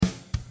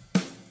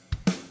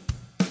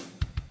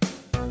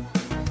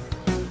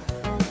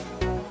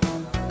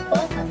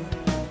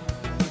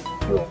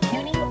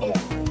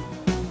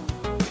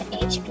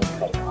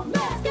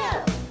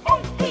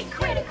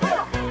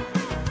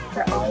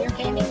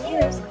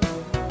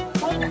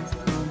listeners.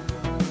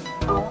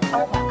 All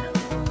are welcome.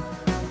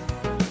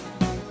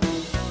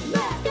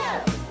 Let's go!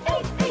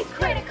 HP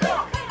Critical!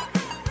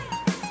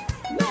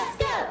 Let's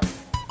go!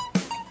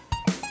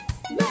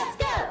 Let's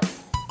go!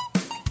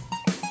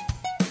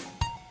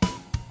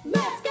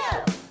 Let's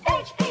go!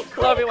 HP Critical!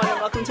 Hello everyone and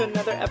welcome to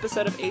another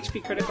episode of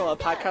HP Critical, a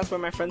podcast where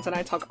my friends and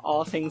I talk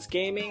all things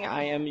gaming.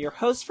 I am your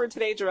host for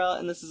today, Jarrell,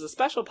 and this is a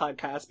special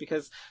podcast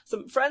because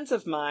some friends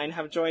of mine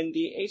have joined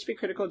the HP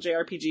Critical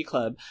JRPG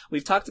Club.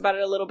 We've talked about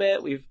it a little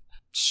bit, we've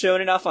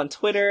shown it off on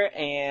Twitter,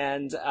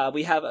 and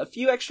we have a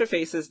few extra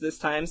faces this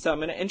time, so I'm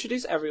going to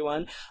introduce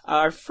everyone.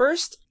 Our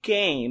first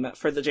game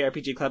for the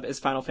JRPG Club is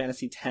Final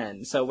Fantasy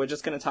X, so we're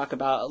just going to talk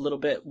about a little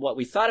bit what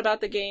we thought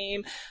about the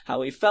game, how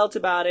we felt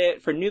about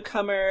it, for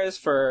newcomers,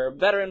 for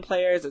veteran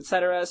players,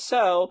 etc.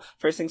 So,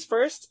 first things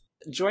first,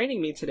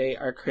 joining me today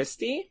are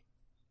Christy.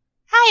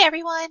 Hi,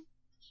 everyone.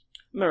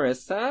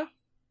 Marissa.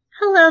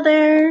 Hello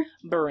there.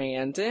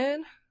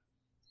 Brandon.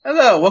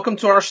 Hello, welcome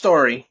to our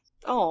story.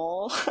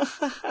 Oh.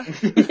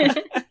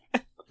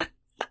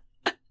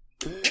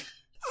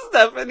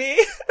 Stephanie.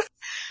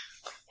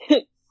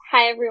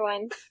 Hi,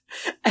 everyone.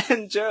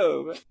 And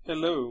Job.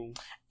 Hello.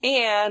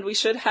 And we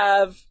should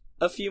have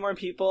a few more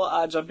people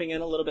jumping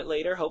in a little bit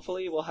later.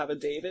 Hopefully we'll have a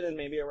David and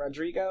maybe a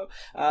Rodrigo.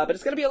 But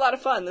it's going to be a lot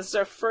of fun. This is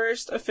our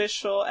first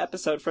official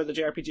episode for the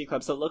JRPG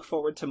Club, so look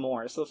forward to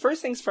more. So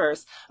first things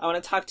first, I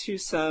want to talk to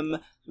some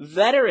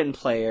veteran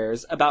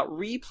players about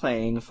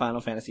replaying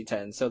Final Fantasy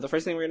X. So the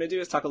first thing we're going to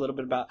do is talk a little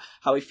bit about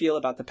how we feel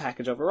about the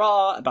package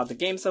overall, about the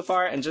game so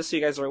far, and just so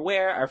you guys are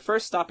aware, our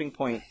first stopping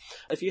point,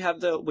 if you have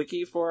the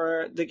wiki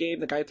for the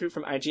game, the guide through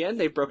from IGN,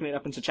 they've broken it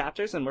up into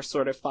chapters, and we're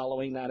sort of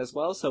following that as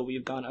well. So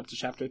we've gone up to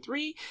chapter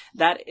 3.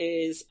 That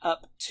is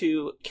up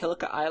to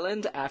Kilika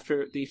Island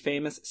after the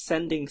famous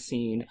sending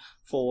scene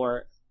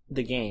for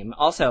the game.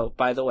 Also,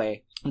 by the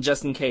way,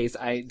 just in case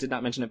I did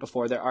not mention it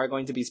before, there are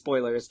going to be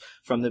spoilers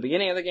from the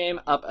beginning of the game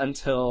up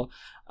until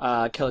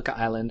Kilika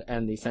Island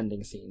and the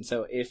sending scene.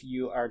 So if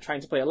you are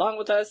trying to play along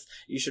with us,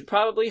 you should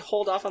probably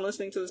hold off on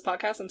listening to this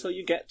podcast until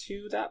you get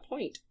to that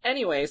point.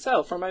 Anyway,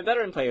 so for my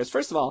veteran players,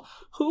 first of all,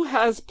 who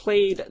has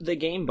played the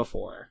game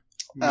before?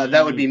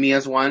 That would be me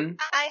as one.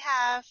 I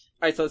have.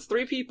 Alright, so it's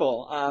 3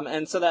 people.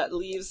 And so that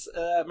leaves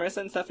Marissa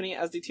and Stephanie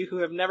as the 2 who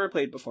have never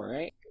played before,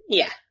 right?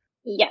 Yeah.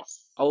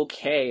 Yes.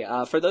 Okay,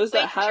 for those Wait,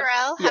 that have...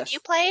 Jarrell, have Yes. you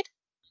played?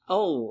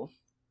 Oh.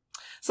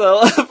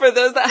 So, for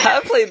those that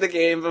have played the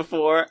game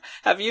before,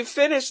 have you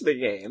finished the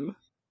game?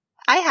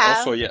 I have.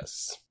 Also,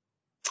 yes.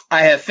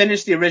 I have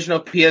finished the original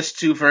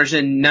PS2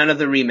 version, none of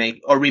the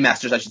remake, or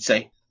remasters, I should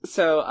say.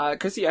 So,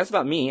 Chrissy, asked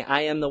about me.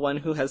 I am the one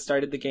who has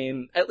started the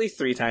game at least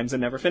 3 times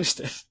and never finished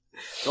it.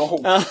 Oh.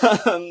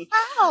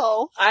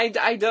 Oh.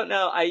 I don't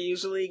know. I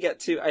usually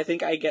I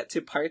think I get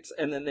to parts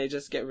and then they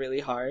just get really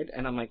hard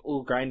and I'm like,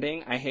 ooh,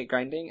 grinding. I hate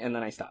grinding, and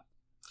then I stop.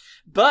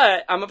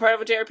 But I'm a part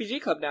of a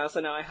JRPG club now, so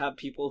now I have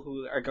people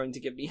who are going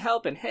to give me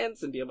help and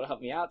hints and be able to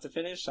help me out to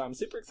finish. So I'm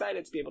super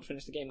excited to be able to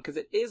finish the game because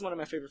it is one of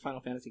my favorite Final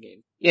Fantasy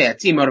games. Yeah,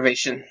 team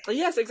motivation.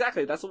 Yes,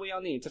 exactly. That's what we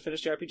all need to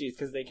finish JRPGs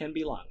because they can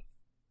be long.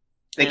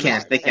 They And can,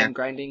 hard, they can. And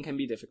grinding can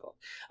be difficult.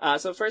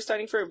 So first,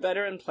 starting for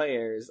veteran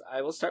players,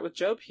 I will start with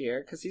Job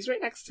here because he's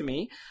right next to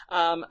me.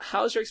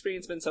 How's your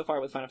experience been so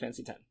far with Final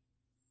Fantasy X?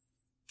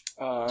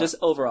 Just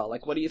overall,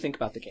 like, what do you think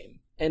about the game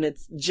in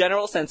its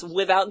general sense,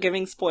 without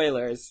giving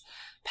spoilers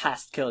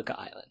past Kilika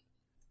Island?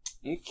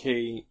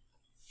 Okay.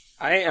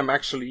 I am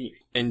actually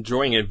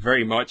enjoying it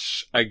very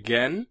much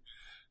again,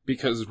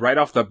 because right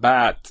off the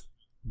bat,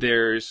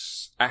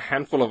 there's a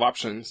handful of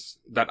options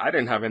that I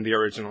didn't have in the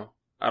original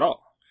at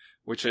all,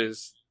 which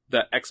is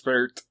the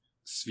expert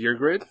sphere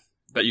grid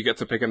that you get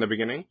to pick in the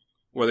beginning,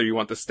 whether you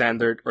want the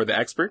standard or the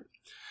expert.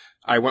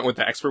 I went with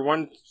the expert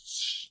one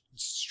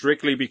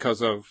strictly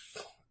because of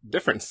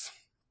difference,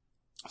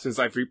 since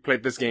I've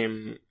replayed this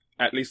game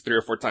at least 3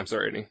 or 4 times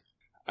already.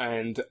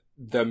 And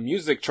the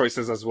music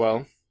choices as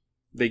well,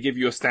 they give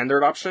you a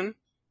standard option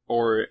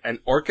or an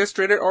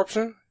orchestrated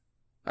option,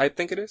 I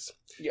think it is.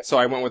 Yeah. So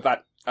I went with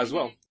that as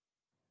well.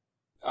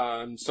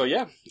 So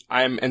yeah,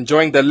 I'm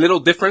enjoying the little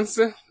difference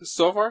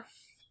so far.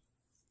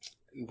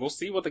 We'll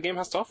see what the game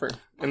has to offer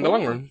in the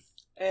long run.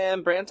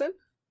 And Brandon?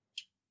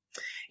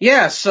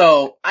 Yeah,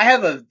 so I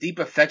have a deep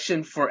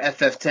affection for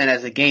FF10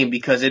 as a game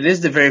because it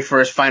is the very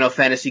first Final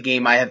Fantasy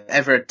game I have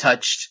ever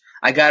touched.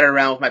 I got it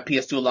around with my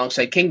PS2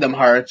 alongside Kingdom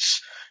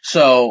Hearts,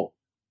 so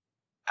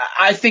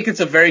I think it's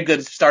a very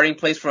good starting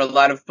place for a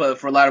lot of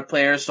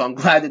players. So I'm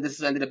glad that this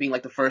has ended up being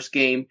like the first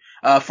game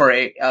for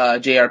a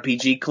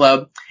JRPG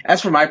club.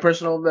 As for my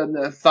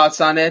personal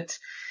thoughts on it,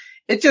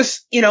 it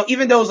just,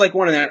 even though it's like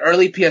one of the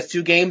early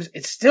PS2 games,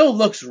 it still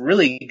looks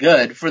really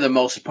good for the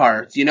most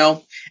part,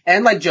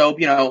 And like Job,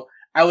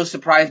 I was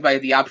surprised by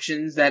the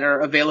options that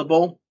are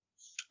available.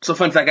 So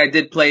fun fact, I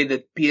did play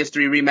the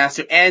PS3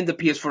 remaster and the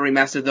PS4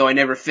 remaster, though I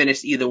never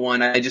finished either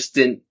one. I just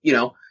didn't,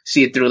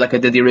 see it through like I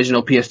did the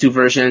original PS2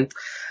 version.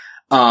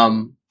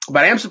 But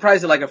I am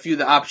surprised at like a few of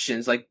the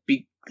options, like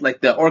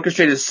the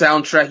orchestrated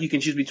soundtrack. You can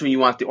choose between you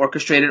want the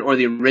orchestrated or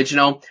the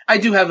original. I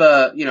do have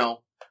a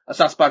a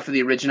soft spot for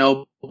the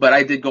original, but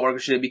I did go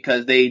orchestrated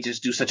because they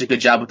just do such a good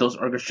job with those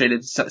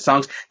orchestrated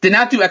songs. Did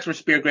not do Expert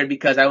Spear Grid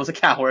because I was a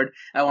coward.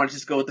 I wanted to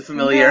just go with the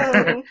familiar.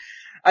 No.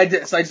 I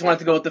just wanted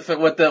to go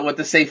with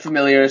the safe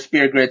familiar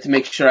Spear Grid to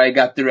make sure I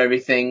got through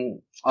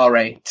everything all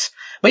right.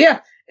 But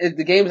yeah,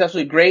 the game is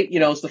absolutely great. You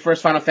know, it's the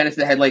first Final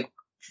Fantasy that had like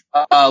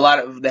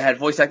that had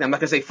voice acting. I'm not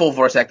gonna say full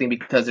voice acting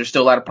because there's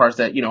still a lot of parts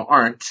that, you know,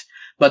 aren't.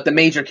 But the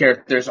major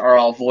characters are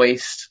all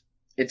voiced.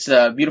 It's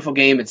a beautiful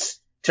game. It's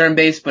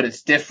turn-based, but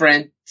it's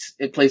different.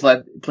 It plays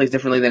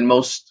differently than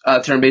most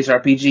turn-based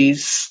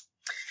RPGs.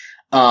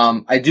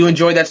 I do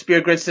enjoy that Spear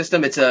Grid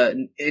system. It's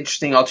an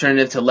interesting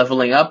alternative to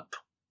leveling up,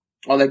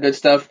 all that good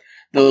stuff.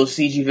 Those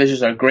CG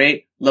visuals are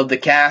great. Love the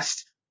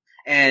cast.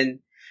 And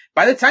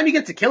by the time you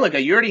get to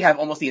Killiga, you already have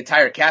almost the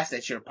entire cast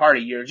at your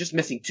party. You're just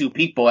missing 2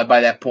 people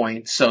by that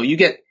point. So you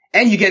get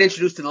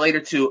introduced to the later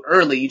 2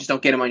 early. You just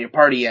don't get them on your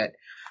party yet.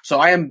 So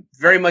I am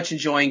very much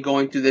enjoying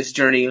going through this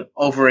journey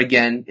over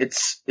again.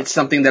 It's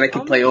something that I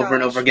can play over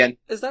and over again.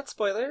 Is that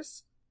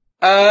spoilers?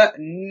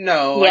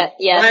 No. Yeah,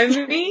 yeah. I'm-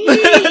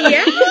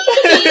 Yeah.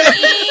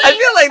 I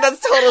feel like that's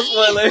total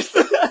spoilers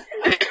for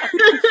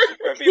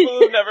people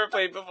who've never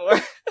played before.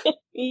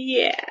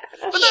 Yeah.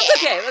 But that's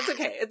okay. That's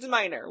okay. It's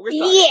minor. We're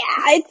sorry. Yeah,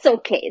 it's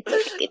okay.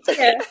 It's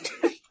okay.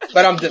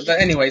 But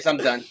anyways, I'm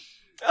done.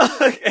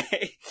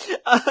 Okay.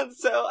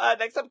 So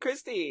next up,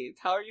 Christy.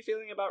 How are you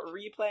feeling about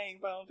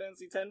replaying Final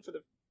Fantasy X for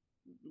the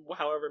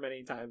however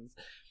many times?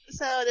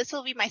 So this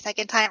will be my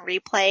second time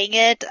replaying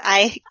it.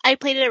 I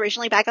played it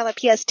originally back on the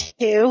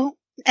PS2,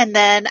 and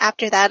then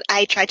after that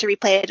I tried to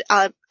replay it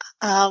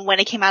when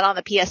it came out on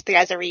the PS3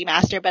 as a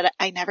remaster, but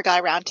I never got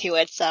around to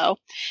it, so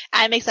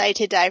I'm excited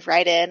to dive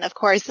right in. Of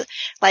course,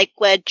 like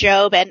what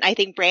Job and I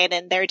think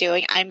Brandon they're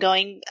doing, I'm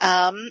going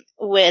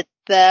with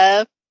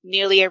the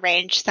newly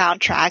arranged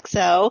soundtrack,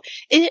 so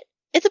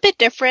it's a bit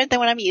different than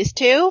what I'm used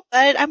to,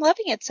 but I'm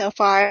loving it so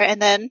far. And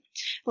then,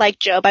 like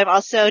Job, I'm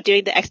also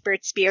doing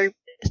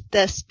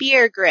the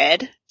spear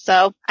grid,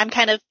 so I'm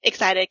kind of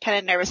excited, kind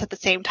of nervous at the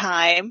same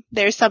time.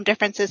 There's some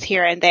differences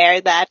here and there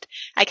that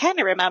I kind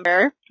of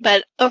remember,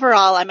 but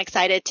overall I'm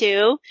excited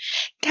to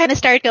kind of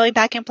start going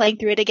back and playing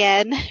through it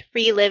again,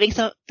 reliving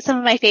some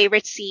of my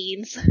favorite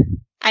scenes.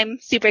 I'm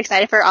super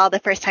excited for all the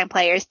first time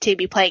players to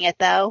be playing it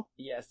though.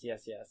 Yes.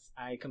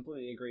 I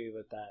completely agree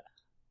with that.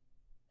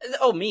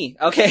 Oh, me.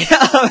 Okay.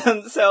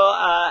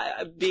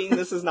 Being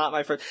this is not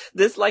my first,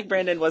 this, like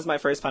Brandon, was my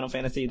first Final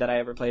Fantasy that I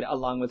ever played,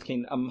 along with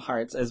Kingdom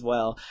Hearts as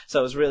well. So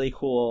it was really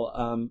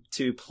cool,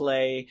 to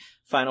play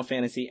Final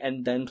Fantasy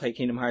and then play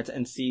Kingdom Hearts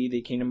and see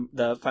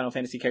the Final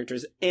Fantasy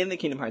characters in the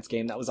Kingdom Hearts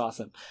game. That was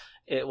awesome.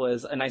 It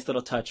was a nice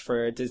little touch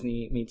for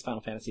Disney meets Final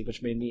Fantasy,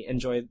 which made me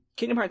enjoy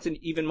Kingdom Hearts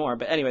even more.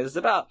 But anyway, this is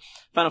about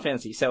Final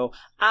Fantasy. So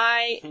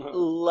I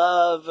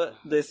love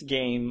this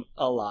game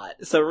a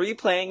lot. So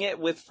replaying it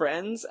with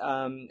friends,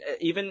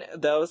 even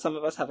though some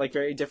of us have like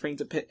very differing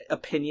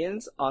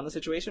opinions on the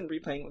situation,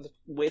 replaying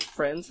with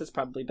friends has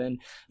probably been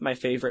my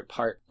favorite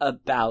part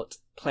about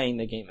playing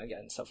the game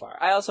again so far.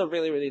 I also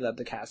really, really love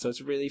the cast, so it's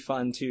really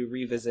fun to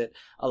revisit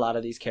a lot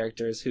of these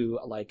characters who,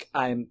 like,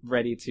 I'm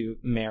ready to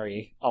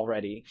marry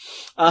already,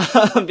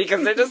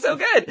 because they're just so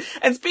good.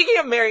 And speaking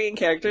of marrying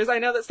characters, I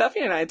know that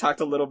Stephanie and I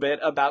talked a little bit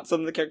about some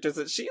of the characters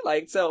that she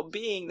liked, so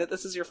being that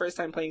this is your first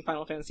time playing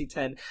Final Fantasy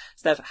X,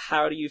 Steph,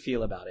 how do you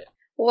feel about it?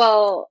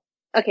 Well,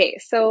 okay,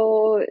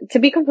 so to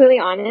be completely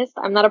honest,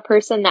 I'm not a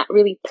person that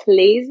really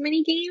plays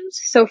many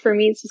games, so for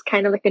me it's just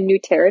kind of like a new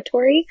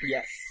territory.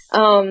 Yes.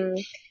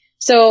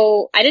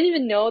 So I didn't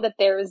even know that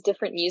there was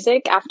different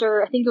music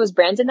after, I think it was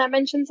Brandon that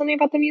mentioned something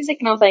about the music,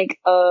 and I was like,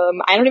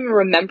 I don't even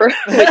remember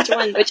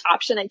which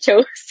option I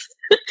chose.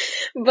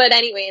 But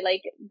anyway,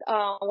 like,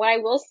 what I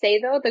will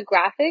say though, the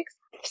graphics,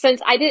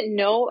 since I didn't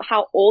know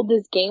how old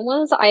this game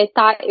was, I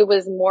thought it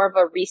was more of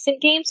a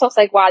recent game, so I was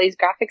like, wow, these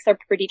graphics are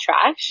pretty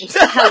trash.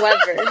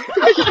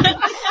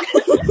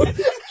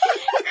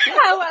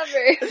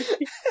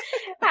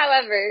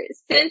 However,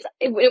 since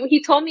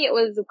he told me it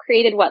was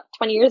created,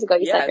 20 years ago,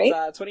 you said, right?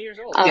 It's 20 years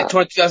old. Yeah,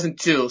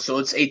 2002, so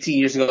it's 18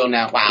 years ago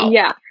now. Wow.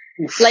 Yeah.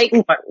 Like,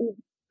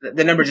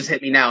 the number just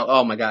hit me now.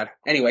 Oh my god.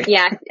 Anyway.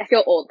 yeah, I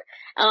feel old.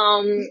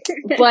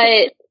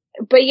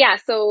 But yeah,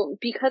 so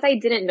because I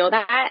didn't know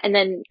that, and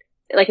then,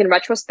 like, in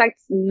retrospect,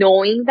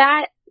 knowing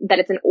that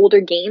it's an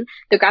older game,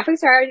 the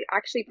graphics are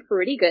actually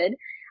pretty good.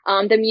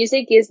 The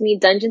music gives me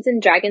Dungeons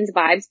and Dragons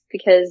vibes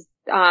because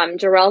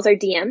Jarrell's our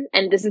DM,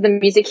 and this is the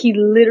music he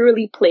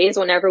literally plays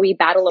whenever we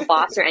battle a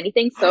boss or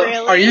anything. So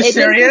Really? Are you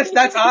serious?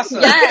 That's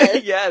awesome.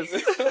 Yes.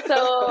 Yes.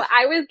 So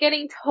I was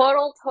getting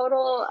total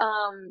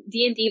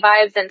D&D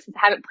vibes, and since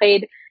I haven't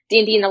played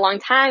D&D in a long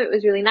time, it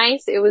was really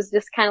nice. It was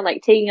just kind of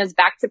like taking us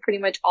back to pretty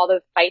much all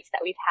the fights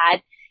that we've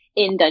had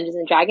in Dungeons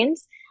and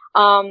Dragons.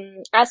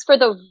 As for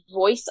the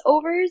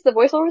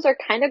voiceovers are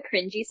kind of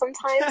cringy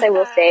sometimes, I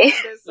will say.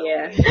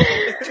 Yeah.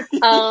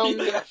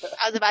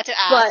 I was about to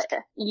ask.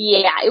 But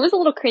yeah, it was a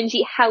little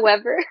cringy.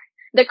 However,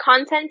 the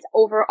content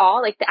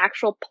overall, like the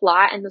actual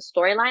plot and the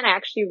storyline, I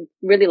actually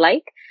really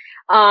like.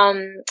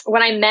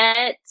 When I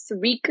met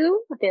Riku,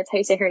 I think that's how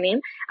you say her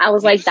name, I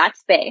was like,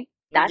 that's Faye.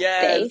 That's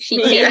Yes. Faye.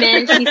 She came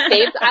in, she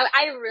saved.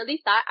 I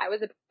really thought I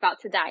was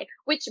about to die.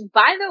 Which,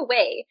 by the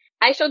way,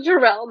 I showed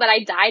Jarrell that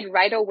I died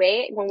right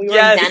away when we were in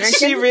Yes, Xanarkand.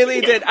 she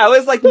really did. I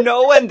was like,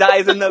 no one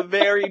dies in the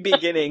very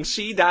beginning.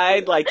 She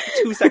died like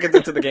 2 seconds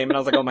into the game, and I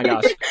was like, oh my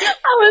gosh. I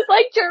was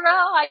like, Jarrell,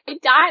 I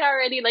died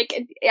already. Like,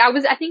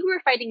 I think we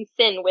were fighting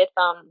Sin with,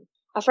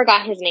 I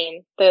forgot his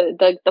name.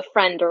 The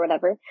friend or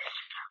whatever.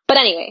 But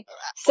anyway,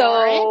 so,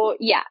 Orin?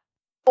 yeah.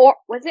 Or,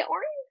 was it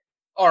Orin?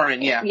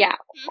 Orin, yeah. Yeah.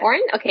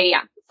 Orin? Okay,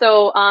 yeah.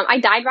 So, I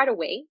died right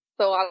away.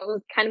 So I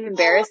was kind of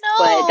embarrassed,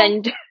 Oh, no. but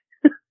then,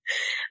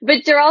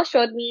 but Jarrell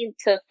showed me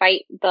to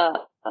fight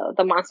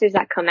the monsters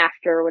that come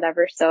after or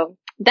whatever. So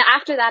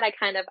after that,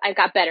 I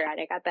got better at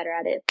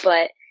it.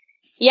 But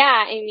yeah,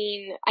 I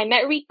mean, I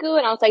met Riku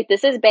and I was like,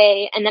 this is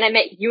Bae. And then I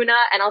met Yuna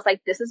and I was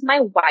like, this is my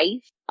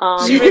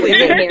wife. She really we're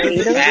did. married.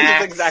 This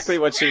is exactly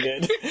what she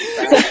did.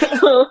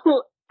 So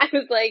I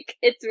was like,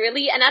 it's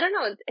really, and I don't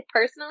know,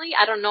 personally,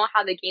 I don't know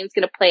how the game's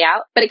gonna play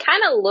out, but it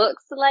kind of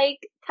looks like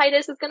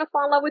Titus is gonna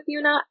fall in love with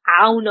Yuna.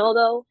 I don't know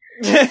though.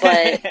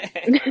 But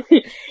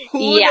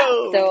Who yeah,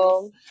 knows?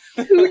 so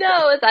who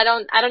knows? I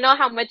don't know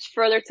how much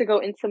further to go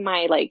into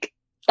my like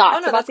thoughts Oh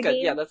no, about that's the good.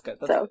 game. Yeah, that's good.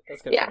 So,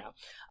 That's good yeah. for now.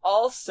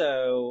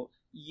 Also,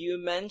 you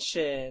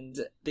mentioned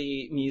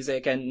the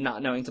music and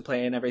not knowing to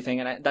play and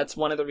everything, and that's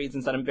one of the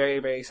reasons that I'm very,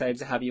 very excited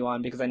to have you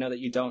on, because I know that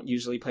you don't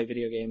usually play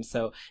video games,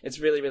 so it's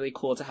really, really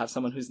cool to have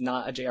someone who's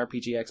not a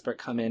JRPG expert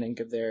come in and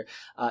give their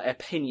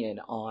opinion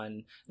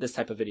on this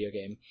type of video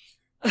game.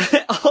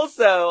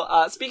 Also,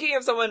 speaking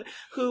of someone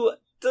who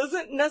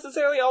doesn't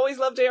necessarily always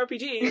love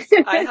JRPGs,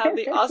 I have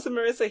the awesome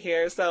Marissa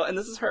here, and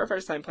this is her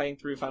first time playing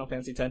through Final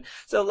Fantasy X.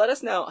 So let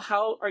us know,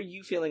 how are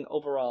you feeling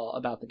overall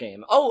about the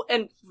game? Oh,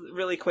 and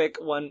really quick,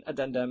 one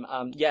addendum.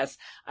 Yes,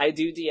 I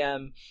do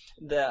DM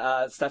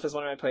the Steph is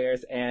one of my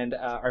players, and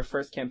our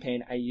first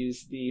campaign, I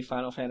used the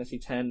Final Fantasy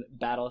X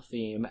battle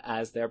theme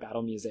as their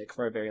battle music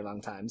for a very long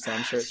time, so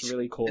I'm sure it's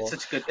really cool. It's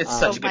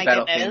such a good my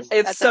battle goodness. theme.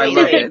 It's That's so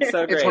amazing. great. It's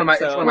so great. It's one of my-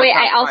 So- it's one of my Wait,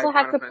 top I also five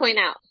have to Final point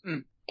out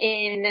Mm.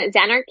 in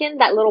Xanarkand,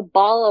 that little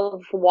ball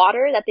of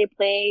water that they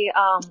play,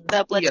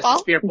 The Yes, Blitzball?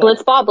 spear ball.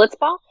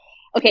 Blitzball.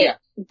 Okay, Yeah.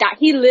 that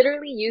he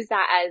literally used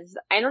that as,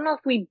 I don't know if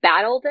we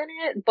battled in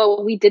it,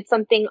 but we did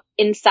something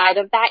inside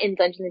of that in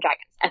Dungeons and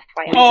Dragons.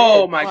 FYI.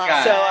 Oh did. my Wow.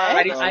 god! So,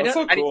 I didn't- I I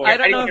don't- didn't- cool. I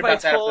don't know hear if I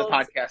about that after the told-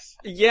 podcast.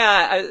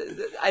 Yeah,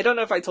 I don't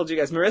know if I told you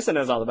guys. Marissa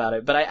knows all about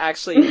it, but I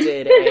actually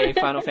did a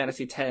Final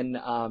Fantasy X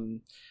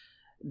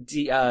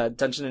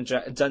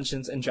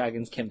Dungeons and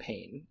Dragons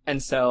campaign,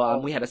 and so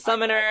we had a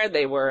summoner.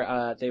 They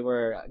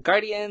were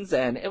guardians,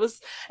 and it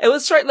was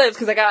short lived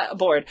because I got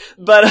bored,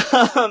 but it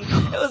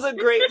was a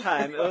great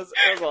time. It was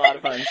a lot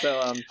of fun.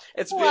 So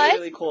it's really What?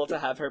 really cool to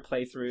have her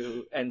play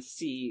through and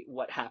see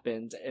what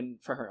happened and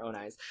for her own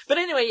eyes. But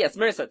anyway, yes,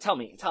 Marissa, tell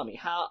me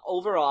how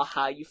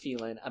you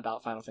feeling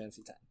about Final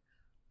Fantasy X?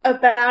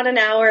 About an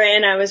hour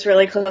in, I was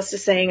really close to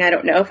saying I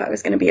don't know if I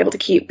was going to be able to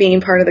keep being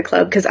part of the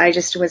club because I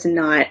just was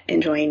not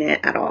enjoying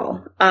it at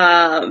all.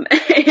 And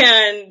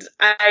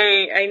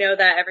I know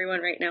that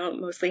everyone right now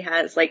mostly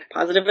has like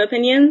positive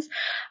opinions.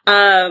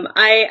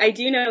 I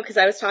do know because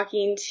I was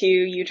talking to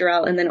you,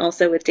 Jarrell, and then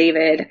also with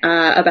David,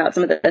 about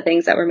some of the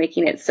things that were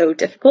making it so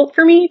difficult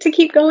for me to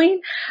keep going.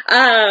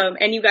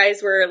 And you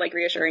guys were like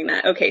reassuring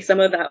that, okay,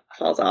 some of that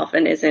falls off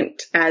and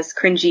isn't as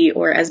cringy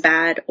or as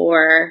bad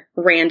or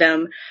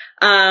random.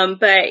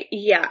 But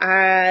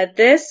yeah,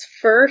 this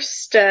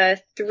first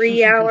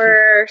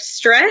 3-hour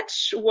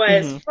stretch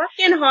was Mhm.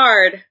 fucking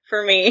hard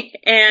for me,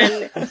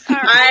 and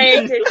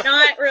I did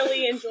not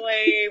really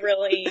enjoy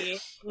really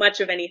much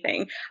of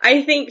anything.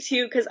 I think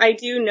too, because I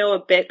do know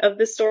a bit of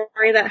the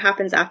story that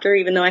happens after,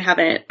 even though I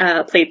haven't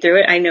played through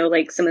it. I know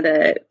like some of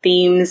the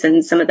themes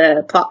and some of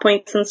the plot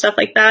points and stuff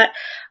like that.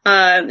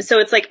 So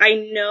it's like I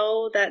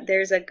know that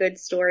there's a good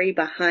story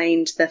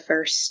behind the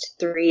first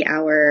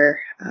 3-hour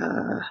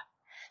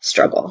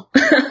struggle.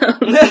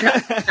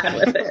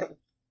 With it.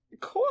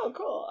 Cool.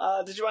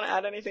 Did you want to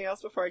add anything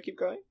else before I keep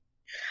going?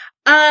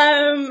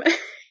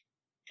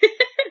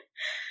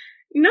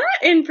 Not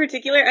in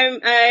particular.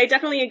 I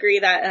definitely agree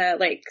that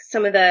like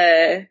some of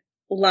the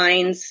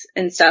lines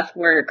and stuff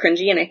were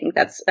cringy, and I think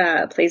that's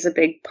plays a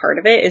big part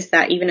of it. Is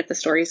that even if the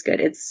story's good,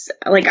 it's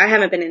like I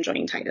haven't been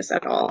enjoying Titus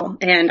at all,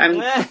 and I'm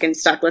fucking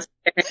stuck listening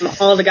to him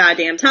all the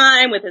goddamn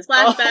time with his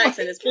flashbacks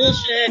and his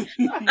bullshit.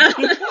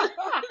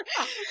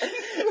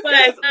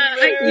 But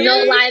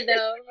No lie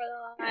though, for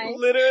the lie.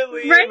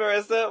 Literally, Right?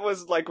 Marissa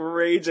was like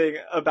raging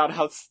about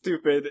how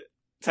stupid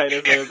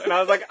Titus is, and I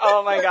was like,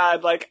 "Oh my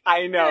god! Like,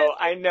 I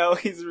know,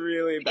 he's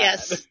really bad."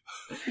 Yes.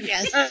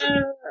 Yes.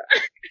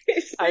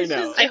 I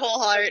know.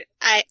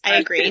 I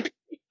agree.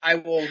 I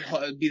will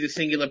be the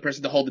singular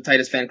person to hold the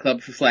Titus fan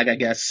club flag, I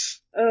guess.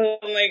 Oh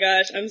my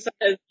gosh, I'm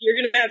sorry. You're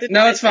gonna have to.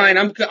 No, it's fine.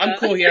 I'm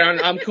cool here.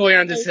 I'm cool here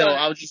on this Oh, hill.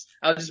 God.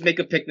 I'll just make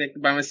a picnic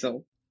by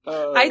myself.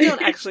 I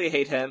don't actually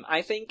hate him.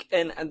 I think,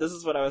 and this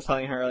is what I was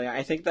telling her earlier,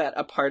 I think that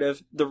a part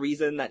of the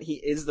reason that he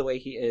is the way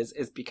he is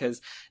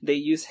because they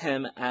use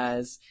him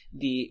as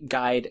the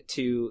guide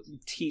to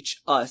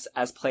teach us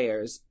as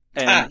players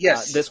and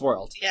yes. this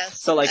world. Yes.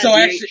 So like, So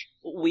we- actually,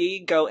 we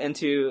go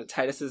into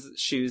Titus's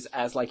shoes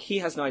as like he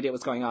has no idea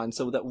what's going on,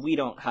 so that we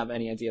don't have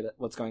any idea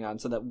what's going on,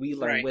 so that we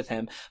learn Right. with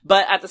him.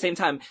 But at the same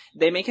time,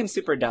 they make him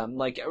super dumb.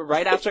 Like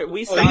right after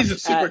we stopped he's a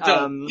super at,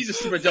 dope. He's a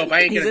super dope.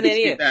 I ain't he's gonna an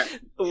dispute idiot.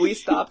 that. We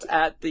stopped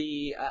at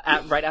the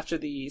right after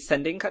the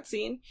sending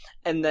cutscene,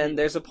 and then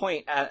there's a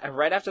point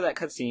right after that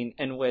cutscene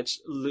in which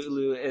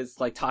Lulu is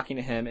like talking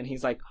to him, and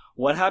he's like,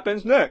 "What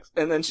happens next?"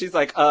 And then she's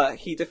like,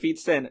 he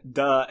defeats Sin,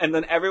 duh." And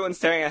then everyone's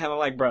staring at him. I'm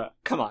like, "Bruh,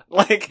 come on!"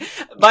 Like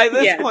by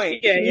this Yeah. point,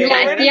 Yeah, you yeah.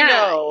 already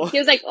know. He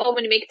was like, "Oh,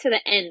 when you make it to the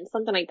end,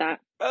 something like that."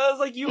 I was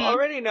like, you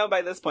already know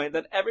by this point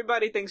that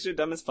everybody thinks you're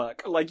dumb as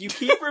fuck. Like, you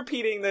keep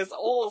repeating this,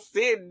 "Oh,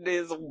 Sid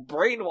is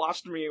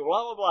brainwashed me,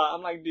 blah, blah, blah."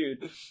 I'm like,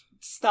 dude,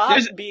 stop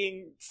There's-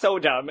 being so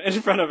dumb in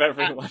front of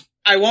everyone.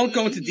 I won't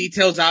go into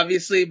details,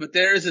 obviously, but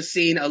there is a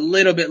scene a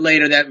little bit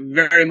later that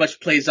very much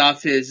plays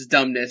off his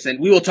dumbness, and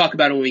we will talk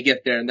about it when we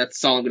get there, and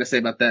that's all I'm going to say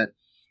about that.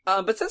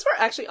 But since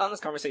we're actually on this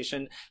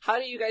conversation, how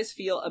do you guys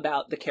feel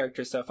about the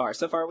characters so far?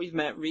 So far, we've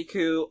met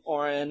Riku,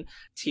 Orin,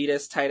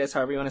 Titus,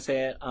 however you want to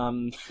say it,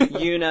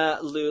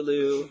 Yuna,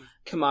 Lulu,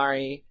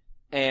 Kamari,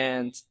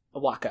 and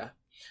Waka.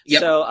 Yep.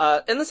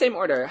 So, in the same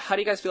order, how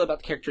do you guys feel about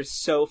the characters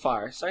so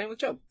far? Starting with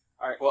Joe.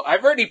 Alright, well,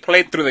 I've already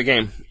played through the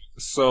game,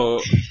 so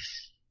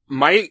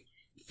my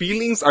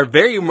feelings are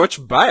very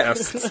much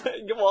biased.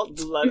 Well, Let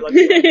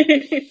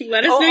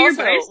us know your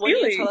also, biased when you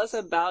feelings. tell us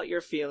about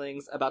your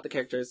feelings about the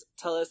characters,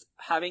 tell us,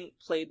 having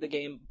played the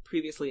game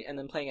previously and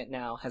then playing it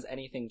now, has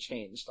anything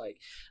changed? Like,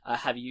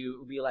 have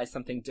you realized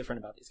something different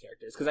about these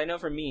characters? Because I know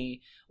for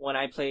me, when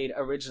I played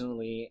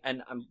originally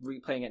and I'm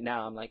replaying it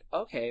now, I'm like,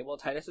 okay, well,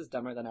 Titus is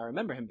dumber than I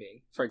remember him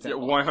being, for Yeah,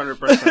 example. 100%.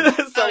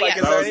 So, Oh, like,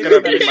 yeah. is That there was anything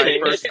gonna be that my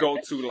changed? first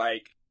go-to,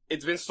 like,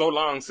 it's been so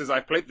long since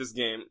I played this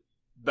game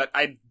that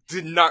I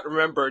did not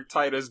remember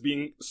Titus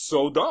being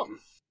so dumb.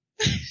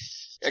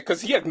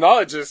 Because he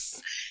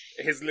acknowledges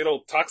his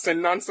little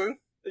toxin nonsense.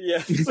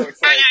 Yes. So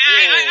it's like,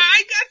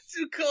 I got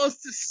too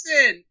close to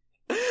Sin.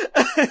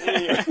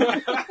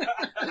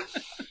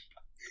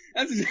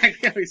 That's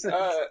exactly how he says.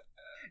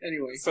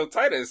 Anyway, so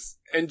Titus,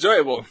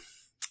 enjoyable.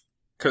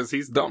 Because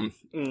he's dumb.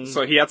 Mm.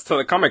 So he adds to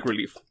the comic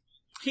relief.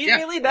 He Yeah,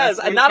 really does,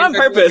 that's and one not on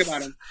thing I like purpose.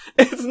 about him.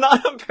 It's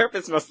not on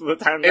purpose most of the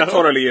time, though. It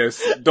totally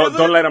is.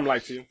 Don't let him lie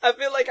to you. I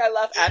feel like I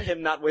laugh at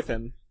him, not with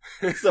him.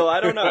 So I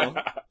don't know.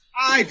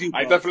 I do.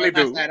 I both. definitely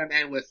do. laugh at him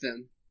and with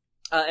him.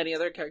 Any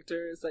other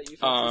characters that you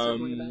feel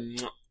strongly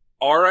about?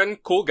 Oren,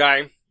 cool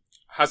guy.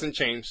 Hasn't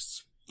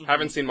changed.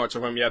 Haven't seen much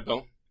of him yet,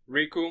 though.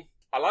 Riku,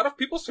 a lot of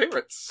people's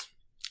favorites.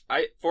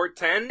 For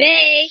 10,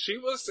 Hey. she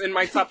was in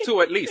my top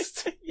 2 at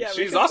least. Yeah,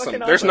 She's Riku's awesome. fucking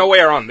There's awesome. no way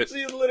around it.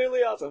 She's literally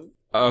awesome.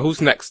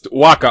 Who's next?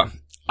 Waka.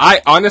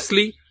 I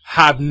honestly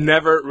have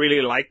never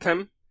really liked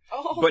him,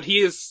 Oh, but he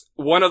is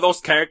one of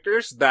those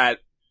characters that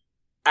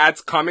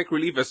adds comic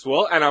relief as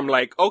well, and I'm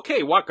like,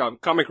 okay, Waka,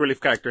 comic relief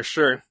character,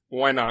 sure,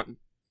 why not?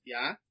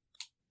 Yeah.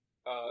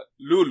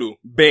 Lulu,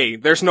 Bae,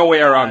 there's no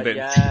way around it.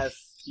 Yes.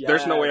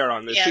 There's no way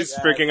around it. Yes. She's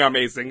freaking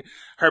amazing.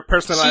 Her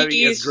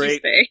personality is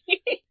great.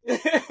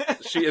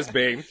 Yes. She is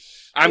Bae.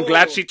 I'm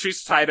glad she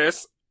treats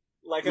Titus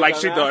a like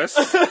she dumbass.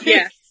 does.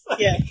 Yes.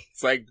 Yeah.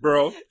 It's like,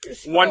 bro,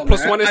 1 Oh,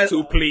 plus man. 1 is I-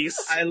 2, please.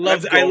 I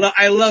love Let's go.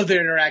 I love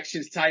their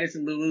interactions, Titus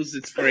and Lulu's.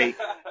 It's great.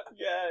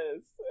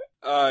 Yes.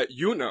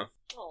 Yuna.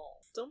 Oh,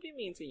 don't be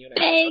mean to Yuna.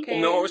 Hey.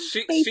 Okay. No,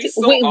 she's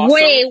so wait,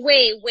 awesome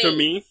wait. to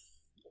me.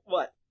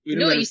 What? We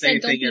didn't No, let him you say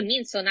said don't anything be yet.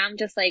 mean, so now I'm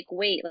just like,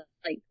 wait,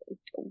 like,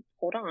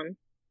 hold on.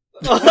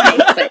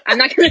 But I'm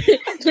not gonna,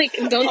 like,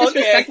 don't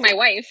disrespect my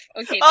wife.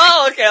 Okay.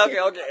 Oh, okay.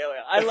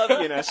 I love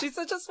Yuna. She's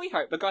such a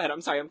sweetheart. But go ahead.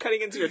 I'm sorry. I'm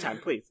cutting into your time.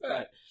 Please. Go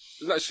ahead.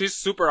 No, she's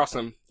super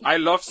awesome. I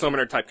love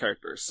summoner type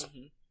characters.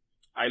 Mhm.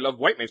 I love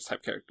white mage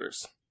type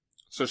characters.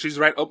 So she's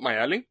right up my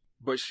alley.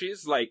 But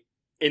she's like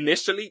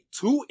initially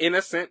too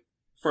innocent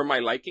for my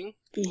liking.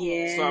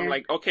 Yeah. So I'm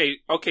like, okay,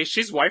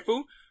 she's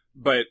waifu,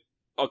 but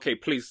okay,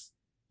 please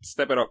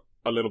step it up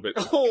a little bit.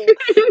 Oh,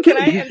 can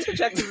I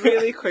interject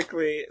really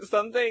quickly?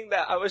 Something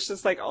that I was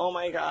just like, oh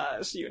my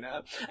gosh,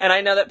 Yuna. And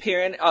I know that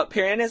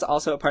Piran is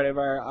also a part of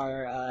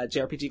our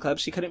JRPG club.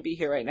 She couldn't be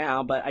here right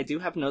now, but I do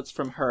have notes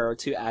from her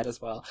to add as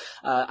well.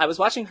 I was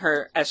watching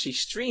her as she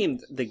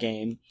streamed the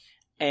game,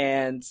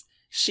 and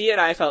she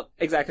and I felt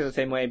exactly the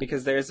same way,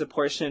 because there's a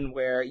portion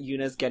where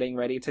Yuna's getting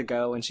ready to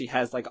go and she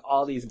has like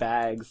all these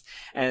bags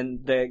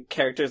and the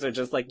characters are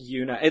just like,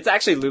 Yuna. It's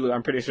actually Lulu,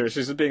 I'm pretty sure.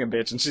 She's just being a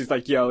bitch and she's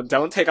like, yo,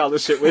 don't take all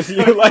this shit with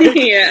you. Like,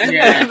 Yeah.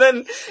 Yeah. And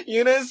then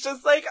Yuna's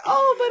just like,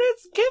 oh, but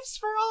it's gifts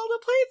for all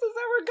the places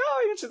that we're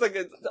going. And she's like,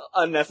 it's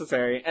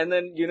unnecessary. And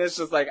then Yuna's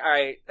just like,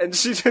 alright. And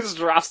she just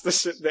drops the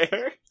shit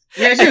there.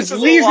 Yeah, she And just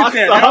leaves it walks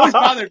there. That always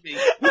off. bothered me.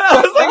 And I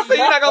was like, so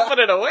you're not gonna put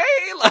it away?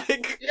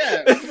 Like,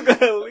 Yeah. it's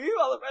gonna leave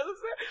all the presents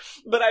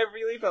there? But I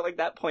really felt like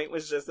that point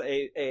was just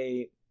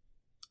a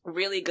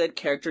really good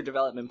character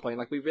development point.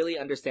 Like, we really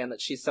understand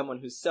that she's someone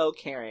who's so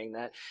caring,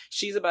 that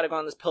she's about to go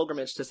on this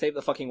pilgrimage to save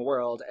the fucking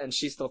world, and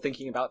she's still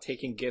thinking about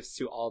taking gifts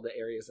to all the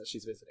areas that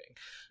she's visiting.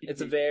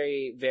 It's a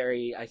very,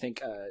 very, I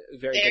think,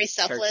 very Very good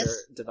selfless. character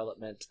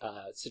development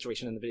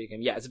situation in the video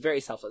game. Yeah, it's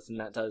very selfless, and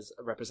that does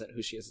represent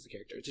who she is as a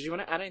character. Did you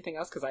want to add anything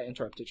else? Because I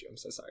interrupted you. I'm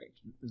so sorry.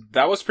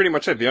 That was pretty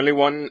much it. The only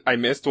one I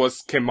missed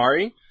was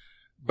Kimari,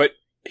 but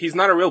he's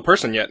not a real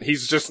person yet.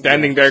 He's just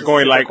standing there Just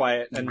going super like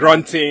quiet and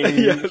grunting.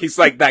 Yes. He's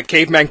like that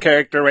caveman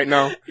character right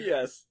now.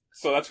 Yes.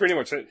 So that's pretty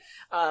much it.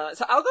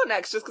 So I'll go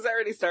next just because I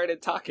already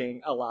started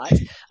talking a lot.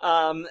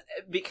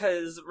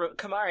 Because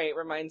Kamari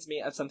reminds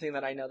me of something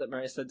that I know that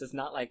Marissa does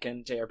not like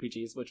in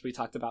JRPGs, which we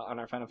talked about on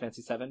our Final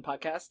Fantasy VII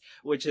podcast,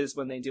 which is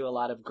when they do a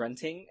lot of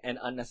grunting and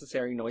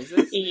unnecessary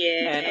noises.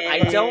 Yeah. And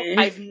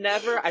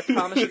I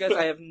promise you guys,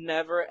 I have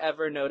never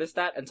ever noticed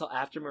that until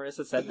after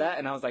Marissa said that,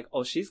 and I was like,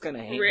 oh, she's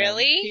gonna hate him.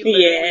 Really? He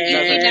literally Yeah.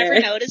 doesn't- You never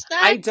noticed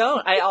that? I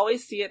don't. I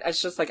always see it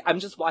as just like, I'm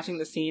just watching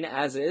the scene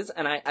as is,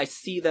 and I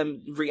see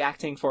them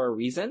reacting for a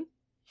reason.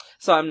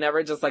 So I'm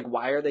never just like,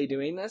 why are they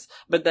doing this?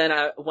 But then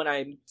when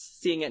I'm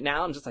seeing it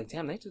now, I'm just like,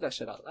 damn, they do that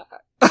shit a lot.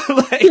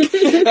 Like,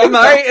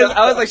 Amari is,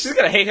 I was like, she's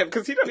gonna hate him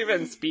because he don't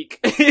even speak.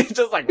 He's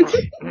just like,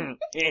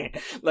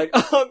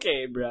 like,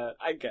 okay, bro,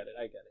 I get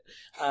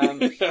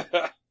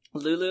it.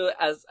 Lulu,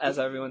 as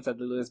everyone said,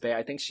 Lulu is Bae.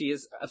 I think she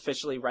is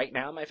officially right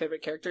now my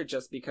favorite character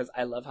just because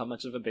I love how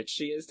much of a bitch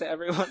she is to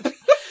everyone.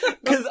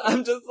 Because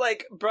I'm just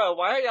like, bro,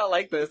 why are y'all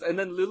like this? And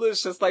then Lulu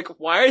is just like,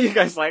 why are you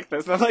guys like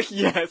this? And I'm like,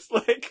 yes,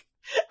 like,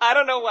 I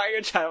don't know why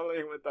you're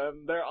traveling with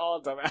them. They're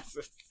all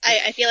dumbasses.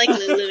 I feel like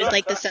Lulu is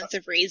like the sense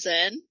of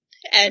reason,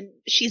 and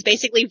she's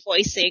basically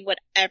voicing what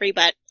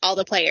all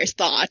the players'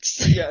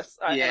 thoughts. Yes,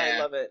 and I Yeah.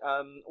 love it.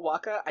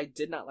 Waka, I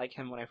did not like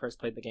him when I first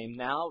played the game.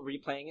 Now,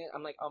 replaying it,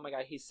 I'm like, oh my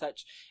god, he's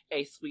such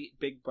a sweet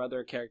big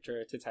brother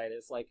character to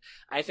Titus. Like,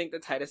 I think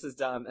that Titus is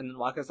dumb, and then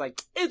Waka's like,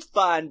 it's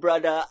fine,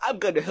 brother, I'm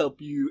gonna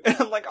help you. And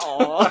I'm like,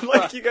 aw,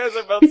 like, you guys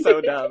are both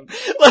so dumb.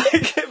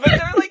 Like, but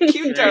they're like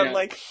cute dumb. Yeah.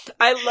 Like,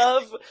 I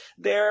love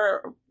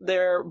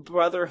their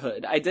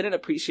brotherhood. I didn't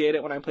appreciate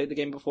it when I played the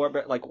game before,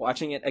 but like,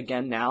 watching it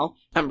again now,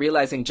 I'm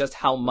realizing just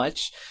how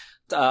much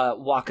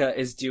Waka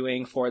is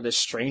doing for this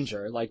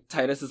stranger. Like,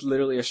 Titus is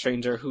literally a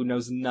stranger who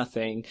knows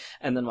nothing,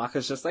 and then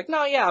Waka's just like,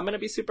 no, yeah, I'm gonna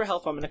be super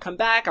helpful, I'm gonna come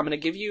back, I'm gonna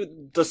give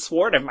you the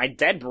sword of my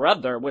dead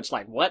brother, which,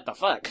 like, what the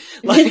fuck?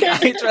 Like,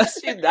 I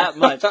trust you that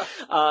much.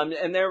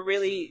 And they're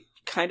really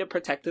kind of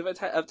protective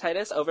of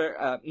Titus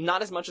over,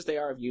 not as much as they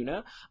are of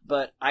Yuna,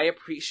 but I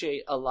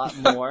appreciate a lot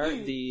more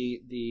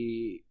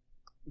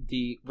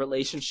the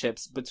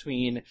relationships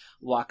between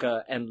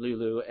Waka and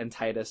Lulu and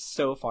Titus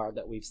so far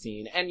that we've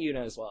seen, and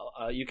Yuna as well.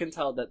 You can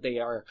tell that they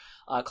are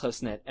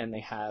close-knit, and they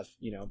have,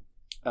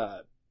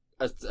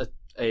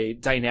 a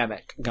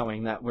dynamic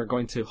going that we're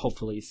going to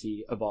hopefully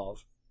see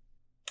evolve.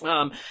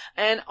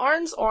 And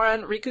Arn's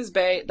Oran, Riku's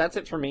Bae, that's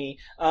it for me.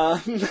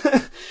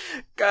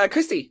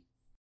 Christy,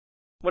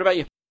 what about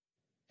you?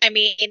 I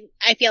mean,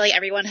 I feel like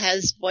everyone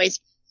has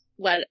voiced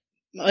what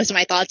most of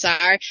my thoughts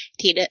are.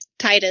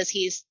 Titus,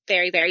 he's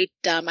very, very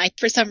dumb.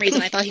 For some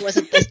reason, I thought he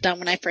wasn't this dumb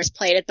when I first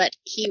played it, but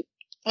he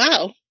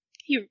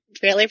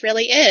really,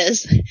 really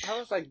is. I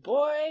was like,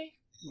 boy.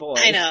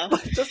 I know.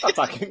 Just stop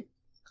talking.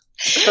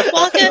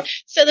 Waka,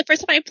 so the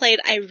first time I played,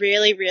 I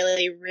really,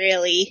 really,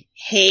 really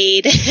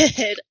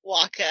hated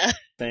Waka.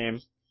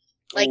 Same.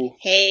 Like, Ooh.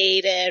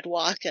 hated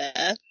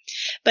Waka.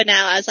 But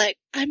now I was like,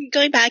 I'm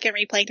going back and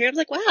replaying through. I was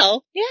like,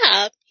 wow,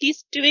 yeah,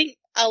 he's doing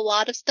a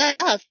lot of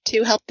stuff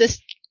to help this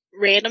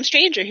random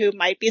stranger who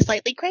might be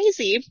slightly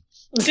crazy.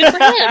 Good for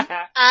him.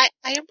 I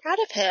am proud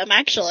of him,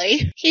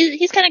 actually.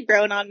 He's kind of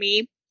grown on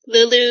me.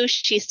 Lulu,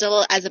 she's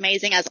still as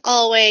amazing as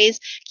always.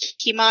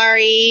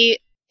 Kimari,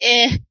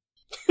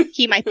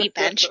 he might be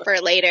benched for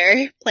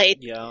later.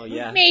 Yo,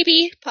 yeah.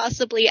 Maybe,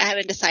 possibly. I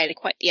haven't decided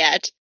quite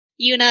yet.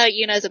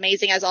 Yuna's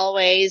amazing as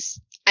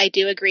always. I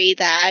do agree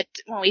that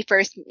when we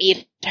first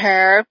meet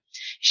her,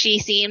 she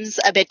seems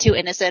a bit too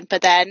innocent,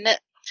 but then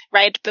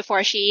right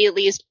before she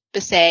leaves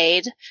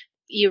Besaid,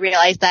 you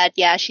realize that,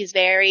 yeah, she's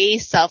very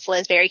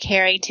selfless, very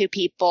caring to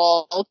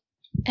people.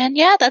 And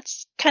yeah,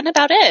 that's kind of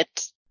about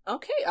it.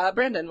 Okay,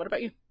 Brandon, what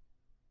about you?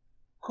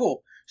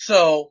 Cool.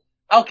 So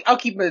I'll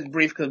keep it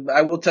brief because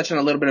I will touch on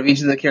a little bit of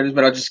each of the characters,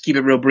 but I'll just keep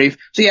it real brief.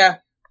 So yeah,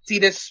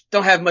 Titus,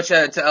 don't have much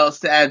else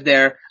to add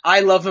there.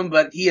 I love him,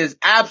 but he is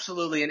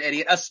absolutely an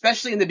idiot,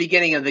 especially in the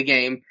beginning of the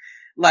game.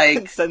 Like,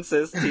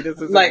 Consensus, Titus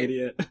is like- an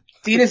idiot.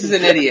 Titus is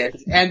an idiot,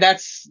 and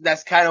that's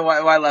kind of why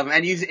I love him.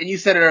 And you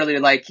said it earlier,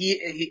 like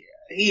he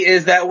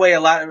is that way a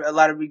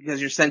lot of because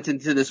you're sent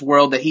into this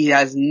world that he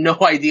has no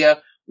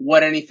idea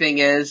what anything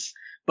is,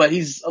 but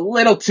he's a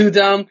little too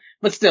dumb.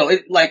 But still,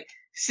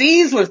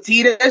 scenes with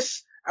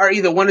Titus are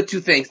either one of two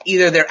things: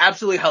 either they're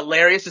absolutely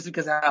hilarious just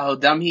because of how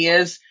dumb he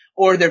is,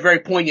 or they're very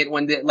poignant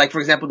when like,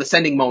 for example, the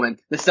sending moment,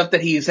 the stuff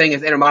that he was saying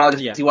as inner monologue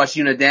Yeah. to watch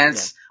Yuna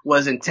dance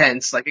was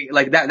intense.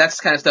 Like that's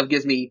kind of stuff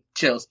gives me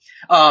chills.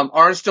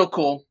 Arn's still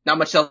cool. Not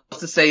much else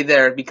to say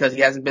there because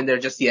he hasn't been there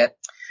just yet.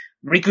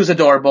 Riku's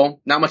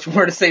adorable. Not much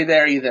more to say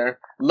there either.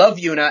 Love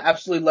Yuna.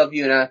 Absolutely love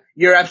Yuna.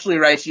 You're absolutely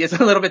right. She is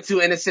a little bit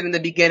too innocent in the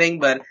beginning,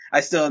 but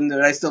I still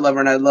love her,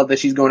 and I love that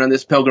she's going on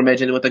this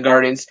pilgrimage with the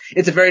Guardians.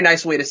 It's a very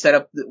nice way to set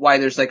up why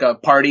there's like a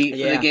party for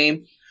the Yeah.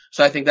 game.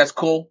 So I think that's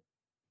cool.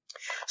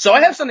 So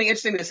I have something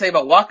interesting to say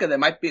about Waka that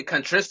might be a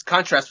contrast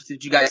with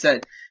what you guys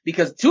said.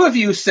 Because two of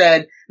you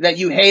said that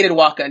you hated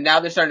Waka, and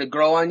now they're starting to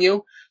grow on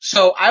you.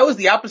 So I was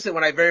the opposite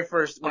when I did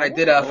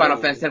Final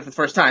Fantasy X for the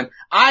first time.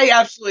 I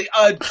absolutely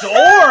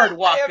adored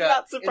Waka I am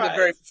not in the surprised.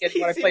 very He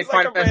beginning when I seems played like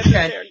Final a Fantasy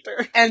random X.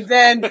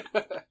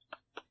 character.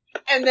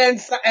 And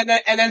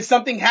then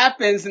something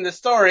happens in the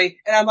story,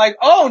 and I'm like,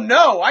 oh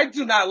no, I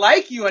do not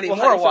like you Well, anymore,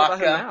 how do you feel about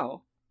him Waka.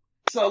 now?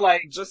 So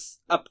like, Just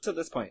up to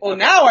this point. well, Okay.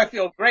 now I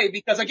feel great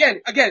because again,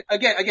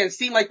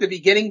 seeing like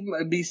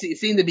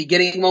seeing the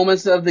beginning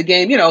moments of the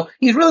game, you know,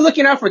 he's really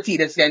looking out for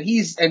Tidus,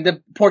 and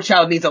the poor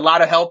child needs a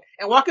lot of help,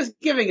 and Waka's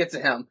giving it to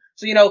him.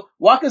 So, you know,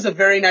 Waka's a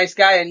very nice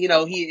guy, and, you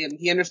know,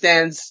 he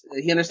understands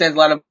a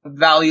lot of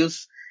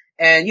values,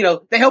 and, you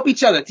know, they help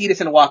each other,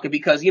 Tidus and Waka,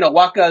 because, you know,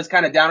 Waka is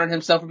kind of down on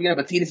himself at the beginning,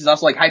 but Tidus is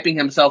also like hyping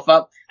himself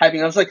up.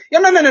 It's like, yeah,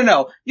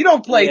 no. You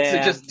don't play to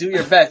Yeah. just do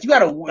your best. You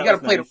gotta was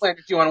play to nice. win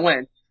if you want to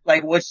win.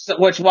 Like,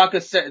 which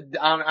Waka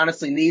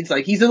honestly needs.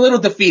 Like, he's a little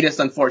defeatist,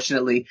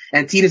 unfortunately,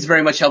 and Tidus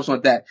very much helps him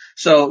with that.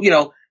 So, you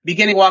know,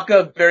 beginning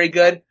Waka, very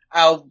good.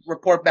 I'll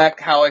report back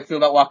how I feel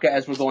about Waka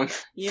as we're going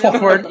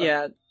forward.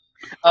 Yeah.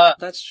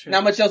 That's true.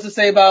 Not much else to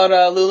say about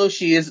Lulu.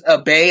 She is a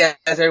bae,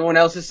 as everyone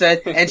else has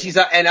said, and she's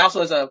and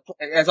also as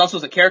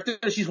a character,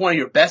 she's one of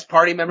your best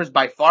party members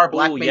by far.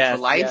 Black Ooh, Mage yes,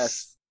 for life.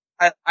 yes.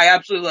 I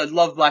absolutely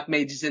love Black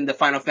Mages in the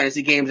Final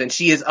Fantasy games, and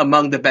she is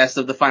among the best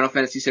of the Final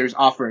Fantasy series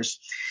offers.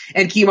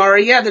 And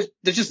Kimari, yeah,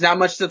 there's just not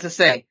much to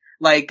say.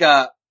 Like,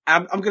 I'm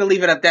gonna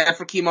leave it at that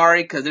for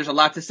Kimari, cause there's a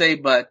lot to say,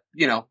 but,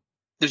 you know,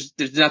 there's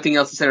nothing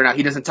else to say right now.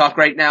 He doesn't talk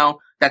right now.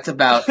 That's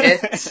about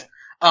it.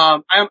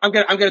 I'm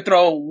gonna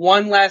throw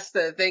one last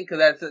thing, cause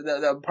that's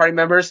the party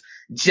members.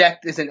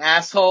 Jekt is an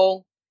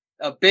asshole.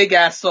 A big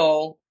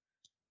asshole.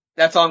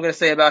 That's all I'm gonna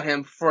say about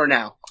him for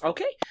now.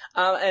 Okay.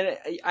 And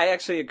I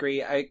actually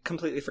agree. I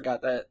completely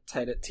forgot that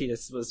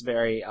Tidus was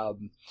very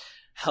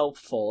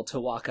helpful to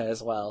Waka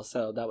as well.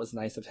 So that was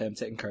nice of him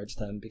to encourage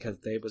them because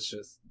they was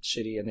just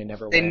shitty and they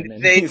never win.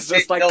 And he's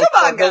just like, come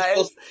on,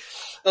 guys.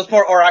 Those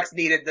poor Aurochs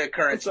needed the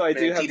courage. So I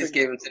do have Tidus to-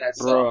 gave him to that.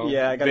 So. Bro,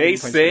 Yeah, I gotta they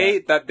give him points say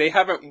that they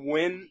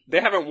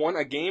haven't won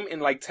a game in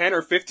like 10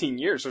 or 15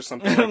 years or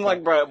something. I'm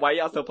like, bro, why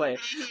y'all still playing?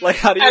 Like,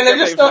 how do you And get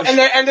they're just paid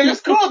for and they're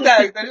just cool with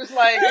that. They're just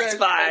like, It's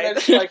fine. they're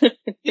just like,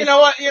 you know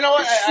what?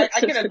 I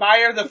can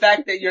admire the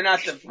fact that you're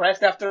not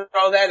depressed after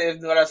all that.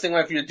 If what I was saying,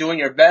 if you're doing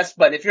your best,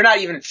 but if you're not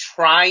even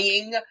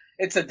trying,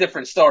 it's a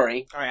different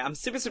story. All right, I'm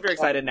super, super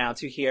excited now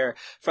to hear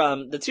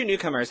from the two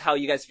newcomers how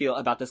you guys feel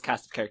about this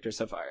cast of characters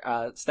so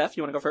far. Steph,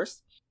 you want to go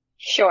first?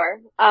 Sure.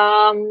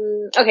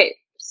 Okay.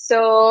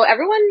 So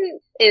everyone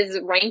is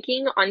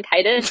ranking on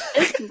Tidus,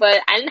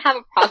 but I didn't have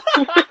a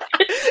problem with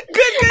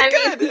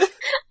it. Good.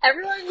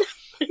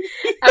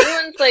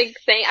 Everyone's like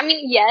saying, I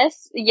mean,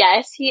 yes,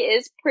 he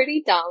is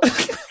pretty dumb.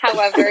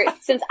 However,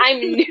 since I'm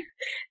new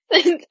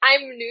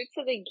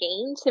to the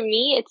game, to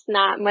me, it's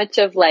not much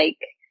of like,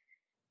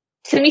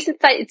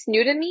 it's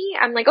new to me,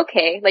 I'm like,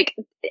 okay, like,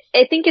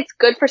 I think it's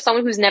good for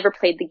someone who's never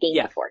played the game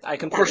Yeah, before. I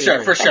completely For sure,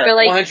 agree. for sure. I feel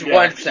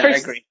like- 100%, I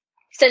agree.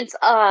 Since,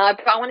 I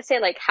want to say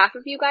like half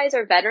of you guys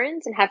are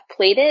veterans and have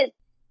played it,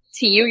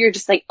 to you, you're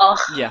just like, oh,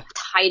 Yeah.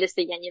 Tidus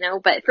again, you know?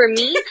 But for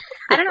me,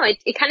 I don't know,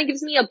 it kind of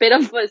gives me a bit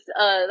of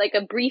like a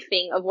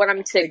briefing of what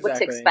what to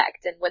Exactly.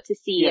 expect and what to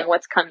see Yeah. and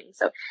what's coming.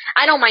 So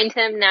I don't mind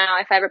him now.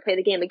 If I ever play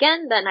the game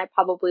again, then I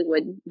probably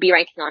would be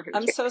ranking on him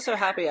I'm too. so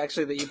happy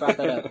actually that you brought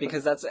that up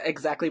because that's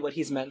exactly what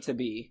he's meant to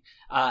be.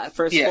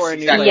 First Yes, for a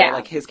new exactly. player, Yeah.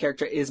 like his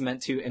character is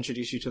meant to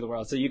introduce you to the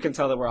world, so you can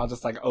tell that we're all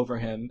just like over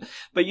him.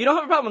 But you don't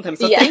have a problem with him,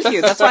 so Yeah. thank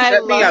you. That's why I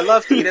Except me, I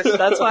love Tidus.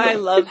 That's why I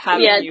love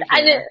having Yeah, you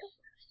I here. know.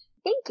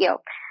 Thank you.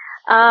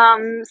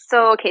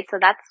 So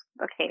that's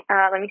okay.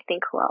 Let me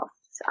think who else.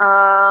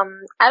 I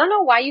don't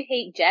know why you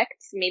hate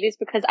Jekt. Maybe it's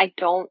because I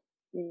don't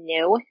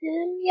know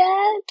him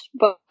yet,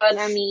 but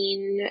I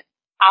mean,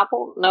 I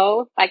don't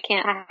know. I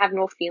have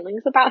no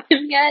feelings about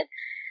him yet.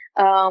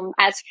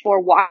 As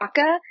for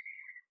Waka,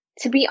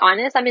 to be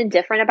honest, I'm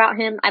indifferent about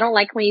him. I don't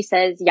like when he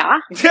says, yeah.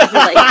 He's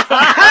like,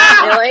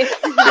 really?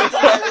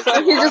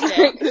 He's just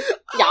like,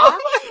 yeah?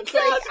 It's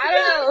like, I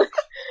don't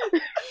know.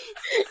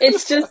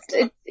 It's just,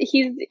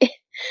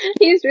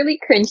 he's really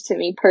cringe to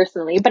me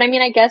personally. But I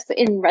mean, I guess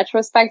in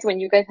retrospect, when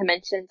you guys have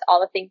mentioned all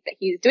the things that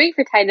he's doing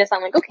for Tidus,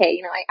 I'm like, okay,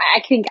 you know, I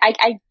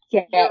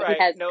get You're right.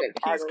 he has Nope,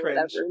 good heart he's or cringe.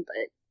 whatever, but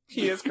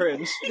He is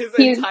cringe. His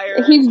he's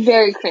entire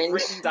very cringe.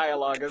 written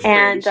dialogue is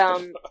And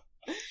cringe.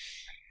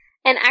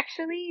 and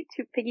actually,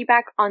 to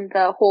piggyback on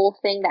the whole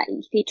thing that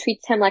he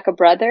treats him like a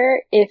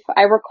brother, if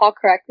I recall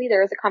correctly,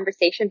 there was a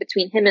conversation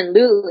between him and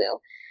Lulu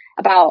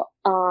about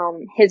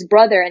his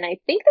brother, and I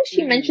think that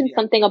she mentioned yeah.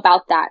 something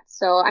about that.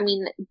 So I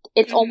mean,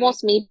 it's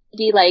almost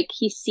maybe like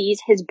he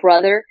sees his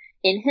brother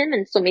in him,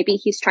 and so maybe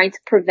he's trying to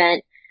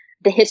prevent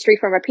the history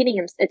from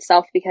repeating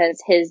itself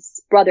because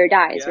his brother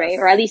dies, right?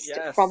 Or at least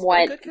yes. from What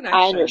a what good I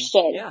connection.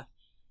 understood. Yeah.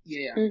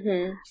 Yeah.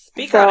 Mm-hmm.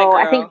 Speak So on it, girl.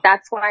 I think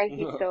that's why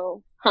he's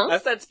so. Huh? I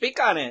said speak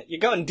on it. You're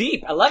going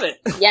deep. I love it.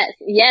 Yes.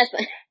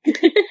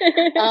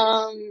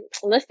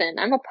 Listen,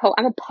 I'm a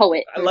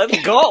poet.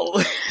 Let's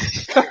go.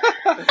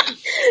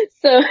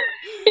 So,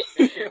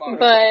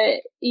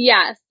 but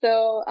yeah,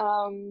 so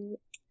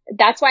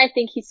that's why I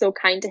think he's so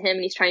kind to him,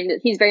 and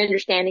he's very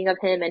understanding of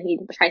him, and he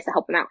tries to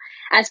help him out.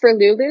 As for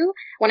Lulu,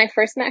 when I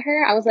first met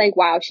her, I was like,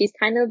 wow, she's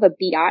kind of a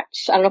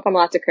biatch. I don't know if I'm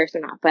allowed to curse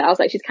or not, but I was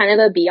like, she's kind of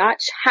a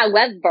biatch.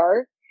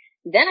 However,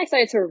 then I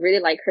started to really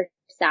like her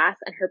sass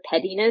and her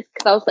pettiness,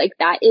 because I was like,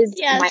 that is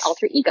Yes. my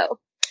alter ego.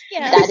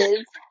 Yeah. That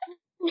is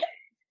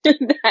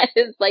that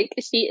is like,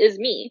 she is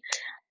me.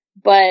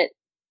 But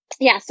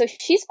yeah, so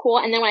she's cool.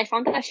 And then when I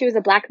found out she was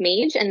a black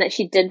mage and that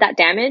she did that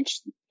damage,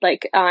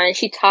 like,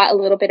 she taught a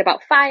little bit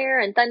about fire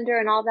and thunder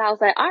and all that, I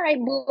was like, all right,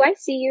 boo, I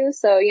see you.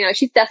 So, you know,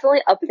 she's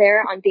definitely up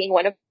there on being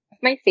one of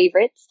my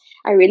favorites.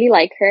 I really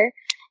like her.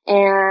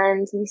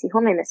 And let me see, who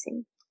am I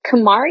missing?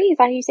 Kamari, is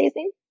that how you say his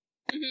name?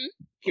 Mm-hmm.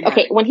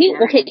 Okay,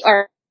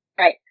 all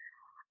right.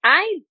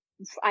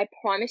 I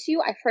promise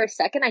you, for a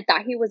second, I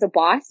thought he was a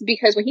boss,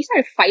 because when he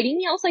started fighting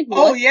me, I was like,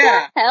 what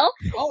yeah. the hell?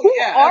 Oh Who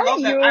yeah, are I love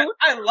you? that.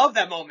 I love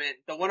that moment.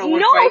 The one-on-one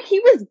No, fight. he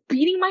was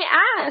beating my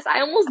ass. I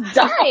almost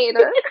died.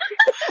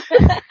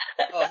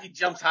 Oh, he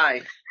jumps high.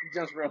 He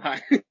jumps real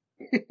high.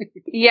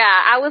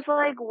 Yeah, I was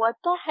like, what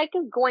the heck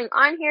is going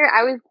on here?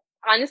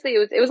 Honestly,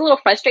 it was a little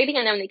frustrating,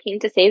 and then when they came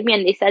to save me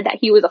and they said that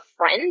he was a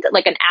friend,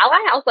 like an ally,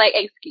 I was like,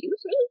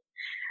 excuse me?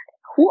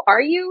 Who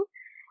are you?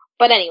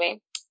 But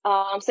anyway,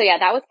 so yeah,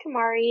 that was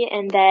Kamari,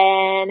 and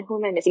then who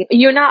am I missing?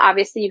 Yuna,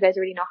 obviously, you guys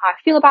already know how I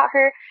feel about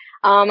her.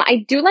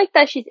 I do like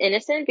that she's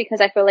innocent,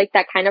 because I feel like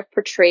that kind of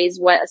portrays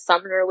what a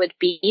summoner would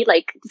be.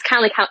 Like, it's kind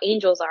of like how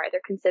angels are.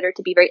 They're considered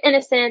to be very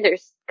innocent. They're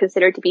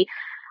considered to be,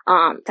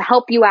 to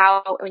help you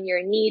out when you're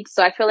in need.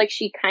 So I feel like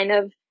she kind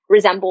of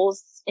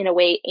resembles, in a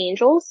way,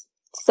 angels.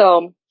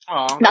 So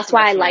that's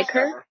why I like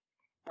her.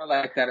 I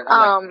like that.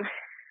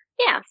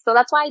 Yeah, so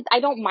that's why I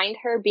don't mind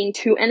her being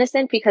too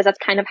innocent, because that's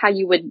kind of how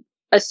you would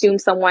assume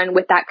someone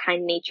with that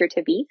kind of nature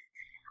to be.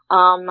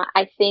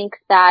 I think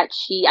that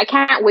I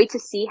can't wait to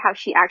see how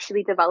she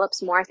actually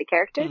develops more as a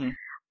character. Mhm.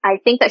 I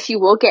think that she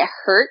will get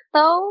hurt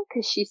though,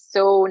 because she's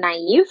so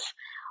naive.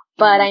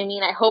 But I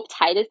mean, I hope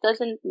Titus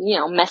doesn't,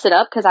 mess it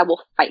up, because I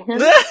will fight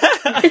him. And,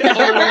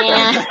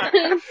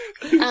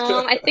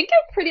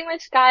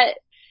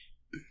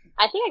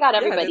 I think I got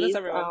everybody. That's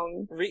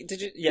everyone.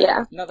 Did you?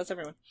 Yeah. No, that's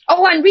everyone.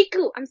 Oh, and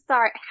Riku. I'm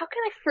sorry. How can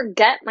I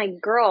forget my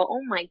girl? Oh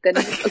my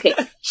goodness. Okay.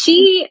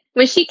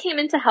 When she came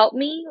in to help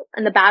me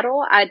in the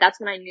battle, that's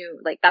when I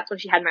knew, like, that's when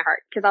she had my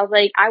heart. Cause I was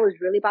like, I was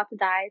really about to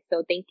die.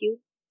 So thank you.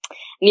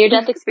 Near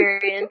death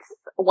experience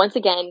once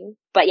again.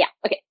 But yeah.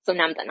 Okay. So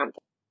now I'm done.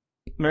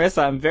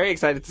 Marissa, I'm very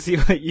excited to see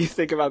what you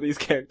think about these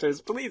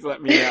characters. Please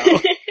let me know.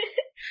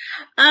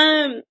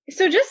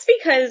 So just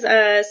because,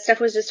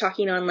 Steph was just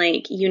talking on,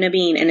 like, Yuna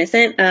being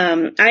innocent,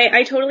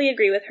 I totally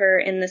agree with her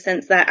in the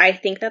sense that I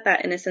think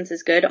that innocence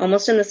is good,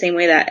 almost in the same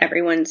way that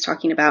everyone's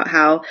talking about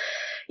how,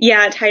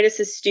 yeah, Titus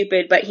is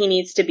stupid, but he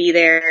needs to be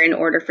there in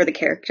order for the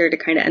character to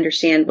kind of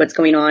understand what's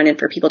going on and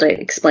for people to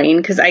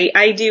explain. Cause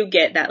I do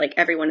get that, like,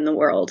 everyone in the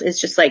world is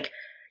just like,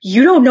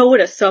 you don't know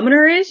what a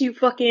summoner is, you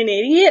fucking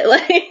idiot?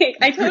 Like,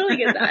 I totally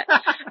get that.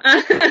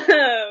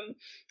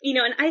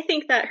 And I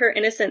think that her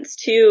innocence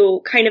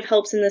too kind of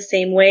helps in the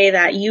same way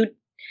that you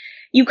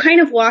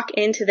kind of walk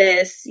into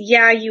this,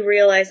 yeah, you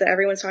realize that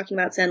everyone's talking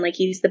about Sen like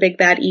he's the big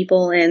bad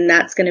evil, and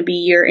that's going to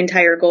be your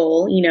entire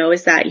goal,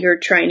 is that you're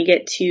trying to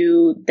get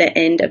to the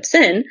end of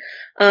Sen.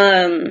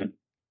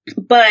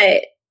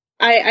 But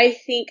I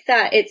think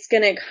that it's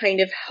going to kind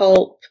of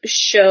help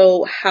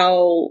show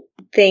how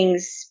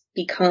things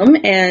become,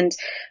 and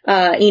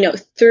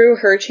through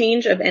her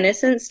change of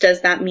innocence, does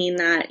that mean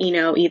that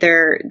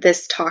either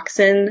this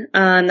toxin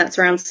that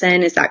surrounds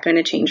Sen, is that going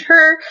to change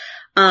her?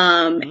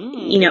 How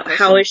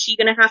is she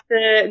going to have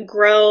to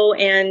grow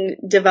and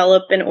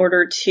develop in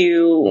order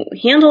to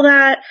handle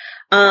that?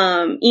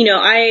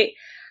 I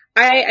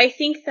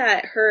think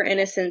that her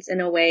innocence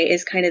in a way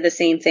is kind of the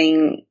same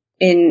thing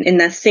in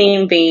the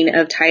same vein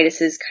of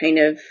Titus's kind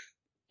of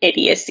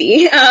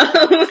idiocy when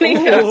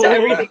it comes to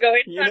everything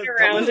going on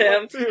around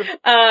him,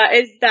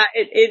 is that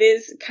it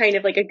is kind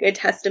of like a good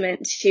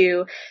testament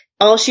to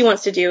all she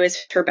wants to do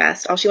is her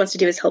best. All she wants to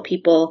do is help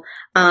people.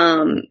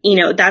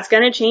 That's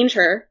going to change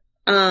her.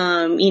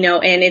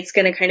 And it's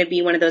going to kind of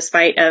be one of those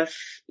fight of,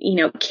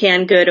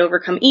 can good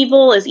overcome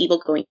evil? Is evil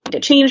going to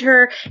change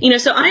her?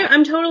 So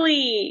I'm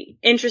totally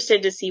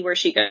interested to see where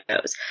she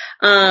goes.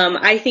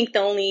 I think the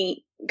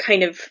only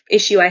kind of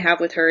issue I have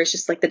with her is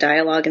just like the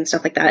dialogue and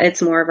stuff like that.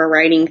 It's more of a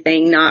writing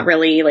thing, not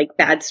really like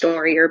bad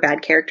story or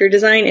bad character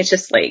design. It's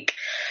just like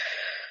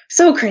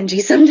so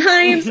cringy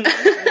sometimes.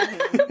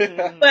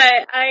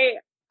 But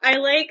I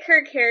like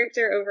her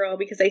character overall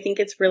because I think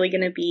it's really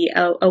going to be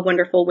a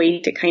wonderful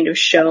way to kind of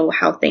show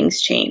how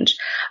things change.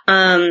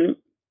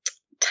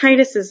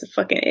 Titus is a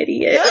fucking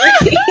idiot.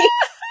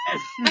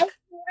 I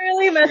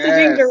really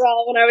messaging Yes.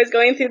 Darrell when I was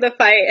going through the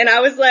fight, and I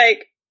was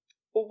like,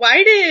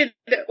 why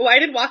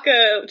did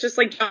Waka just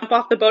like jump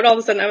off the boat all of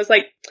a sudden? I was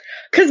like,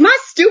 cause my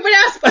stupid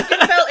ass fucking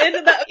fell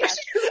into the Yeah. ocean.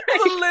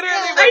 That's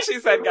literally what she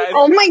said, guys.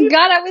 Oh my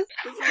god, I was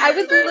This is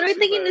literally what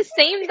thinking she the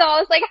same though. I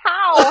was like,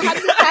 how? How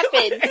did this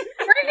happen?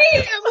 Right?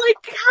 I'm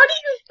like, how do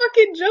you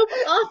fucking jump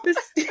off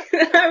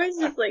this? I was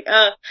just like,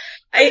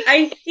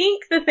 I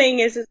think the thing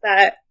is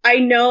that I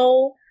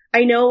know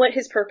what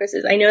his purpose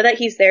is. I know that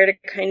he's there to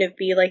kind of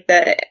be like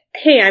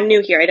hey, I'm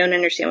new here. I don't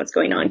understand what's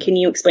going on. Can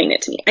you explain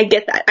it to me? I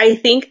get that. I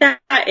think that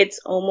it's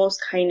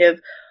almost kind of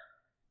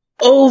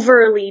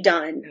overly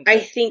done. Okay, I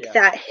think yeah.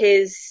 that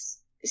his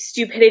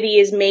stupidity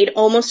is made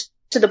almost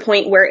to the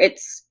point where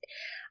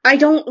I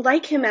don't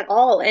like him at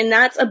all. And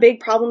that's a big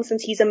problem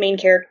since he's a main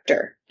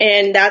character.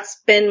 And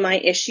that's been my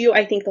issue,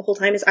 I think, the whole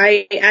time is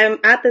I am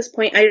at this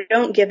point, I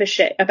don't give a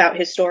shit about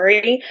his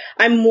story.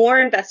 I'm more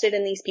invested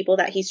in these people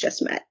that he's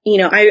just met. You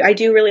know, I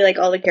do really like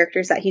all the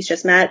characters that he's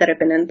just met that have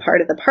been in part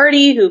of the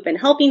party, who've been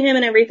helping him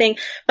and everything.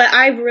 But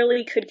I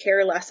really could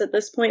care less at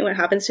this point what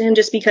happens to him,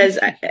 just because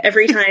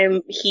every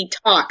time he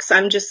talks,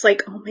 I'm just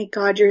like, oh my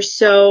God, you're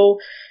so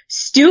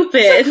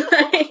stupid.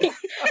 Like,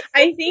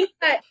 I think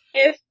that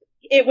if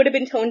it would have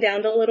been toned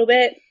down a little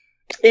bit,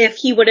 if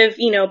he would have,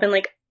 you know, been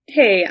like,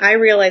 hey, I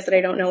realize that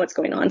I don't know what's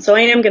going on, so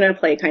I am going to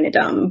play kind of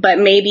dumb, but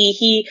maybe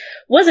he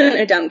wasn't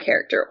a dumb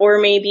character, or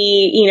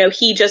maybe, you know,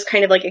 he just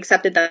kind of like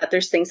accepted that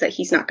there's things that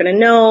he's not going to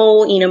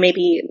know, you know,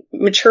 maybe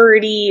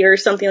maturity or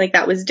something like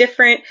that was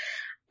different,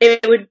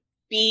 it would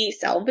be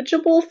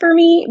salvageable for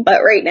me.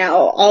 But right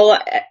now,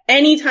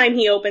 anytime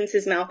he opens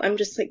his mouth, I'm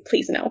just like,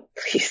 please no,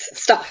 please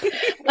stop.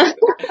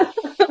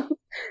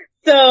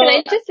 So, Can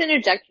I just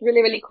interject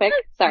really, really quick?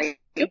 Sorry.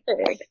 Do you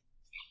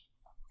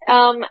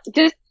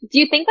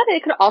think that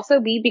it could also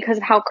be because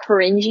of how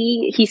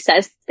cringy he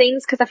says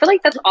things? Because I feel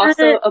like that's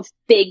also a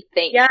big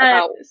thing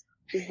about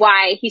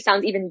why he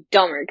sounds even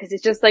dumber. Because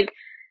it's just like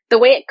the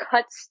way it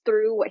cuts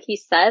through what he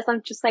says.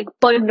 I'm just like,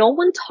 but no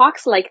one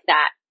talks like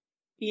that.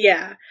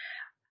 Yeah.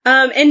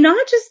 And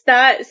not just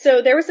that.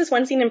 So there was this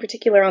one scene in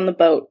particular on the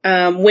boat,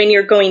 when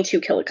you're going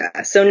to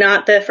Kilika. So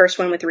not the first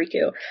one with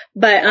Riku,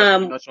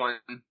 but, Which one?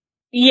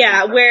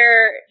 yeah,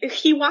 where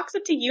he walks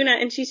up to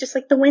Yuna and she's just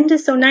like, the wind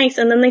is so nice.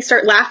 And then they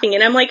start laughing.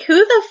 And I'm like, who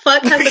the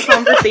fuck has a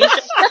conversation?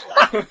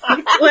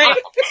 Like,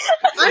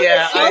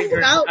 Yeah, I I'm agree.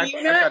 about I Yuna.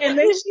 forgot And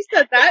that. then she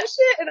said that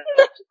shit. And I'm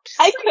just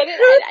I like, couldn't.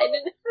 who I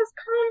didn't. has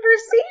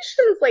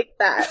conversations like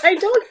that? I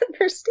don't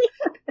understand.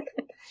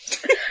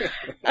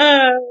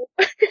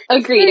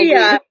 Agreed.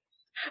 Yeah.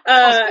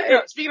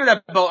 Speaking of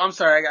that boat, I'm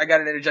sorry, I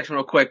got an interjection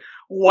real quick.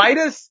 Why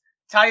does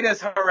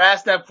Titus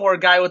harass that poor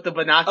guy with the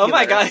binoculars? Oh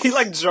my God, he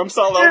like jumps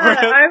all over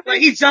him. Like,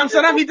 he jumps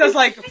on him, he does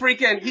like a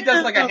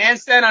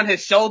handstand on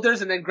his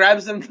shoulders and then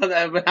grabs him for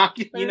the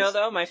binoculars. You know,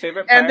 though, my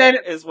favorite part And then-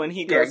 is when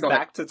he Yeah, goes go ahead.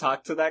 back to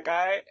talk to that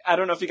guy. I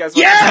don't know if you guys want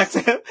Yes! to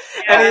talk to him.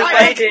 Yeah, And he's I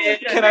like, did.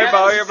 can I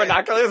borrow your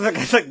binoculars? And the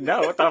guy's like,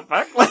 no, what the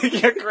fuck?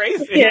 Like, you're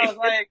crazy. I Yeah. was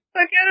like,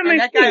 Fuck out of and my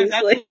that guy face.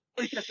 Like,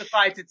 absolutely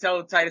justified to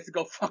tell Titus to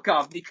go fuck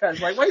off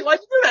because, like, why'd you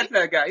do that to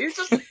that guy? He's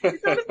doing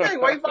his thing.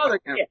 Why you bothering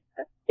him?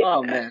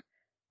 Oh man.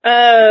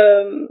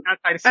 Not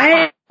Titus.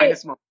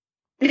 Titus moment.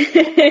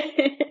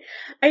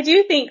 I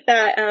do think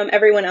that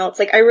everyone else,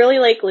 like, I really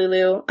like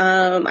Lulu.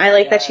 I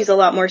like that Yes. she's a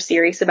lot more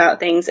serious about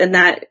things, and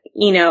that,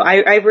 you know,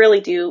 I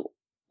really do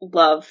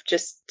love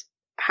just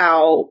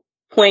how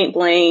point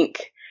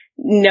blank,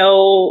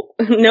 no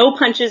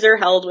punches are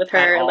held with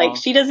At her. all. Like,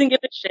 she doesn't give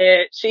a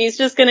shit. She's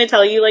just gonna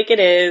tell you like it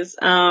is.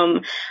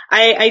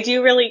 I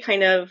do really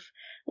kind of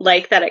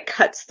like that it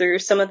cuts through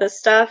some of this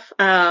stuff,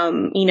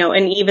 you know,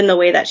 and even the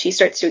way that she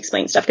starts to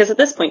explain stuff. Because at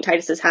this point,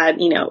 Titus has had,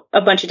 you know,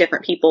 a bunch of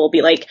different people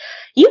be like,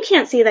 you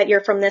can't say that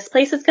you're from this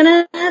place. It's going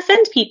to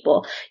offend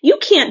people. You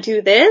can't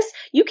do this.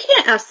 You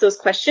can't ask those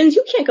questions.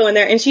 You can't go in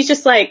there. And she's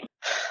just like,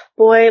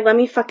 boy, let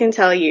me fucking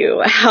tell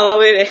you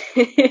how it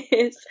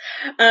is.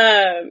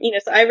 You know,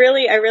 so I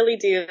really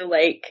do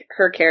like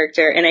her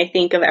character. And I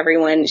think of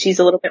everyone, she's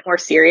a little bit more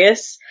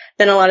serious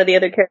than a lot of the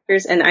other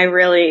characters. And I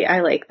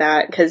like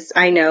that because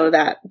I know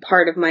that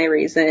part of my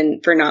reason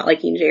for not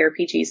liking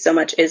JRPGs so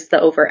much is the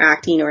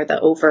overacting or the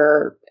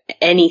over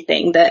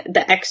anything,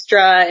 the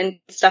extra and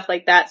stuff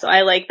like that. So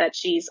I like that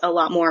she's a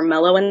lot more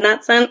mellow in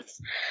that sense.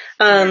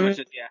 Yeah.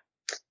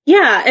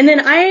 Yeah. And then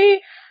I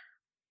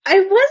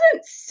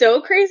wasn't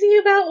so crazy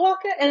about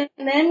Waka, and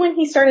then when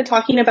he started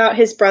talking about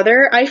his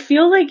brother, I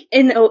feel like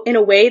in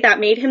a way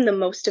that made him the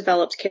most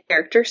developed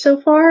character so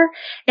far,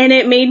 and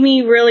it made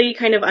me really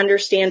kind of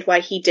understand why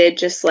he did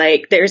just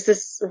like, there's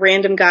this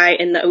random guy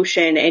in the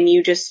ocean, and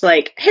you just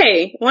like,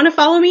 hey, want to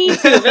follow me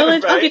to the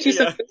village? I'll Right, get you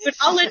some yeah. food.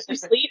 I'll let you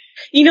sleep.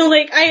 You know,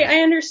 like,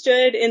 I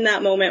understood in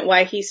that moment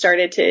why he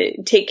started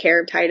to take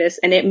care of Titus,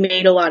 and it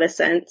made a lot of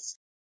sense.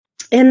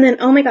 And then,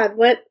 oh my God,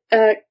 what,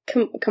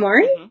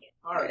 Kamari? Mhm.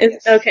 All right.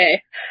 It's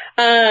okay.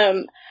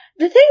 The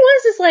thing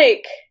is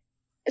like,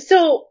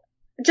 so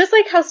just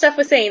like how Steph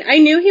was saying, I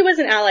knew he was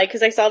an ally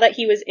because I saw that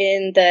he was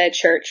in the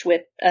church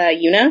with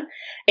Yuna,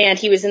 and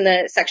he was in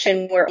the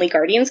section where only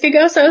guardians could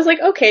go. So I was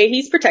like, okay,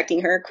 he's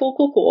protecting her.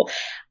 Cool.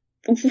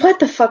 what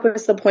the fuck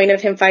was the point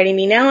of him fighting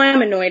me? Now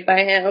I'm annoyed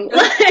by him.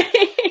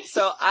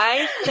 So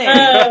I think,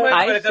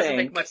 But it doesn't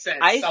make much sense.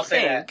 I'll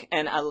say that.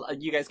 and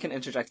you guys can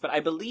interject, but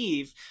I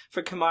believe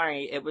for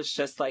Kimahri, it was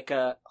just like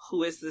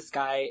who is this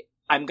guy?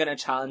 I'm gonna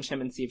challenge him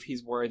and see if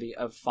he's worthy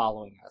of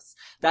following us.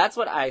 That's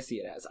what I see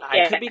it as.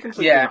 I could be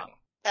completely wrong.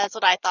 That's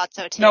what I thought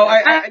so too. No, I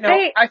feel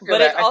But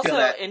that. it's I also, feel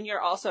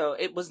that.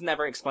 it was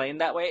never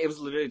explained that way. It was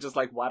literally just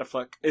like, why the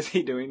fuck is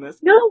he doing this?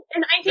 No,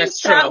 and I think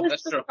That's that true, was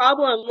that's the true.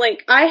 problem.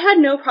 Like, I had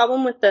no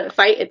problem with the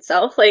fight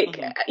itself. Like,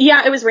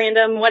 yeah, it was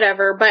random,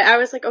 whatever. But I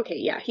was like, okay,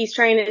 yeah, he's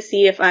trying to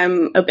see if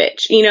I'm a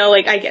bitch. You know,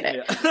 like, I get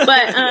it. Yeah.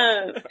 But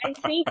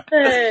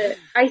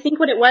I think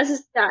what it was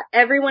is that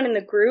everyone in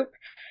the group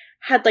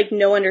had like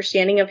no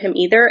understanding of him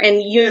either, and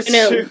It's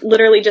true.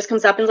 literally just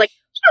comes up and is like,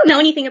 I don't know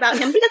anything about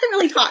him. He doesn't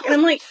really talk, and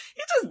I'm like,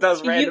 He just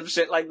does random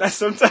shit like that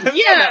sometimes.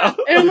 yeah,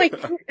 and I'm like,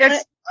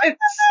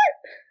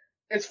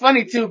 It's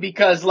funny too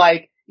because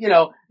like, you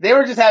know, they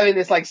were just having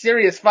this like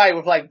serious fight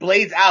with like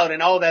blades out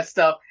and all that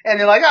stuff, and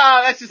they're like,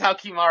 oh, that's just how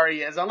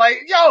Kimahri is. I'm like,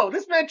 yo,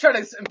 this man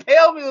tried to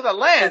impale me with a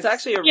lance. It's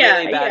actually a Yeah,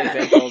 really bad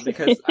yeah. example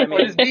because, I Or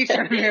mean, this beast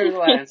trying to impale me with a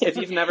lance. if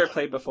you've never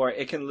played before,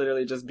 it can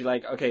literally just be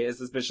like, okay, is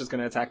this bitch just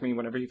gonna attack me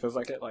whenever he feels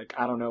like it? Like,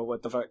 I don't know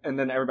what the fuck. And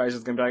then everybody's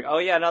just gonna be like, oh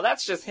yeah, no,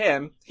 that's just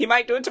him. He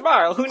might do it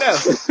tomorrow. Who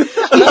knows?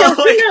 yeah,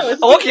 who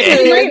knows?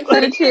 Okay. You might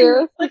Very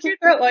true. slit your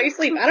throat while you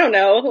sleep. I don't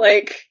know.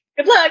 Like,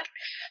 good luck.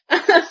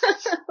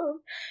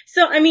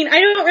 So, I mean, I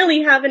don't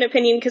really have an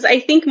opinion because I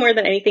think more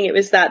than anything it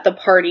was that the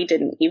party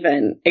didn't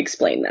even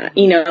explain that.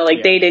 You know, like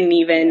Yeah. they didn't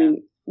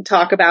even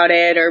talk about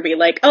it or be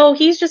like, oh,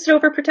 he's just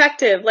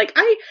overprotective. Like,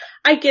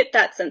 I get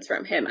that sense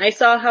from him. I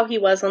saw how he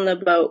was on the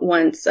boat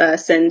once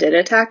Sin did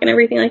attack and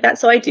everything like that.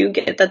 So I do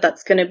get that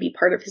that's going to be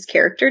part of his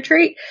character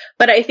trait.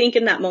 But I think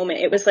in that moment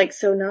it was like,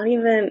 so not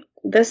even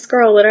this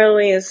girl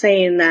literally is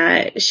saying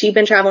that she'd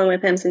been traveling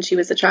with him since she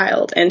was a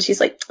child. And she's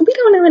like, we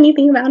don't know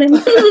anything about him.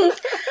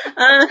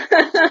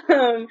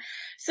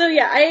 So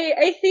yeah,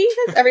 I think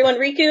that's everyone.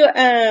 Riku,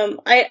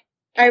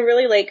 I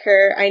really like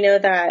her. I know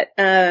that,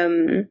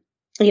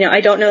 you know,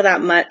 I don't know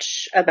that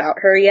much about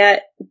her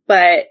yet,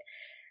 but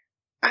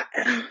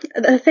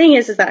the thing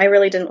is that I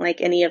really didn't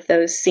like any of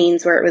those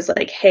scenes where it was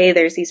like, hey,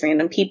 there's these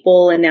random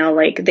people and now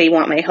like they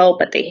want my help,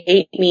 but they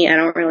hate me. I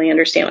don't really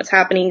understand what's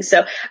happening.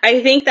 So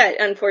I think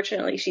that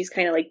unfortunately she's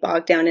kind of like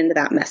bogged down into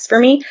that mess for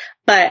me.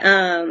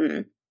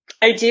 But,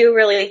 I do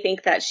really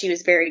think that she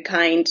was very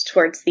kind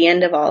towards the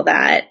end of all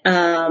that.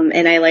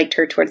 And I liked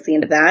her towards the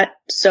end of that.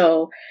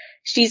 So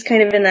she's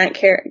kind of in that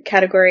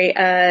category.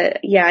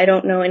 Yeah, I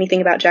don't know anything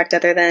about Jack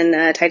other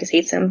than Titus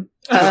hates him.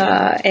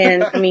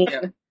 And I mean,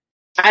 Yeah.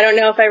 I don't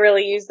know if I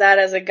really use that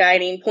as a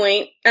guiding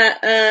point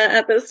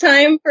at this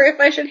time for if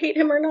I should hate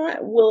him or not.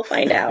 We'll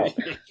find out.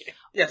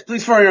 Yes,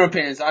 please form your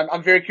opinions.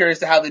 I'm very curious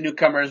to how the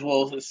newcomers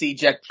will see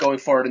Jack going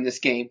forward in this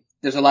game.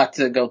 There's a lot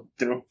to go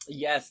through.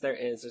 Yes, there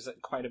is. There's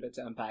quite a bit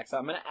to unpack. So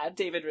I'm going to add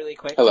David really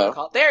quick. Hello. To the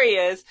call. There he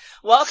is.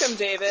 Welcome,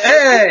 David.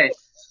 Hey!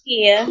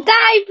 Yeah.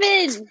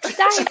 Diamond!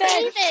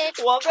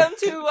 Welcome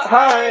to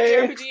Hi.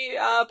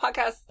 JRPG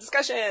podcast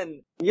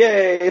discussion.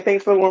 Yay,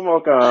 thanks for the warm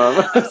welcome.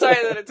 I'm sorry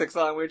that it took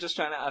so long. We were just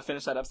trying to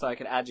finish that up so I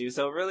could add you.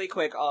 So really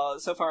quick,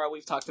 so far all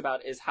we've talked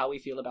about is how we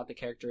feel about the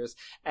characters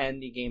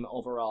and the game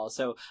overall.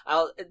 So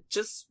I'll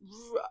just,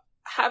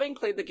 having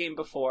played the game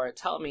before,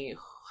 tell me,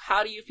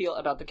 how do you feel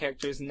about the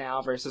characters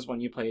now versus when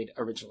you played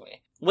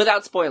originally?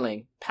 Without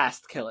spoiling,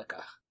 past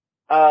Kilika.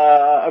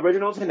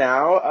 Original to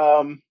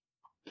now,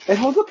 it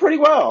holds up pretty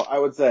well, I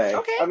would say.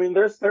 Okay. I mean,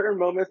 there's certain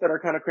moments that are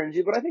kind of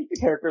cringy, but I think the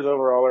characters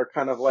overall are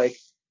kind of like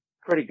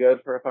pretty good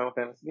for a Final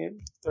Fantasy game.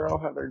 They all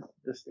have their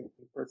distinct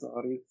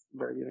personalities,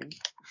 very unique.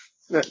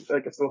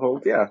 Like it still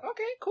holds, yeah.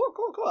 Okay, cool.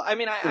 I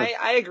mean,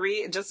 I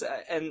agree. Just,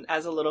 and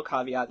as a little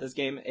caveat, this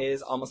game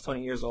is almost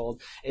 20 years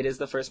old. It is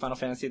the first Final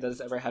Fantasy that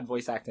has ever had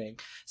voice acting.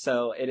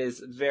 So it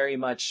is very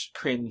much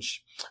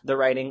cringe. The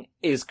writing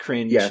is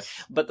cringe. Yes.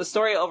 But the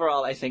story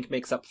overall, I think,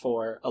 makes up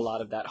for a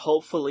lot of that.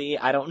 Hopefully,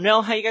 I don't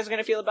know how you guys are going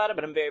to feel about it,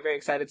 but I'm very, very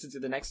excited to do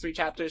the next 3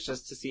 chapters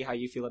just to see how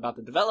you feel about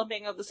the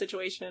developing of the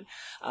situation.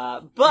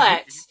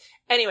 But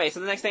anyway,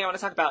 so the next thing I want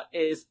to talk about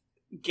is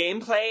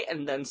gameplay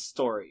and then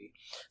story.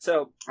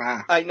 So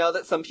I know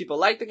that some people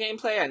like the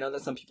gameplay. I know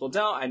that some people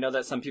don't. I know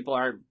that some people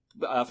aren't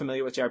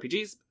familiar with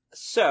JRPGs.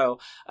 So,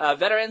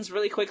 veterans,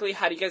 really quickly,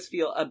 how do you guys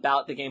feel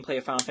about the gameplay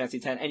of Final Fantasy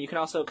X? And you can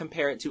also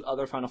compare it to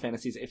other Final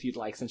Fantasies if you'd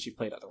like, since you've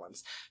played other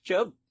ones.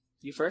 Job,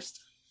 you first,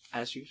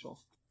 as usual.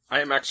 I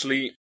am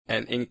actually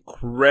an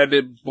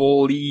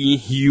incredibly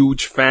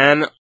huge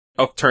fan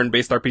of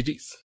turn-based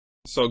RPGs.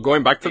 So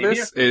going back to Same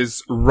this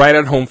is right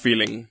at home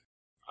feeling.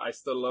 I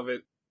still love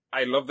it.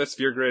 I love the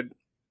sphere grid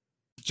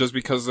just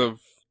because of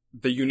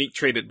the unique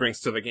trait it brings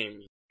to the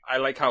game. I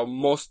like how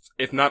most,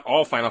 if not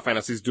all, Final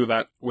Fantasies do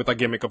that with a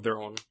gimmick of their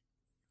own.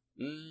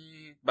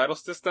 Battle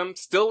system,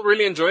 still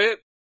really enjoy it.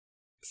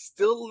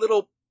 Still a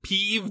little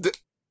peeved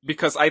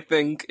because I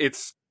think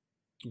it's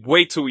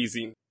way too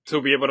easy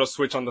to be able to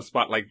switch on the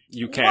spot like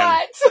you can.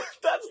 What?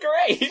 That's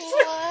great.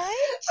 What?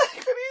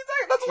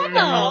 That's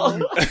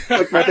wonderful.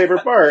 That's my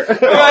favorite part.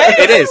 Right?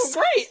 It is.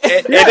 Great.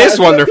 It is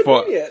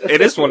wonderful. Brilliant.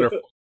 It is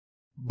wonderful.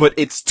 But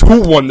it's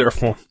too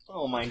wonderful.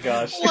 Oh my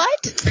gosh.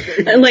 What?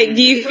 Like,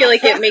 do you feel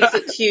like it makes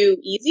it too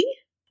easy?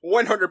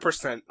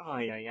 100%. Oh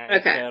yeah.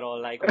 Okay. Pero,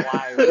 like,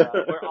 why?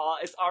 We're all.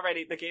 It's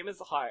already. The game is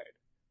hard.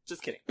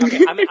 Just kidding.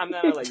 Okay, I'm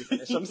gonna let you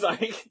finish. I'm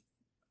sorry.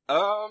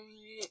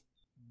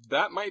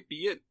 That might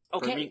be it for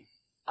Okay. me.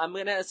 I'm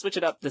gonna switch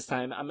it up this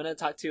time. I'm gonna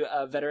talk to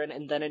a veteran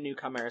and then a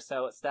newcomer.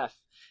 So, Steph,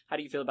 how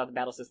do you feel about the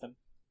battle system?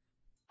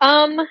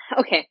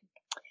 Okay.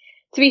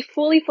 To be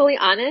fully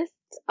honest,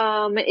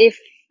 if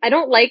I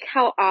don't like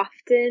how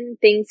often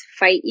things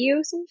fight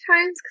you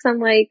sometimes, cause I'm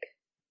like,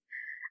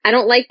 I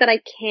don't like that I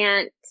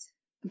can't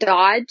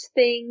dodge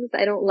things.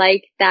 I don't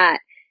like that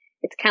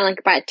it's kind of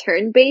like by a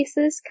turn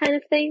basis kind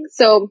of thing.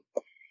 So,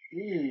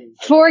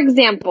 for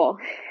example,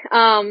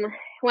 when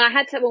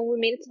we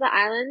made it to the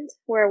island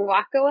where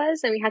Waka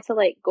was and we had to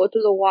like go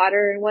through the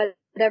water and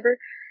whatever.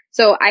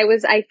 So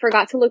I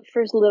forgot to look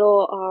for his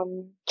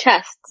little,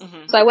 chests.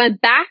 Mhm. So I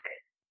went back,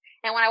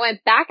 and when I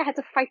went back, I had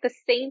to fight the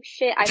same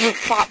shit I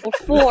fought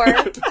before.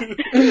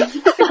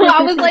 So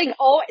I was like,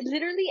 oh,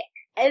 literally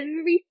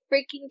every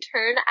freaking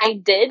turn I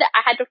did,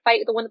 I had to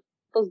fight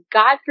those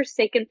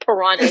godforsaken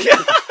piranhas.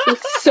 It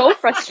was so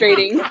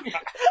frustrating.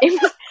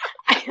 It was,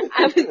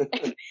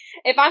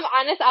 if I'm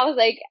honest, I was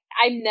like,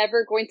 I'm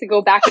never going to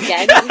go back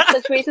again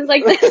in situations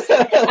like this.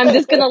 I'm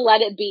just gonna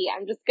let it be.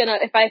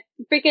 If I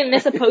freaking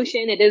miss a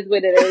potion, it is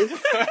what it is.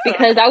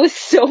 Because I was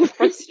so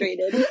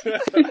frustrated.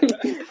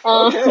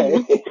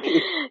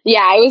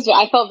 Yeah,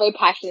 I felt very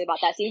passionate about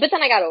that scene, but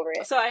then I got over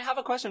it. So I have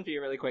a question for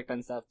you really quick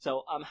then, Steph.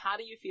 So, how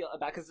do you feel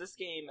about, because this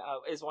game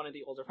is one of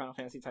the older Final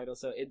Fantasy titles,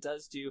 so it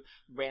does do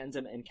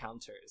random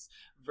encounters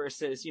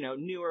versus,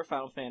 newer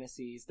Final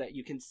Fantasies that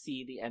you can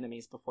see the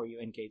enemies before you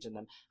engage in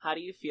them. How do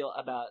you feel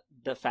about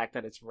the fact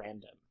that it's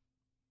random?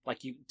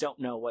 Like, you don't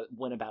know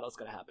when a battle's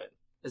gonna happen.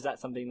 Is that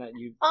something that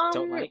you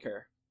don't like,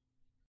 or?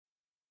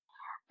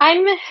 I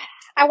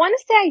want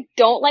to say I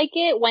don't like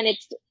it when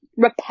it's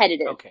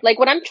repetitive. Okay. Like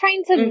when I'm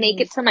trying to make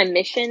it to my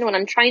mission, when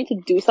I'm trying to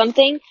do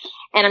something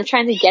and I'm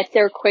trying to get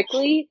there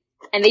quickly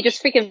and they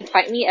just freaking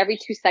fight me every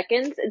 2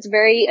 seconds, it's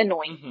very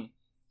annoying.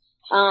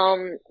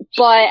 Mm-hmm.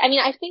 But I mean,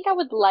 I think I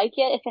would like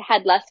it if it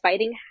had less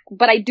fighting,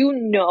 but I do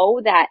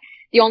know that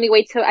the only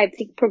way to, I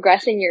think,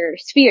 progress in your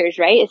spheres,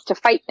 right, is to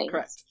fight things.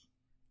 Correct.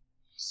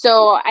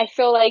 So I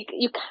feel like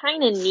you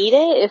kind of need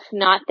it. If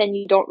not, then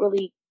you don't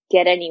really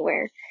get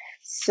anywhere.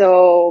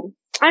 So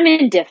I'm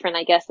indifferent,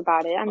 I guess,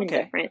 about it. I'm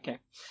indifferent. Okay.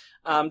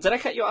 Did I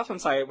cut you off? I'm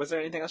sorry. Was there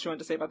anything else you wanted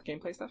to say about the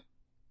gameplay stuff?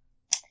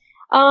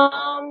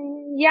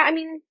 Yeah, I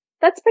mean,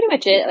 that's pretty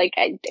much it. Like,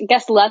 I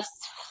guess less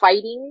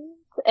fighting,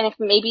 and if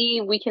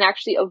maybe we can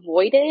actually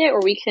avoid it,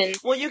 or we can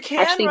you can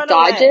actually run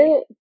dodge away.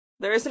 it.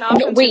 There is an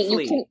option Wait, to you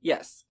flee. can-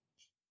 Yes.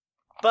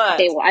 But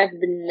Okay, well, I've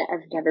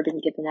never been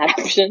given that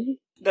option.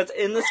 that's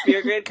in the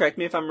sphere grid. Correct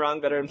me if I'm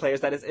wrong, veteran players.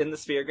 That is in the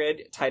sphere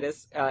grid.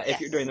 Titus, if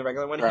you're doing the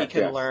regular one, he Right,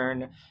 can yes.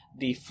 learn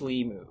the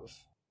flee move.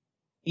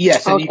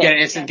 Yes, and you Okay.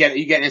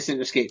 get an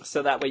instant escape.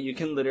 So that way you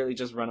can literally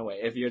just run away.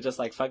 If you're just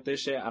like, fuck this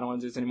shit, I don't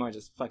want to do this anymore,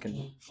 just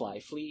fucking fly.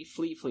 Flee.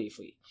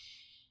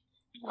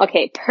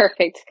 Okay,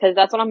 perfect, because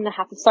that's what I'm gonna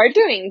have to start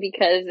doing,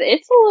 because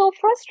it's a little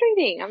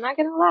frustrating. I'm not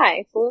gonna lie.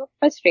 It's a little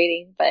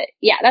frustrating, but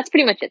yeah, that's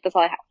pretty much it. That's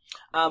all I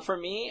have. For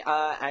me,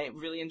 I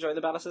really enjoy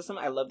the battle system.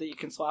 I love that you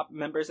can swap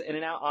members in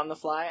and out on the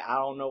fly. I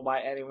don't know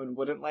why anyone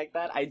wouldn't like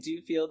that. I do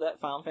feel that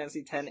Final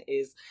Fantasy X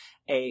is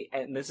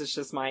and this is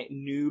just my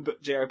noob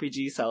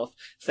JRPG self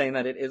saying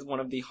that it is one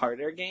of the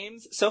harder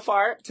games. So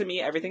far, to me,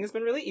 everything has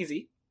been really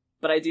easy.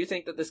 But I do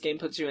think that this game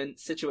puts you in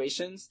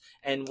situations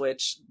in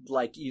which,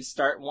 like, you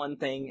start one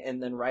thing and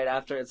then right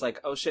after it's like,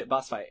 oh shit,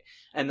 boss fight.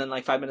 And then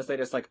like 5 minutes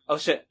later it's like, oh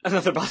shit,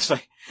 another boss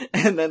fight.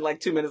 And then like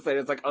 2 minutes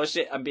later it's like, oh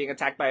shit, I'm being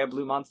attacked by a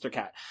blue monster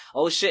cat.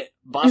 Oh shit,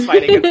 boss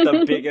fight against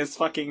the biggest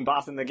fucking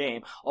boss in the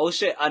game. Oh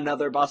shit,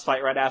 another boss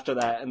fight right after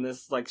that. And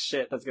this like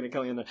shit that's gonna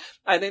kill you in there.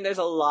 I think there's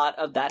a lot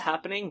of that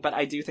happening, but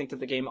I do think that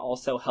the game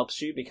also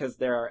helps you because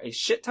there are a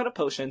shit ton of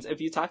potions.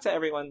 If you talk to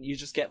everyone, you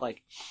just get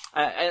like,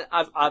 and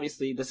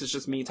obviously this is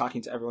just me talking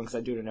to everyone because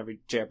I do it in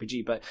every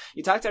JRPG, but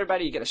you talk to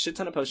everybody, you get a shit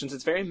ton of potions.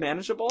 It's very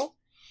manageable.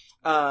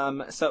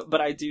 But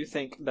I do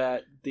think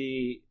that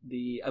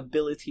the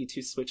ability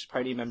to switch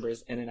party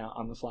members in and out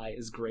on the fly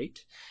is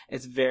great.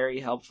 It's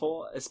very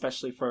helpful,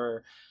 especially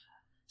for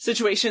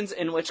situations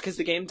in which, because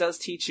the game does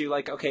teach you,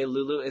 like, okay,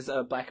 Lulu is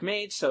a black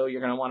mage, so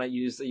you're going to want to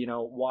use,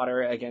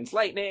 water against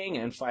lightning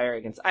and fire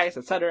against ice,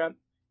 etc.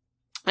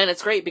 And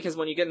it's great because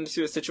when you get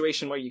into a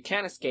situation where you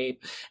can't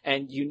escape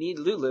and you need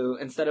Lulu,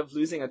 instead of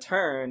losing a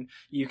turn,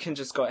 you can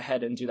just go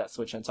ahead and do that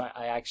switch. And so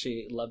I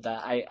actually love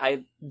that.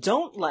 I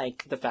don't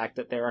like the fact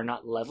that there are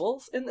not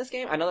levels in this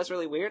game. I know that's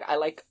really weird. I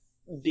like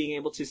being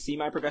able to see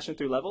my progression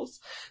through levels.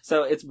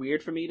 So it's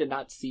weird for me to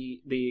not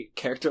see the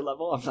character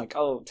level. I'm like,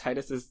 oh,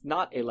 Titus is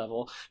not a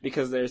level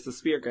because there's the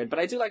sphere grid. But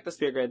I do like the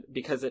sphere grid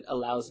because it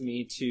allows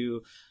me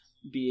to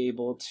be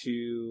able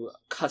to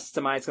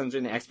customize, because I'm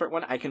doing the expert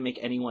one, I can make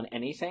anyone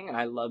anything, and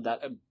I love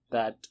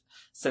that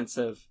sense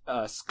of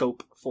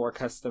scope for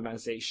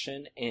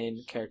customization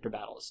in character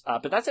battles.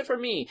 But that's it for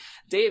me.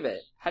 David,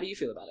 how do you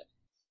feel about it?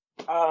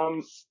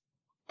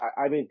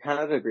 I mean, kind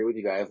of to agree with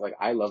you guys. Like,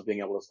 I love being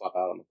able to swap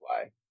out on the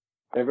fly.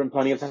 There have been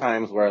plenty of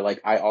times where,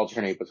 like, I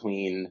alternate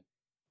between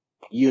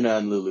Yuna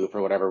and Lulu for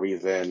whatever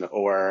reason,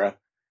 or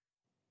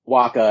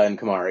Waka and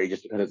Kamari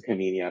just because it's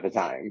convenient at the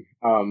time.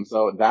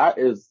 So that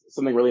is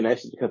something really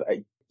nice just because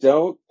I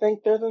don't think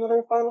there's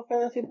another Final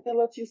Fantasy that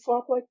lets you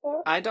swap like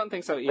that. I don't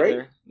think so either.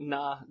 Right?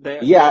 Nah.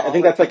 Yeah, I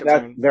think that's take a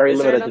that's turn. very Is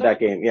there limited to another? that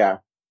game. Yeah.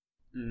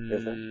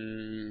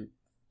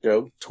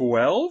 Joe?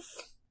 12?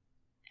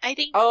 I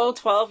think, Oh,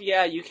 12,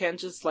 yeah, you can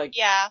just, like...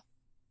 yeah.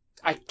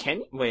 I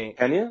can... Wait.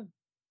 Can you?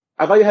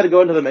 I thought you had to go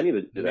into the menu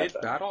to do that. Mid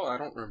though. battle? I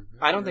don't remember.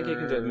 I don't think you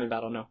can do it in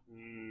mid-battle, no.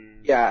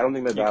 Yeah, I don't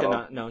think that You battle.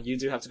 cannot, no, you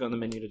do have to go in the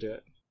menu to do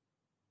it.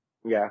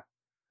 Yeah.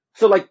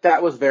 So, like,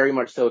 that was very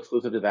much so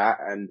exclusive to that,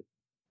 and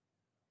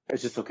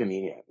it's just so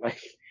convenient.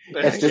 Like,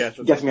 it just Yes,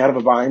 it's gets me out of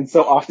a bind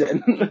so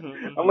often.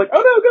 Mhm, I'm like,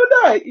 oh no, go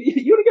die!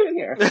 You want to get in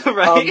here. mhm.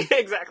 Right,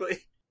 exactly.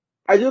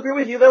 I do agree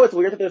with you, though. It's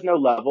weird that there's no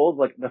levels,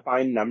 like,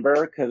 defined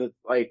number, because it's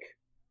like,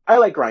 I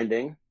like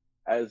grinding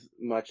as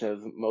much as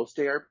most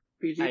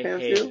JRPG I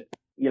fans hate do. it.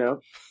 You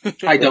know?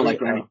 I don't like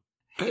grinding.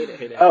 Hate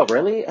it. Oh,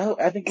 really? Oh,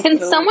 I think Can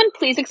so. someone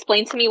please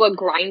explain to me what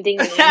grinding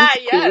means?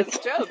 Yes, please?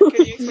 Joe,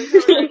 can you explain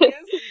what grinding is?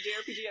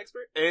 JRPG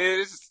expert?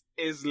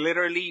 Is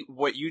literally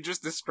what you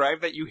just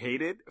described that you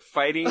hated,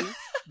 fighting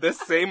the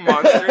same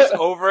monsters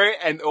over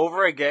and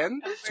over again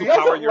to You guys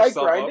power don't like yourself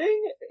up. grinding?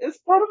 It's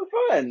part of the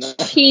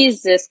fun.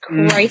 Jesus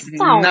Christ!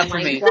 Oh not for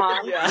my me.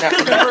 god! Yeah.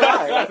 Never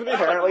mind.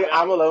 Apparently,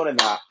 I'm alone in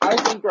that. I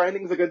think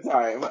grinding's a good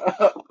time.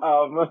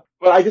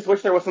 But I just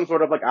wish there was some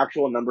sort of like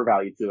actual number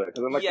value to it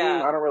because I'm like,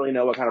 Yeah. I don't really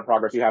know what kind of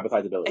progress you have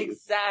besides abilities.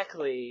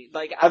 Exactly.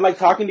 Like, I'm like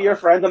talking to your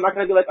friends. I'm not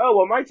going to be like, oh,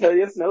 well, my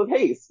Tilius knows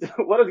haste.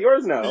 What does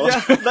yours know?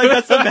 Yeah, like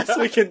that's the best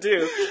we can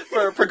do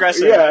for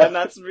progression, Yeah. and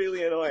that's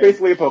really annoying.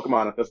 Basically a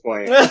Pokemon at this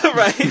point.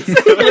 Right,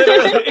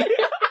 literally.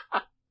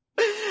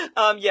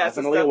 Yes,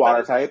 Definitely a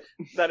water type.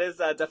 That is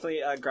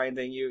definitely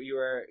grinding. You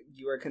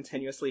are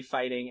continuously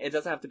fighting. It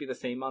doesn't have to be the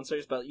same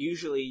monsters, but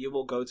usually you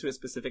will go to a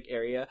specific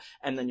area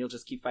and then you'll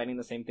just keep fighting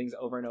the same things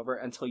over and over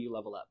until you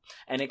level up.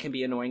 And it can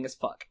be annoying as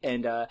fuck.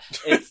 And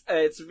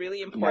it's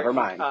really important. Never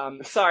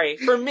mind. Sorry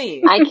for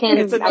me. I can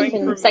It's annoying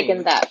for me.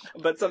 second that.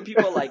 But some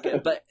people like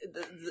it. But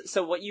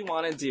so what you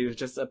want to do,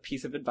 just a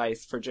piece of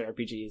advice for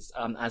JRPGs,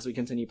 as we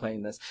continue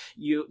playing this,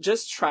 you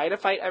just try to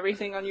fight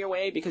everything on your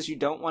way because you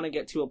don't want to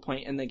get to a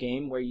point in the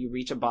game where you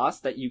reach a boss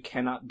that you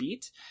cannot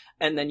beat,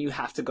 and then you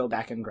have to go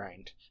back and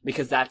grind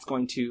because that's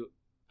going to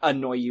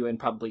annoy you and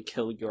probably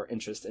kill your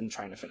interest in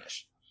trying to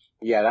finish.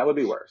 Yeah, that would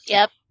be worse.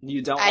 Yep.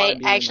 You don't want to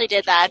be I in actually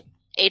did that situation.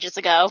 ages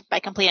ago by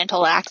completing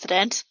total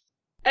accident.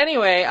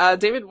 Anyway,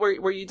 David,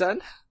 were you done?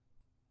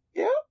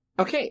 Yeah.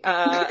 Okay,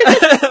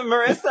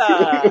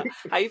 Marissa,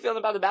 how you feeling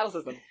about the battle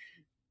system?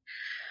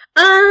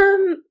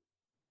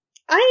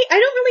 I don't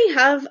really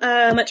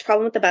have much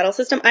problem with the battle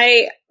system.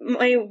 My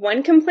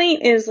one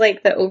complaint is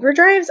like the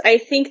overdrives. I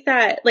think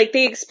that like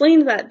they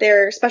explained that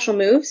they're special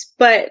moves,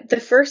 but the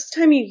first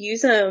time you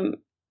use them,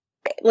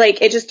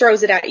 like it just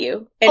throws it at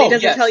you, and Oh, it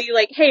doesn't yes. tell you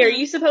like, hey, are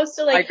you supposed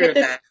to I like agree hit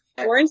with this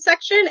that. orange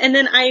section? And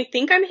then I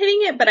think I'm hitting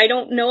it, but I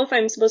don't know if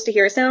I'm supposed to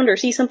hear a sound or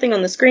see something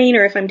on the screen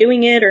or if I'm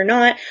doing it or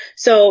not.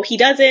 So he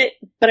does it,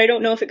 but I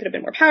don't know if it could have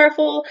been more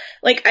powerful.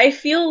 Like I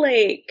feel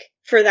like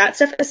for that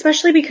stuff,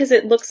 especially because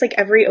it looks like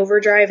every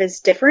overdrive is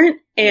different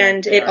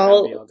and they it are gonna be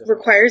all all different.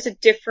 requires a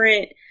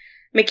different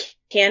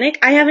mechanic.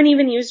 I haven't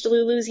even used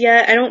Lulu's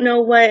yet. I don't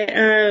know what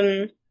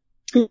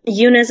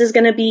Yuna's is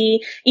going to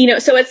be,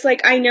 so it's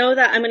like I know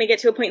that I'm going to get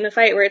to a point in the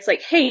fight where it's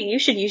like, hey, you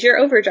should use your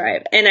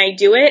overdrive, and I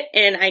do it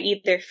and I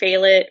either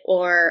fail it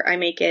or I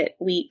make it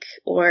weak,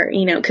 or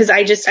because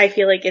I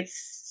feel like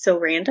it's so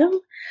random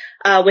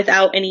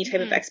without any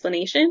type of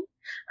explanation.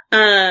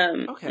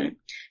 Okay.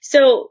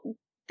 So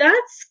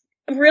that's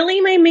really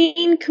my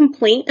main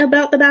complaint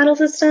about the battle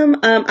system.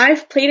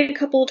 I've played a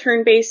couple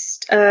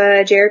turn-based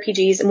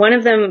JRPGs, and one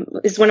of them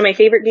is one of my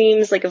favorite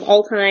games, like of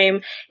all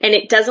time, and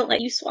it doesn't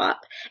let you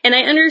swap. And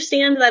I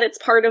understand that it's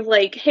part of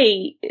like,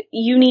 hey,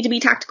 you need to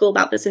be tactical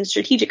about this and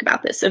strategic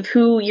about this, of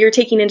who you're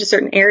taking into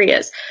certain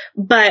areas.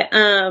 But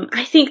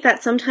I think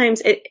that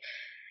sometimes it,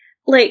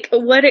 like,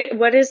 what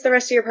is the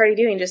rest of your party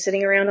doing? Just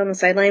sitting around on the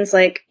sidelines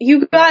like,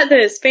 you got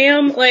this,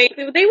 fam? Like,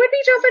 they would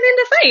be jumping in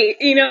to fight,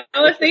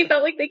 if they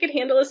felt like they could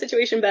handle a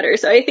situation better.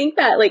 So I think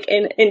that, like,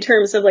 in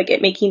terms of, like,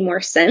 it making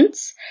more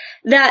sense,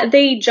 that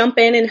they jump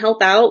in and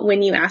help out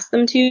when you ask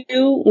them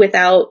to,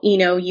 without,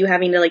 you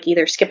having to, like,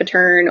 either skip a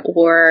turn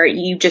or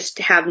you just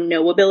have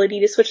no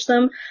ability to switch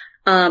them.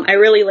 I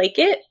really like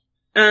it.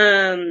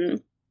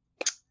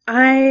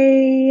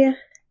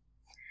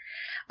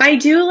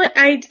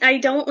 I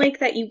don't like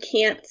that you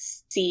can't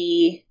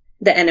see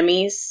the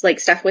enemies, like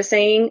Steph was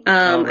saying.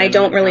 I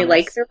don't really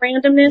like the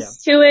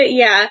randomness to it.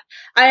 Yeah.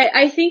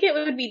 I think it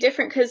would be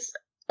different because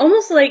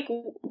almost like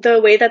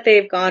the way that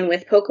they've gone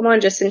with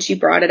Pokemon, just since you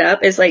brought it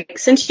up, is like,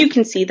 since you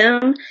can see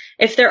them,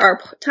 if there are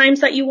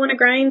times that you want to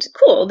grind,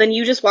 cool, then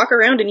you just walk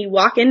around and you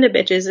walk into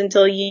bitches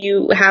until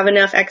you have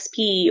enough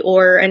XP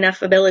or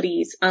enough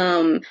abilities.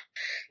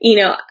 You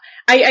know,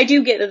 I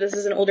do get that this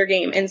is an older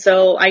game, and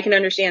so I can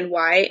understand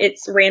why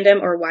it's random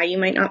or why you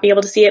might not be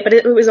able to see it, but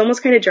it was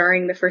almost kind of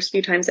jarring the first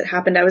few times it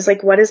happened. I was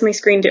like, what is my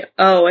screen do?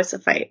 Oh, it's a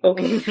fight.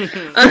 Okay.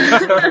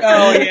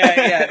 Oh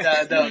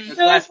yeah, the So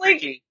glass it's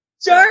like breaking.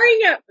 jarring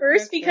at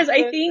first, because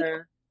I think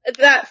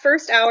that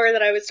first hour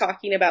that I was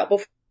talking about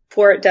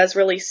before it does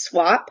really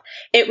swap,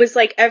 it was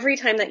like every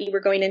time that you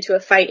were going into a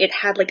fight, it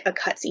had like a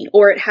cutscene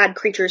or it had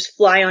creatures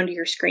fly onto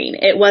your screen.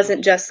 It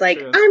wasn't just like,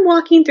 True. I'm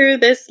walking through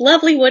this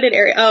lovely wooded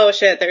area. Oh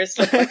shit, there's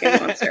a fucking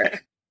monster.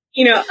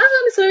 You know,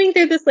 I'm swimming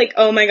through this, like,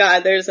 oh my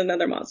god, there's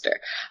another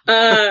monster.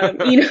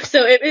 You know,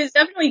 so it was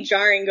definitely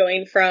jarring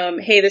going from,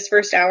 hey, this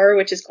first hour,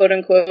 which is quote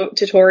unquote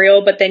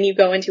tutorial, but then you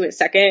go into a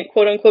second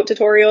quote unquote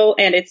tutorial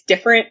and it's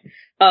different.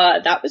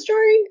 That was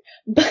jarring,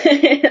 but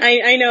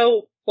I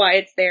know why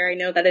it's there. I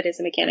know that it is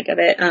a mechanic of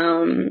it.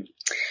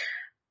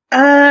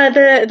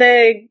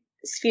 The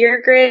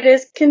sphere grid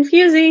is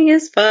confusing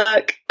as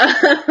fuck.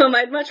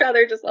 I'd much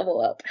rather just level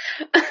up.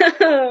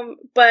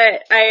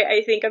 But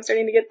I think I'm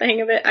starting to get the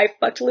hang of it. I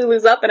fucked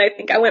Lulu's up and I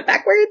think I went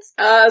backwards.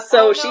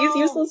 So Oh, she's no.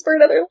 useless for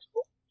another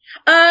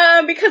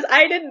level. Because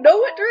I didn't know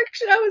what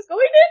direction I was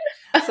going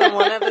in. So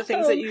one of the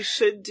things that you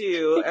should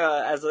do,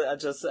 as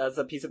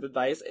a piece of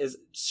advice, is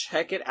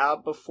check it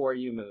out before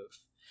you move.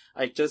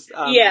 Like, just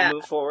Yeah.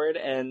 move forward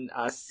and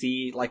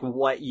see like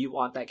what you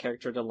want that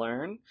character to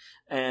learn,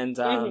 and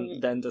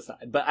then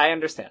decide. But I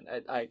understand.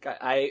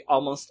 I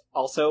almost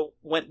also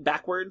went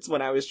backwards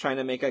when I was trying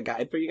to make a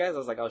guide for you guys. I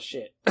was like, oh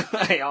shit,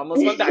 I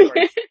almost went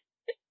backwards.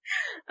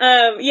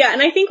 Yeah,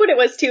 and I think what it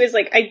was too is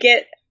like, I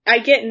get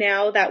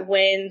now that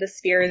when the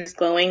sphere is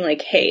glowing,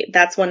 like, hey,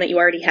 that's one that you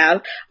already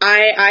have.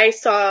 I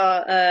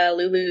saw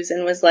Lulu's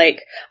and was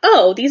like,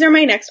 oh, these are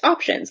my next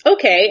options.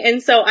 Okay.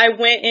 And so I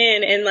went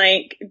in and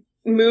like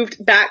moved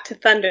back to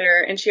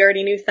Thunder, and she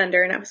already knew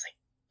Thunder, and I was like,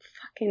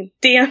 fucking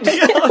damn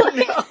it. Oh,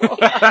 no.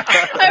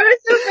 I was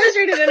so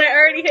frustrated, and I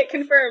already hit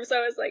confirm, so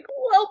I was like,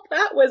 well,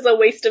 that was a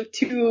waste of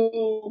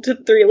 2 to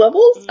 3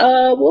 levels.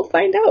 We'll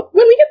find out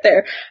when we get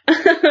there.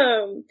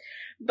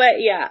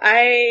 But yeah,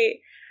 I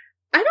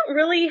don't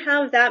really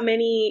have that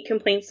many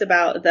complaints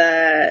about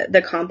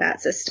the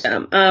combat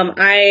system.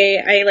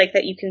 I like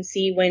that you can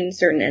see when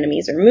certain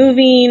enemies are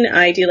moving.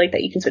 I do like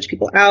that you can switch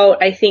people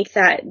out. I think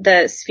that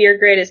the sphere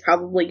grid is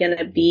probably going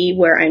to be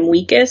where I'm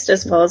weakest,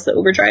 as well as the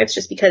overdrives,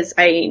 just because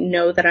I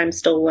know that I'm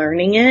still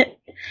learning it.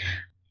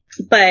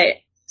 But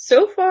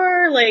so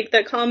far, like,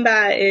 the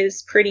combat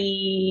is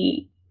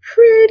pretty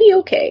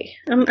okay.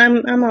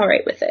 I'm all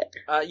right with it.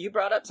 You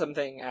brought up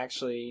something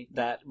actually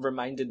that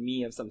reminded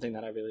me of something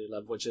that I really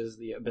love, which is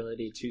the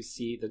ability to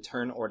see the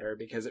turn order,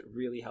 because it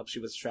really helps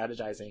you with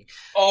strategizing.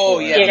 Oh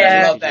yeah,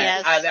 Yeah. I love that.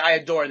 Yes. I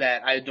adore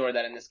that. I adore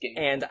that in this game.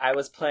 And I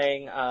was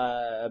playing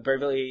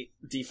Bravely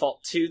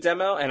Default 2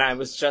 demo, and I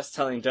was just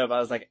telling Dove, I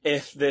was like,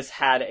 if this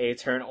had a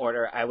turn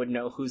order, I would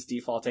know who's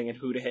defaulting and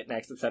who to hit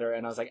next, etc.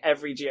 And I was like,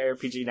 every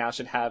JRPG now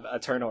should have a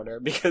turn order,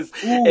 because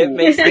it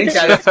makes I need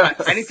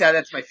to add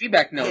that to my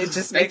feedback notes. it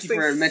just Thank makes you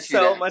for things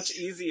mentioning so that. much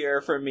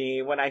easier for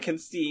me when I can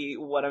see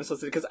what I'm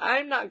supposed to do, because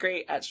I'm not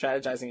great at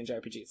strategizing in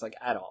JRPGs, like,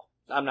 at all.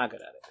 I'm not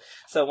good at it.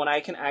 So when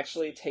I can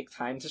actually take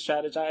time to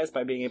strategize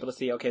by being able to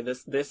see, okay,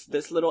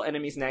 this little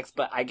enemy's next,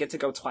 but I get to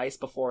go twice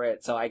before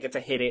it, so I get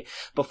to hit it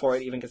before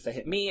it even gets to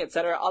hit me,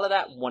 etc. All of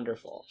that,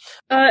 wonderful.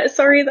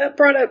 Sorry, that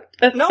brought up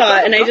a No, thought, go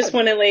ahead, and I go just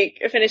ahead. want to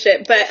like finish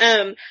it. But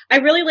I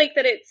really like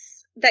that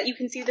that you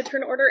can see the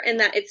turn order and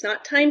that it's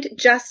not timed,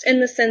 just in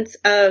the sense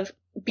of,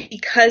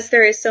 because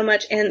there is so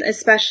much, and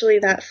especially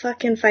that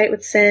fucking fight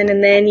with Sin,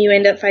 and then you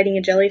end up fighting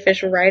a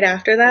jellyfish right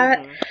after that.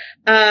 Mhm.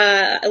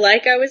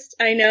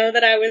 I know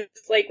that I was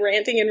like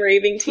ranting and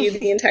raving to you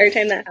the entire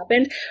time that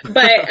happened,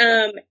 but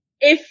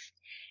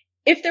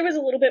if there was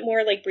a little bit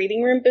more like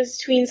breathing room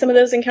between some of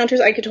those encounters,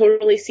 I could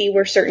totally see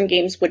where certain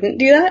games wouldn't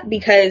do that,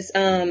 because,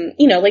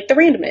 you know, like the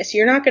randomness,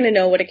 you're not going to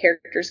know what a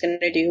character's going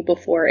to do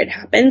before it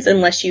happens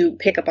unless you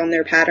pick up on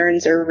their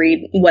patterns or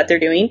read what they're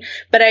doing.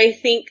 But I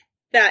think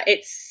that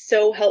it's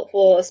so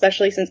helpful,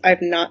 especially since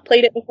I've not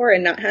played it before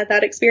and not had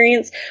that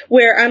experience,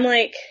 where I'm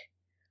like,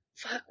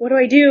 fuck, what do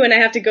I do? And I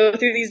have to go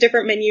through these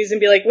different menus and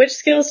be like, which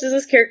skills does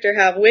this character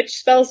have? Which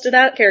spells did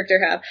that character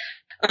have?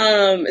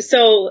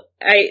 So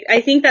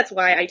I think that's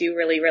why I do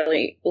really,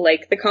 really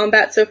like the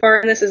combat so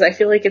far in this, is I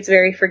feel like it's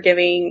very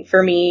forgiving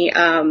for me,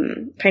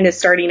 kind of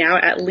starting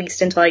out, at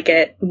least until I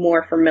get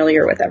more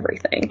familiar with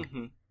everything.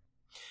 Mhm.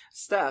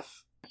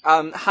 Steph,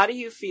 how do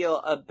you feel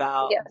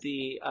about Yes.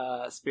 the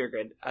Spear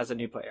Grid as a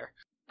new player?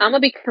 I'm gonna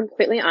be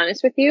completely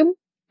honest with you.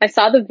 I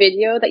saw the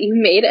video that you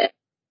made it,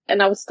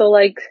 and I was still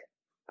like,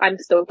 I'm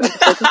stoked.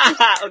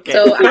 Okay.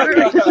 So I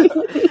haven't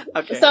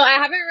Okay. So I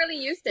haven't really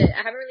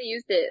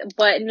used it.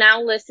 But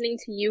now listening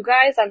to you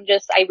guys,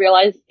 I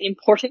realize the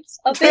importance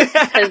of it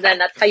because then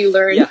that's how you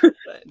learn. Yeah,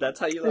 that's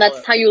how you level That's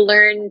up. how you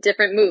learn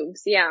different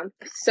moves. Yeah.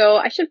 So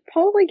I should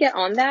probably get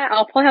on that.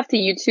 I'll probably have to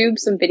YouTube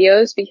some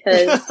videos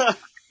because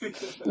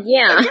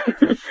yeah,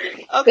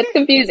 Okay. it's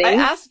confusing. I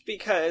asked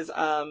because,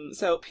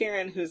 so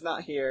Piran, who's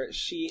not here,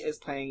 she is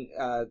playing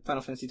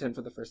Final Fantasy X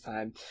for the first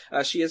time.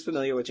 She is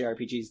familiar with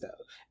JRPGs though,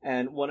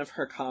 and one of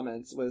her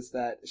comments was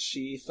that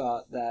she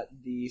thought that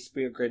the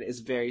Spear Grid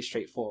is very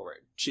straightforward.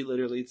 She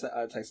literally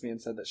texted me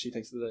and said that she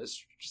thinks that the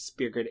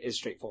Spear Grid is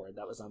straightforward.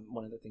 That was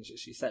one of the things that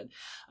she said.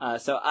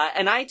 So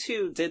I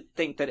too did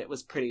think that it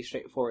was pretty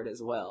straightforward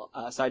as well.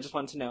 So I just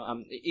wanted to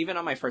know, even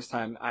on my first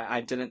time, I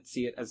didn't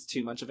see it as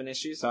too much of an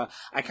issue. So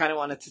I kind of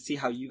wanted to see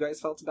how you guys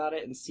felt about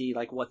it and see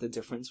like what the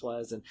difference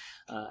was and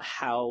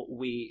how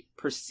we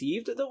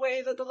perceived the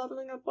way that the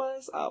leveling up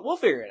was. We'll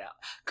figure it out.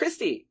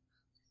 Christy,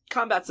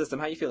 combat system,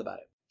 how you feel about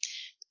it?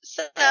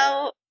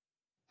 So,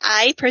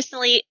 I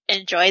personally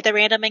enjoy the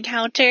random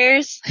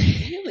encounters.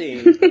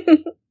 Really?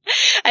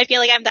 I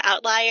feel like I'm the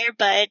outlier,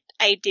 but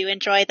I do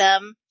enjoy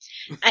them.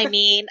 I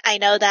mean, I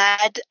know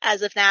that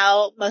as of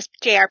now, most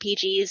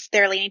JRPGs,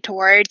 they're leaning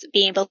towards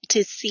being able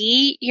to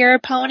see your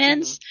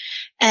opponents.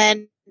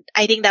 And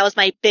I think that was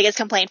my biggest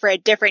complaint for a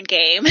different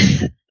game.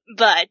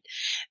 But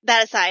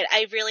that aside,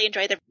 I really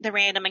enjoy the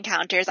random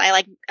encounters. I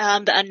like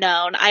the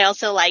unknown. I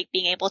also like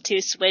being able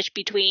to switch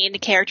between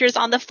characters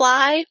on the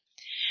fly.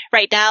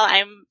 Right now,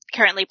 I'm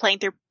currently playing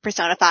through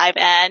Persona 5,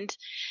 and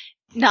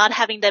not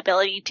having the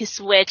ability to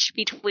switch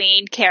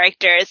between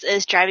characters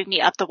is driving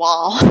me up the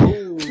wall.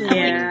 Ooh.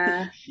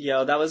 Yeah.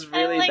 Yo, that was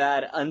really like-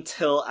 bad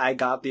until I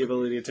got the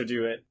ability to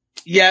do it.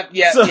 Yep.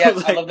 So, I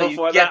like, love that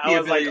before you that, get the I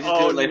was like, ability to do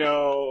oh it later.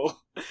 no.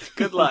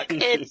 Good luck.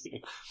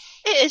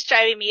 It is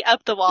driving me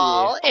up the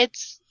wall.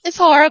 It's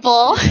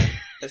horrible.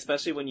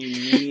 Especially when you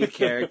need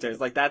characters.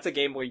 Like, that's a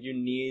game where you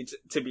need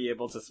to be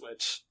able to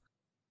switch.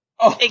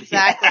 Oh,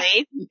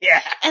 Exactly.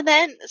 Yeah. And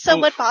then, so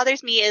Oof. what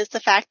bothers me is the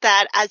fact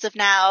that as of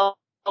now,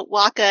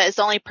 Waka is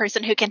the only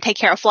person who can take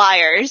care of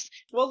flyers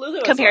Well, Lulu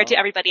as compared to well.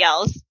 everybody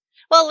else.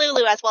 Well,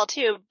 Lulu as well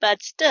too,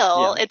 but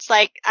still, Yeah. it's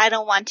like, I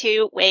don't want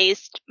to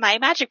waste my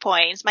magic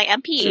points, my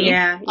MP,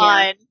 Yeah.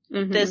 on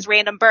Mhm. this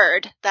random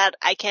bird that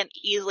I can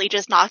easily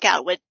just knock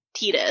out with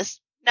Tidus.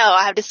 No,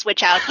 I have to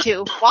switch out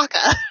to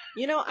Waka.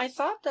 You know, I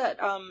thought that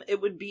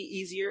it would be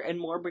easier and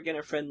more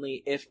beginner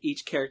friendly if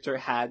each character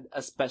had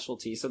a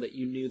specialty so that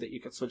you knew that you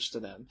could switch to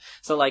them.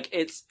 So like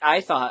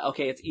I thought,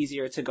 okay, it's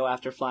easier to go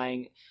after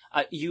flying.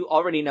 You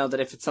already know that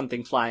if it's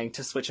something flying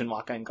to switch in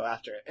Waka and go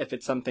after it. If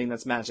it's something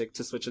that's magic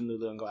to switch in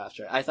Lulu and go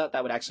after it. I thought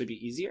that would actually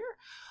be easier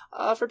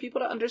for people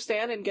to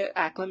understand and get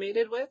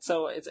acclimated with.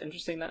 So it's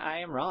interesting that I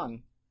am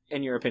wrong,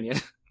 in your opinion.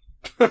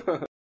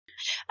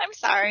 I'm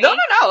sorry. No.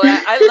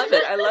 I love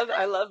it.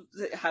 I love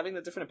having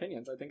the different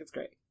opinions. I think it's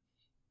great.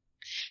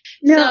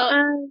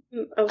 No,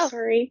 So-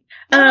 sorry.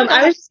 No, go I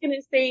ahead. was just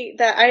gonna say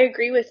that I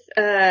agree with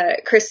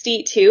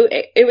Christy too.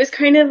 It was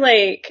kind of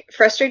like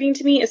frustrating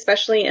to me,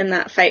 especially in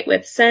that fight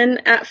with Sen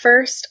at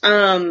first.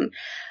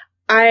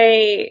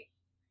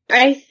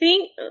 I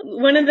think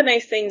one of the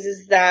nice things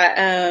is that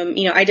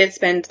I did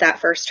spend that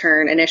first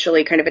turn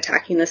initially kind of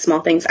attacking the small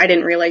things. I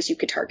didn't realize you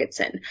could target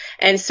Sin.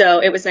 And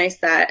so it was nice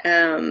that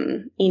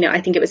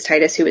I think it was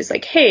Titus who was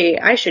like, "Hey,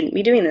 I shouldn't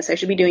be doing this. I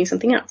should be doing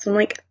something else." I'm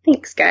like,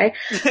 "Thanks, guy."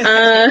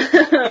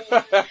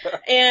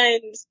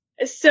 And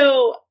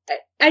so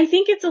I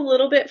think it's a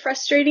little bit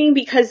frustrating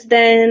because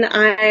then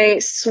I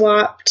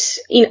swapped,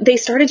 they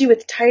started you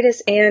with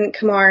Titus and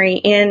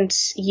Kamari and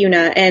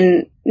Yuna,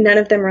 and none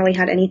of them really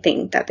had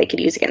anything that they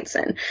could use against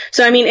Sin.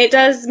 So, I mean, it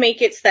does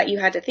make it so that you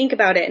had to think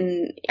about it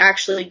and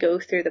actually go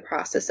through the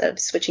process of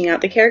switching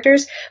out the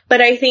characters. But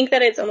I think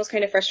that it's almost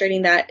kind of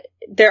frustrating that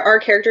there are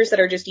characters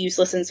that are just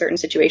useless in certain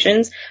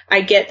situations.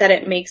 I get that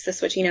it makes the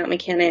switching out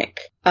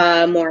mechanic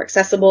more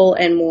accessible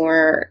and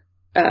more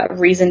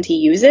reason to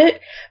use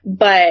it,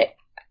 but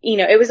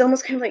it was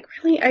almost kind of like,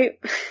 really,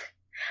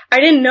 I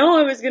didn't know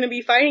I was going to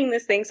be fighting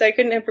this thing, so I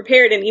couldn't have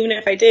prepared, and even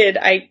if I did,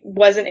 I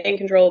wasn't in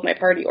control of my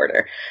party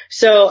order.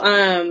 So,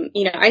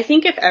 I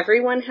think if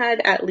everyone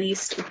had at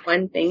least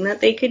one thing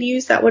that they could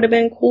use, that would have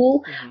been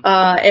cool.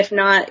 If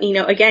not,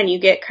 again, you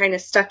get kind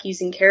of stuck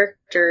using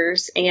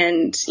characters,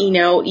 and,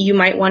 you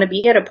might want to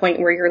be at a point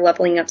where you're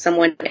leveling up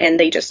someone and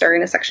they just are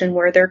in a section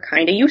where they're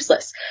kind of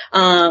useless.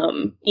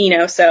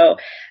 So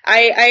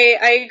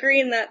I agree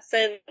in that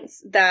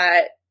sense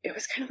that it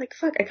was kind of like,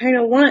 fuck, I kind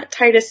of want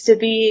Titus to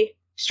be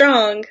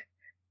strong,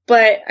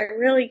 but I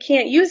really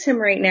can't use him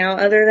right now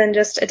other than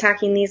just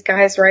attacking these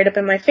guys right up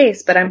in my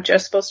face, but I'm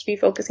just supposed to be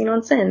focusing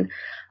on Sin.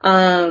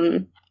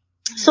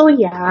 So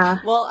yeah.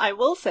 Well, I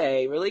will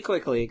say really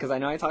quickly, because I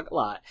know I talk a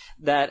lot,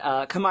 that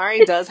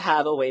Kamari does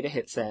have a way to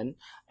hit Sin,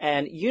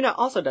 And Yuna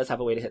also does have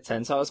a way to hit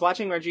Sin. So I was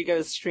watching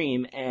Rodrigo's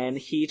stream, and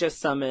he just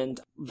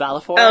summoned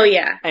Valifor. Oh,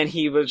 yeah. And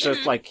he was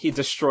just like, he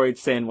destroyed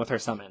Sin with her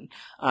summon.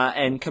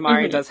 And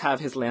Kamari Mhm. does have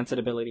his Lancet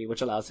ability,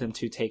 which allows him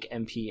to take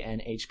MP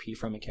and HP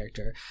from a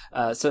character.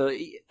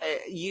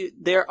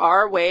 There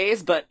are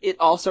ways, but it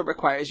also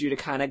requires you to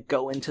kind of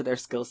go into their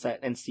skill set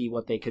and see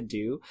what they could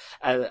do,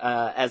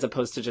 as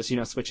opposed to just,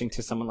 switching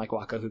to someone like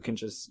Waka who can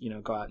just,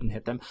 go out and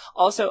hit them.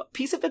 Also,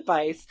 piece of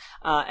advice,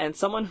 and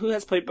someone who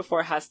has played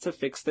before has to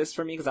fix this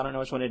for me because I don't know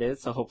which one it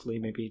is, so hopefully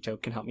maybe Joe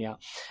can help me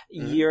out.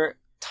 Mhm. You're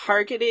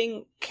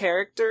targeting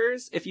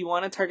characters. If you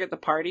want to target the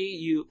party,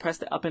 you press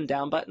the up and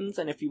down buttons,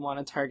 and if you want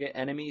to target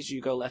enemies, you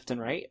go left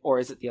and right, or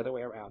is it the other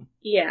way around?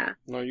 Yeah.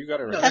 No, you got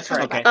it right. No, that's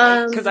right. Okay.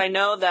 Because I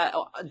know that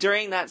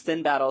during that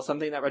Sin battle,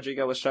 something that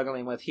Rodrigo was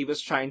struggling with, he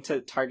was trying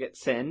to target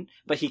Sin,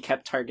 but he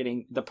kept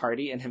targeting the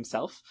party and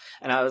himself.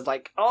 And I was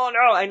like, oh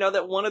no, I know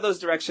that one of those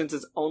directions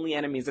is only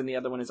enemies and the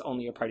other one is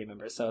only your party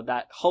member. So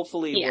that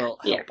hopefully will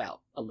help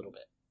out a little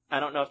bit. I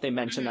don't know if they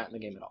mentioned that in the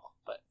game at all,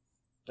 but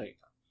there you go.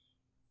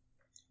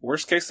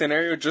 Worst case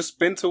scenario, just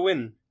spin to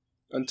win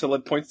until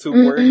it points to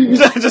Mm-mm.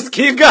 where. Just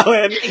keep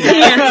going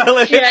Yeah. until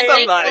it Yeah, hits yeah,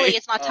 somebody. Thankfully,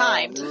 it's not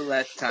timed.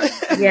 Roulette time.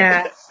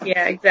 Yeah.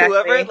 Yeah, exactly.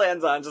 Whoever it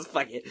lands on, just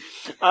fuck it.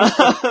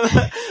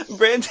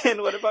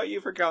 Brandon, what about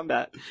you for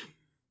combat?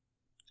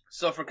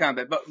 So for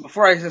combat, but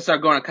before I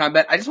start going on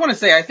combat, I just want to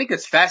say I think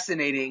it's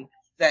fascinating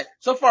that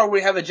so far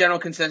we have a general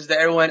consensus that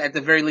everyone at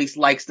the very least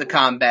likes the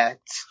combat.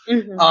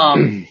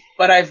 Mhm.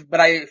 But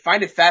I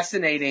find it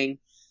fascinating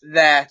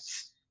that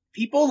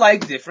people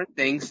like different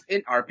things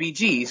in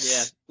RPGs.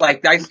 Yeah.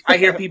 Like I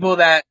hear people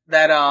that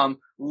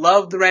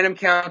love the random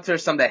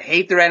encounters, some that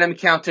hate the random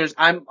encounters.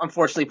 I'm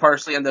unfortunately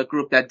partially in the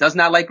group that does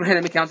not like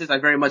random encounters. I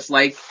very much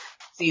like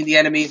seeing the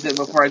enemies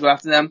before I go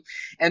after them.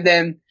 And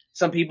then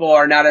some people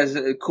are not as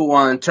cool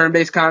on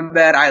turn-based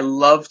combat. I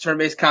love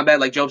turn-based combat.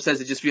 Like Job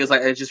says, it just feels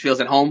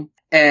at home.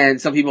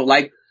 And some people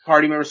like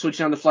party members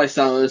switching on the fly.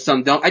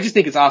 Some don't. I just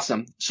think it's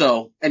awesome.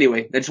 So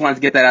anyway, I just wanted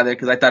to get that out there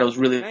because I thought it was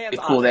really Yeah, it's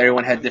cool awesome. that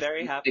everyone had I'm different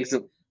very happy. things.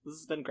 This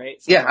has been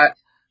great. So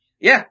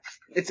Yeah,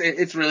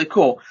 it's really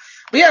cool.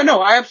 But yeah, no,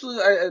 I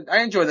absolutely, I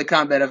enjoy the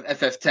combat of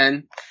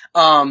FF10.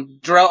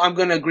 Jarrell, I'm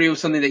gonna agree with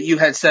something that you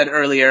had said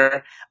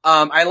earlier.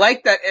 I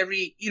like that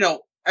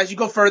as you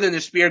go further in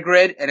the spear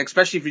grid, and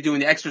especially if you're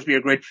doing the extra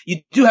spear grid, you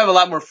do have a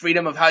lot more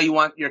freedom of how you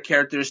want your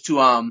characters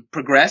to,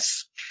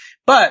 progress.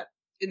 But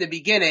in the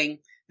beginning,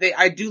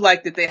 I do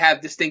like that they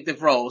have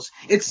distinctive roles.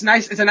 It's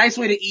nice. It's a nice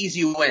way to ease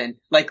you in.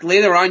 Like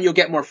later on, you'll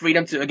get more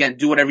freedom to, again,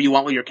 do whatever you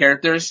want with your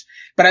characters.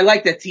 But I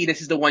like that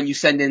Tidus is the one you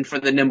send in for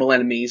the nimble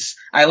enemies.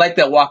 I like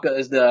that Waka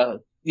is the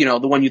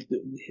one you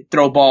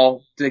throw a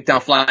ball to take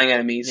down flying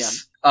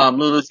enemies. Yeah.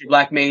 Lulu's your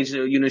black mage,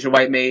 Yuna's your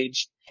white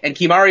mage. And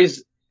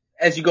Kimari's,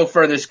 as you go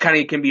further,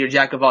 can be your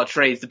jack of all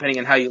trades depending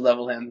on how you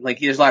level him. Like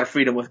there's a lot of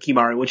freedom with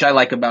Kimari, which I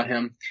like about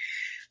him.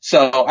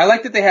 So I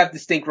like that they have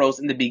distinct roles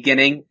in the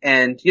beginning,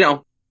 and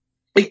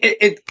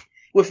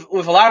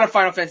with a lot of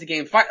Final Fantasy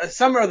games,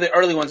 some of the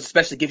early ones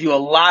especially give you a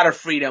lot of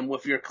freedom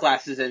with your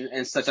classes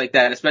and such like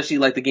that, especially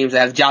like the games that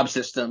have job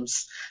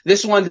systems.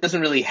 This one doesn't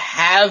really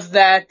have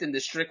that in the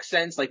strict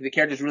sense. Like the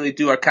characters really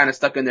are kind of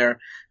stuck in their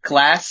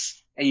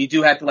class, and you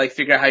do have to like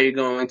figure out how you're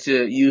going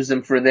to use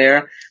them for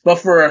there. But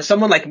for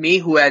someone like me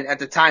who had at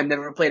the time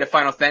never played a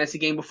Final Fantasy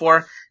game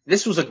before,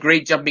 this was a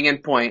great jumping in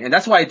point. And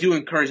that's why I do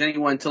encourage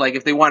anyone to like,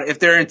 if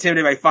they're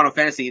intimidated by Final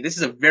Fantasy, this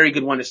is a very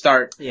good one to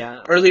start.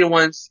 Yeah. Earlier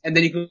ones, and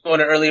then you can go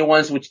to earlier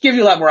ones, which give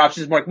you a lot more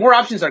options. More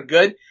options are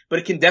good, but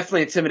it can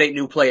definitely intimidate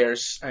new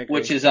players, I agree.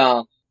 which is,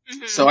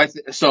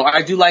 so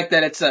I do like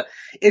that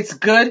it's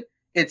good.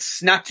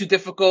 It's not too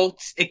difficult.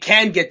 It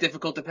can get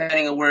difficult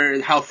depending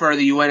on how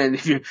further you went,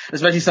 and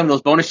especially some of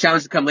those bonus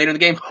challenges that come later in the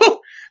game.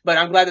 But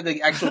I'm glad that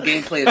the actual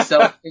gameplay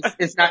itself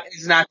is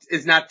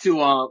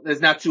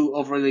not too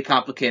overly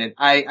complicated.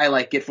 I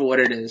like it for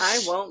what it is.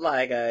 I won't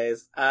lie,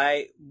 guys.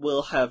 I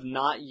will have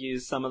not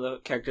used some of the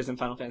characters in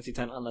Final Fantasy X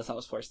unless I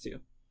was forced to.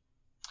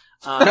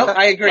 No,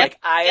 I agree. Like,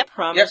 I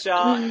promise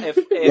y'all, if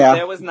Yeah.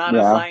 there was not a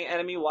Yeah. flying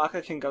enemy,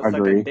 Waka can go suck a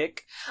Agree.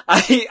 dick.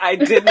 I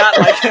did not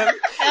like him.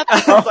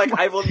 I was like,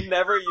 I will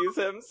never use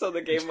him, so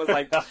the game was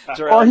like,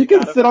 Jarrell, Or he you can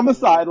gotta- sit on the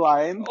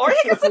sideline. Or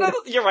he can sit on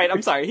the, you're right,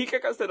 I'm sorry, he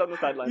could go sit on the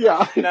sideline.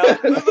 Yeah. Now,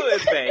 Lulu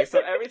is Bae, so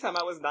every time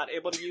I was not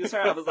able to use her,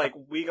 I was like,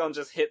 we gonna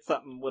just hit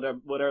something with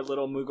our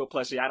little Moogle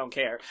plushie, I don't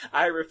care.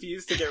 I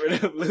refuse to get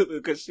rid of Lulu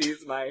because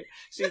she's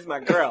my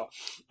girl.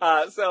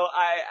 So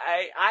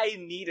I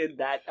needed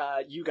that,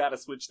 you gotta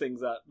switch things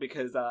up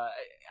because,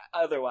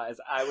 otherwise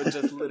I would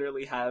just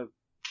literally have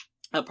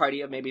a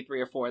party of maybe 3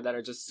 or 4 that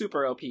are just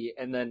super OP,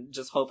 and then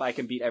just hope I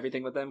can beat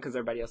everything with them because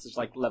everybody else is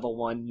like level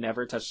 1,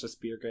 never touched a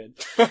spear grid.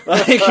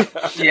 Like,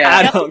 Yeah.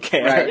 I don't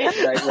care.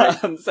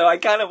 Right. So I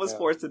kind of was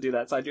forced to do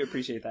that, so I do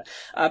appreciate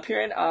that.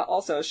 Piran,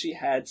 also, she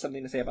had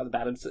something to say about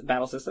the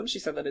battle system. She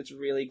said that it's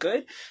really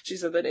good. She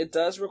said that it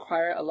does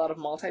require a lot of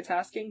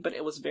multitasking, but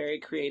it was very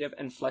creative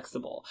and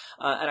flexible.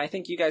 And I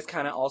think you guys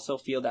kind of also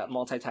feel that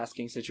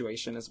multitasking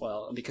situation as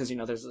well, because,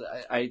 there's,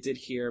 I did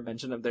hear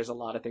mention of there's a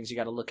lot of things you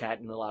got to look at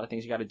and a lot of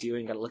things you got to do,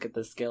 and you gotta look at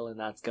this skill and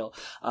that skill.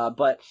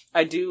 But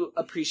I do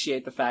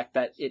appreciate the fact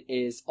that it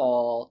is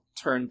all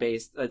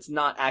turn-based. It's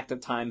not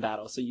active time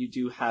battle, so you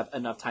do have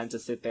enough time to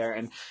sit there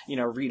and,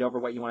 read over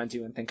what you want to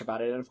do and think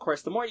about it. And of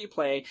course, the more you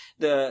play,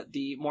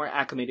 the more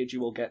acclimated you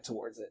will get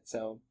towards it.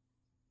 So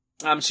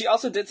she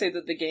also did say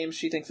that the game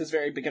she thinks is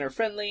very beginner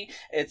friendly.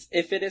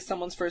 If it is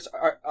someone's first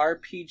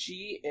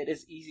RPG, it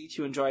is easy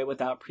to enjoy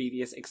without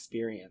previous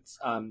experience.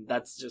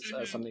 That's just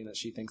something that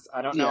she thinks.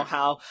 I don't know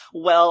how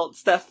well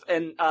Steph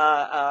and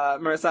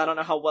Marissa, I don't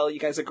know how well you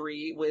guys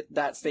agree with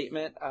that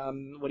statement.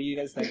 What do you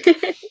guys think?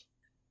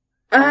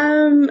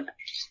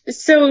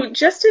 So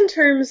just in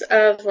terms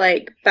of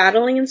like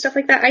battling and stuff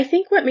like that, I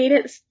think what made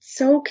it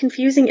so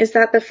confusing is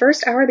that the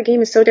first hour of the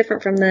game is so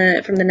different from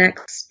the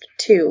next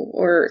 2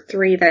 or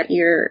 3 that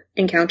you're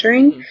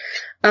encountering.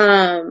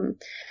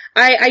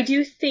 I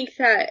do think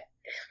that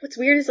what's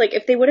weird is like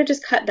if they would have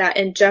just cut that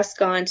and just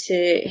gone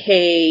to,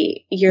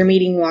 hey, you're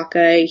meeting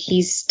Waka,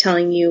 he's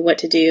telling you what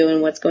to do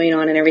and what's going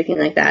on and everything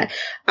like that.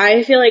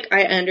 I feel like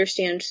I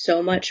understand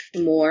so much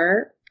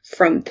more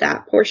from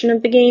that portion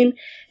of the game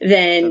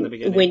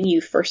than when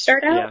you first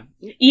start out.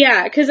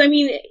 Yeah, because I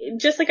mean,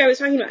 just like I was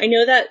talking about, I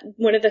know that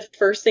one of the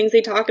first things they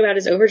talk about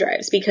is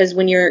overdrives, because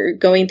when you're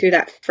going through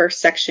that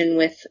first section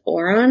with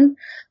Auron,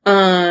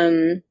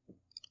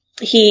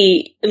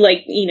 he,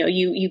 like,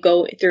 you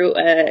go through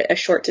a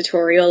short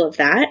tutorial of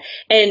that,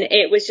 and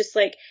it was just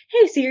like,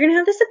 hey, so you're gonna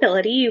have this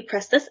ability, you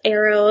press this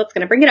arrow, it's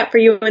gonna bring it up for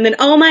you, and then,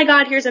 oh my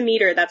god, here's a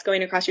meter that's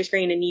going across your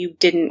screen, and you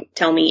didn't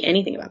tell me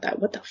anything about that.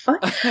 What the fuck?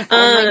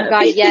 Oh my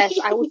god, yes,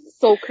 I was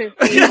so confused.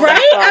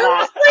 Right? I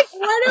was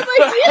like, what am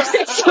I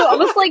doing? So I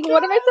was like,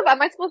 what am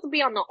I supposed to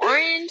be on the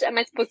orange? Am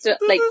I supposed to,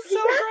 like, so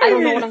I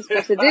don't know what I'm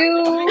supposed to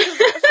do.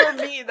 For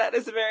me, that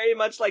is very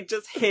much like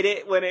just hit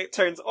it when it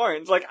turns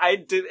orange. Like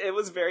it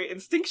was very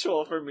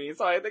instinctual for me,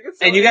 so I think it's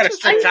so and you got a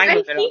strict time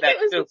limit on that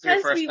too for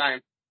your first time.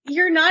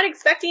 You're not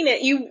expecting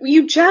it.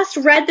 You just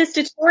read this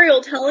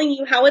tutorial telling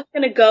you how it's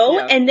going to go,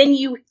 and then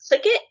you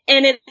click it,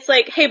 and it's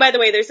like, hey, by the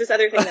way, there's this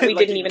other thing that we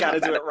didn't even talk about.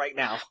 You gotta do it right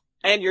now.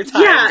 And your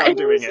time's on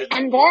doing it.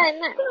 And then,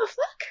 what the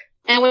fuck?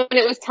 And when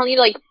it was telling you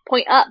to, like,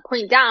 point up,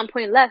 point down,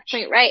 point left,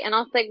 point right, and I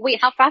was like,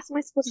 wait, how fast am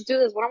I supposed to do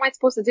this? What am I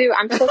supposed to do?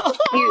 I'm so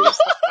confused.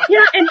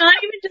 Yeah, and not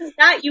even just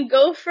that. You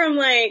go from,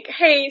 like,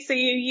 hey, so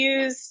you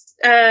use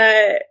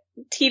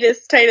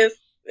Titus,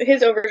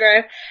 his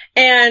overdrive,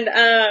 and,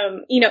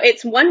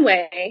 it's one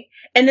way,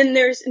 and then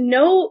there's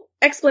no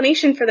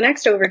explanation for the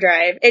next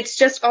overdrive. It's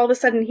just all of a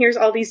sudden, here's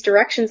all these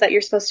directions that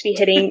you're supposed to be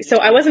hitting. So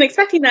I wasn't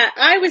expecting that.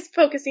 I was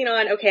focusing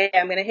on, okay,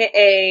 I'm gonna hit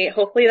A,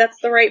 hopefully that's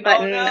the right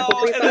button. Oh, no.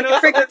 Hopefully and then it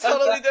was something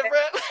totally different.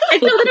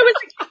 And so then I was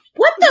like,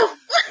 what the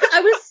fuck?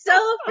 I was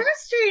so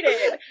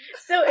frustrated.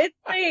 So it's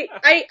like,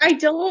 I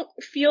don't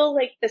feel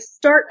like the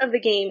start of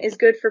the game is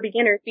good for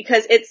beginners,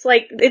 because it's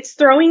like, it's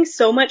throwing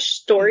so much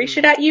story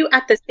shit at you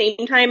at the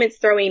same time it's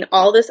throwing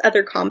all this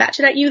other combat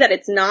shit at you that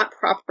it's not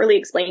properly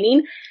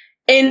explaining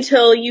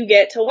until you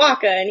get to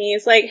Waka, and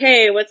he's like,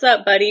 hey, what's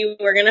up, buddy?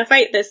 We're gonna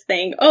fight this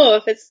thing. Oh,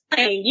 if it's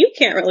flying, you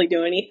can't really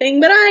do anything,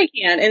 but I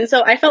can. And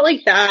so I felt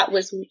like that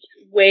was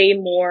way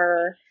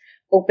more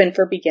open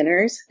for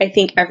beginners. I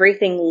think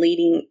everything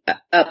leading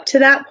up to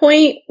that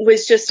point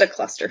was just a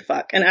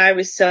clusterfuck, and I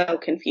was so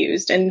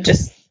confused and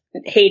just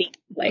hating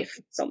life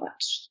so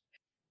much.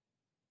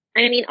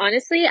 I mean,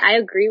 honestly, I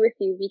agree with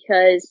you,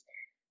 because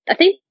I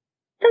think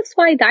that's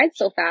why I died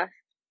so fast.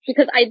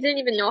 Because I didn't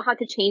even know how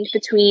to change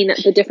between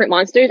the different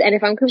monsters, and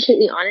if I'm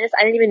completely honest,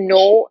 I didn't even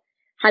know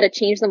how to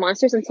change the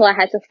monsters until I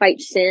had to fight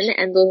Sin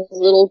and those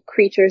little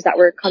creatures that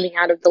were coming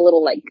out of the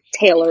little, like,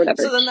 tail or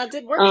whatever. So then that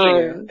did work for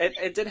you.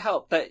 It did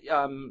help that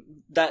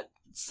that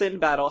Sin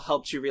battle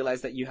helped you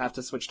realize that you have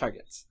to switch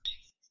targets.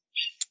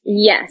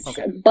 Yes,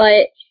 okay.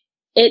 But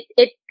it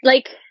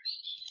like,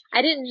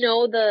 I didn't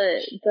know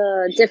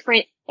the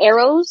different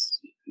arrows,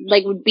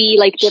 like, would be,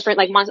 like, different,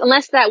 like, monsters,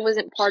 unless that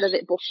wasn't part of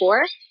it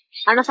before.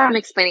 I don't know if I'm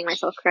explaining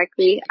myself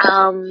correctly.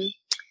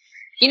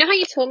 You know how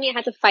you told me I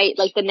had to fight,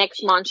 like, the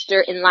next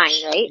monster in line,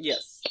 right?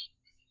 Yes.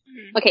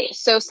 Okay,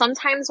 so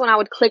sometimes when I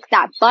would click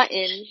that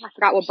button, I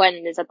forgot what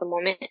button it is at the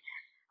moment,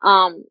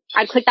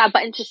 I'd click that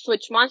button to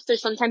switch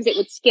monsters, sometimes it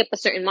would skip a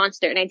certain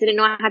monster, and I didn't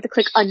know I had to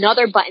click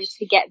another button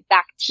to get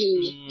back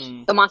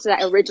to the monster that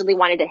I originally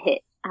wanted to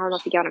hit. I don't know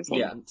if you get what I'm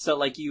saying. Yeah, so,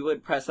 like, you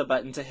would press a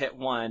button to hit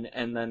one,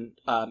 and then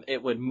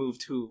it would move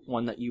to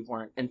one that you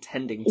weren't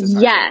intending to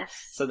target.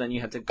 Yes. So then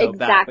you had to go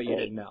back, but you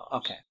didn't know.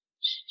 Okay.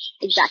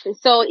 Exactly.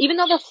 So even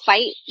though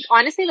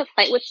honestly, the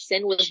fight with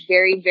Sin was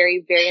very,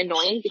 very, very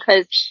annoying,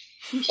 because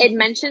it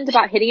mentioned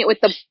about hitting it with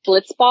the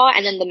blitz ball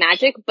and then the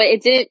magic, but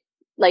it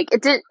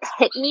didn't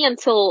hit me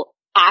until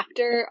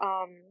after,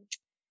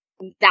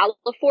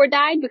 Valifor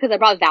died, because I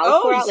brought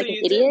Valifor out like an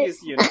idiot.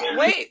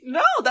 Wait,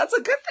 no, that's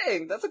a good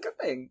thing. That's a good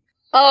thing.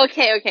 Oh,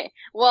 okay.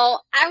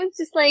 Well, I was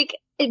just like,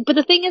 but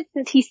the thing is,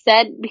 since he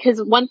said, because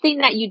one thing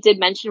that you did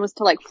mention was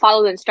to, like,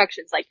 follow the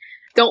instructions, like,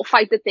 don't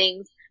fight the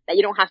things that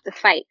you don't have to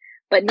fight.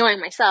 But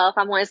knowing myself,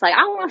 I'm always like,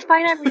 I want to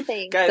fight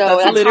everything. Guys, so that's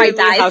that's how I literally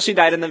died. how she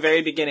died in the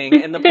very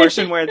beginning. In the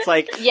portion where it's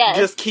like, Yes.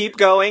 just keep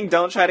going,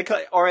 don't try to kill.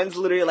 Oren's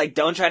literally like,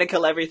 don't try to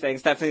kill everything.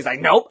 Stephanie's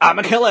like, nope, I'm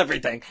gonna kill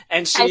everything.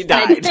 And she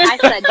died. I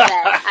said bet.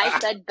 I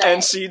said bet.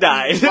 And she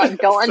died. Like,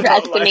 don't So,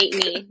 underestimate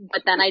like, me.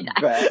 But then I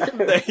died. Bet.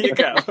 There you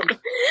go.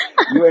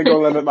 You ain't gonna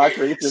limit my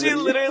creativity. She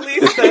literally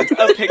sent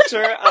a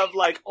picture of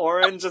like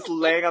Oren just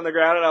laying on the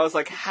ground, and I was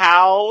like,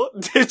 how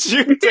did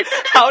you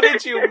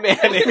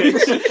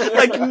manage?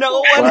 Like,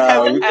 no one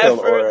Wow, you has killed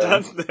ever Oren.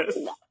 done this.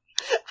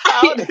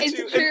 How did It's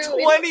you, true, in it's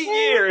 20 true.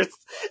 years,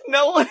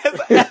 no one has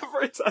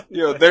ever done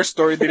Yo, their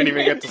story didn't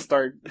even get to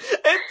start.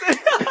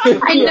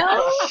 it. I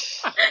know.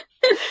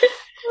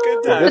 Good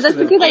This But times. that's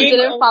is because I insane.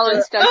 didn't follow Oh,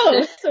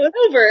 instructions. so it's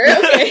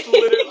over. Okay.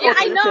 Literally. Yeah,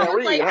 I You know. can't I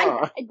was read, like,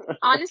 huh?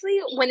 honestly,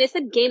 when it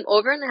said game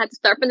over and I had to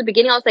start from the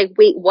beginning, I was like,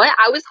 wait, what?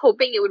 I was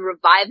hoping it would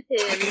revive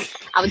him.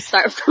 I would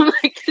start from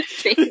like the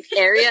same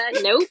area.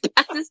 Nope.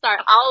 I had to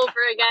start all over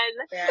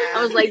again.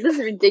 I was like, this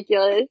is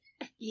ridiculous.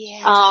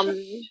 Yeah.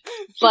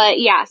 But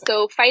yeah,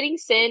 so fighting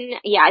Sin,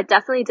 yeah, it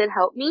definitely did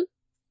help me.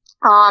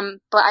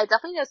 But I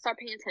definitely need to start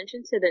paying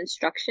attention to the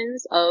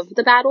instructions of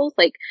the battles.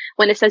 Like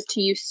when it says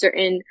to use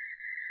certain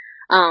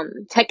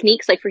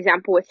techniques, like for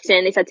example with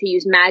Sin, they said to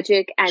use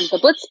magic and the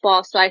blitz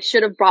ball, so I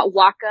should have brought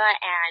Waka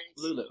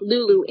and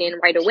Lulu in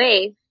right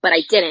away, but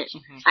I didn't.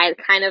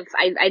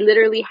 I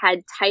literally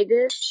had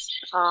Titus,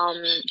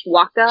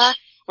 Waka,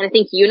 and I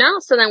think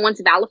Yuna, so then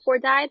once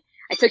Valifor died,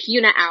 I took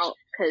Yuna out,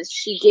 because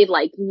she gave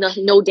like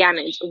no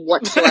damage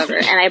whatsoever,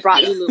 and I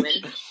brought Lulu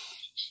in.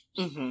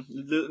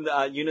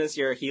 Yuna's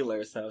your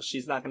healer, so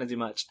she's not gonna do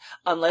much.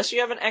 Unless you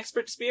have an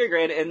expert spear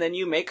grid, and then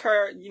you make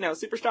her,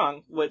 super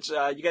strong, which,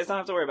 you guys don't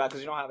have to worry about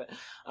because you don't have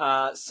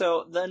it.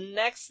 So the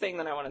next thing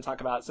that I want to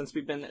talk about, since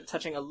we've been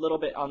touching a little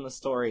bit on the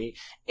story,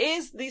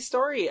 is the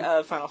story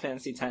of Final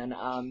Fantasy X.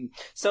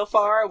 So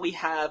far we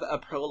have a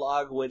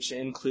prologue, which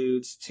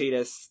includes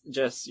Tidus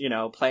just,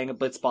 playing a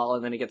blitzball,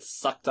 and then he gets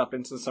sucked up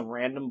into some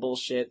random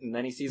bullshit, and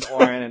then he sees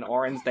Oren, and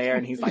Oren's there,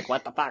 and he's like,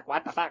 what the fuck?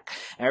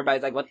 And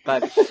everybody's like, what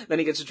the fuck? Then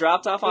he gets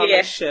dropped off on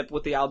the ship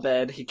with the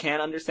Albed. He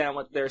can't understand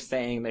what they're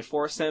saying. They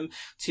force him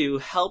to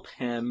help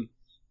them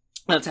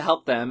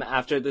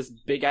after this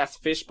big ass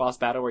fish boss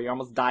battle where you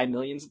almost die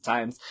millions of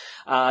times.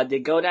 They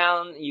go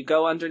down, you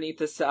go underneath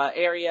this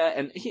area,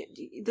 and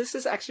this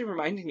is actually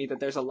reminding me that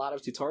there's a lot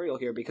of tutorial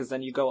here, because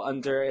then you go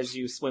under as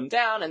you swim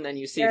down, and then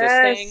you see this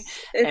thing,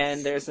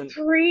 and there's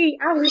 3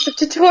 hours of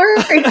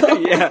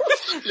tutorial. yeah,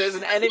 there's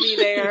an enemy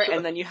there,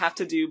 and then you have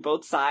to do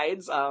both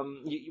sides.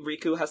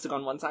 Riku has to go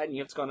on one side, and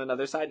you have to go on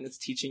another side, and it's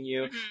teaching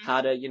you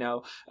how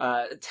to,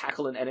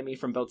 tackle an enemy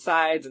from both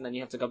sides, and then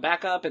you have to go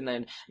back up, and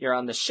then you're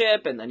on the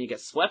ship, and then you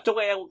get swept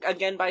away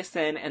again by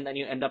Sin, and then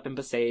you end up in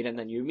Besaid, and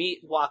then you meet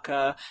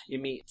Waka, you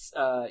meet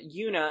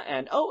Yuna,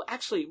 and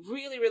actually,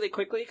 really, really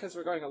quickly, because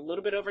we're going a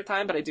little bit over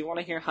time, but I do want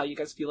to hear how you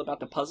guys feel about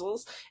the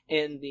puzzles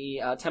in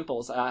the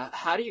temples.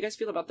 How do you guys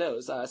feel about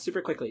those?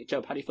 Super quickly.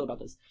 Joe, how do you feel about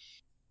those?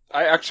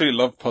 I actually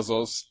love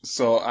puzzles,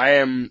 so I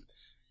am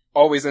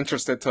always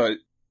interested to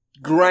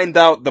grind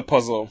out the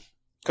puzzle,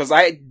 because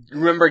I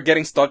remember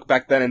getting stuck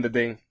back then in the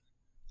day.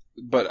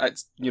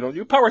 But,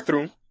 you power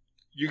through.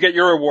 You get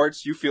your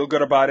rewards, you feel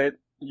good about it,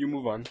 you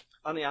move on.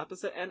 On the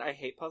opposite end, I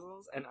hate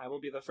puzzles, and I will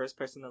be the first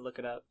person to look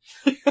it up.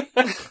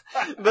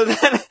 But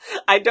then,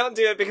 I don't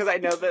do it because I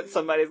know that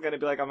somebody's gonna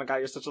be like, oh my god,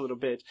 you're such a little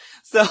bitch.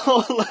 So,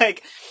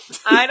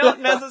 I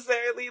don't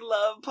necessarily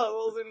love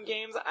puzzles in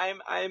games.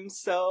 I'm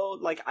so,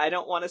 I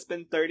don't want to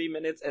spend 30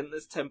 minutes in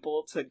this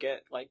temple to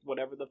get,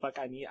 whatever the fuck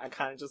I need. I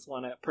kind of just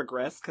want to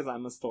progress because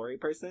I'm a story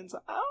person, so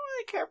I don't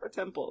really care for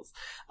temples.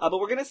 But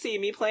we're gonna see,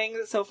 me playing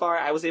it so far,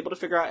 I was able to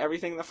figure out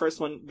everything in the first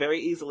one very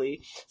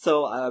easily.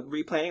 So,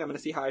 replaying, I'm gonna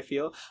see how I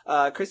feel.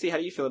 Chrissy, how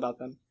do you feel about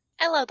them?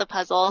 I love the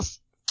puzzles.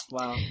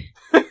 Wow.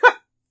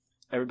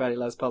 Everybody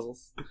loves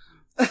puzzles.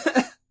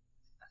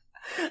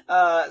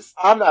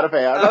 I'm not a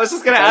fan. I was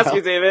just gonna ask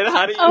you, David,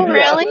 how do you Oh, feel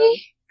really? about them?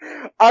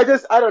 I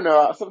don't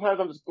know. Sometimes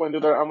I'm just going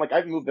through there. I'm like,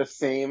 I've moved the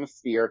same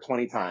sphere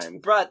 20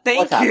 times. Bruh, thank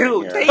What's happening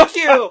you. here? Thank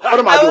you. What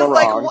am I was doing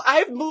like, wrong?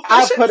 I've moved this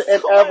I've shit put it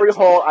in so every much.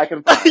 hole I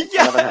can find. Never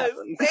Yes,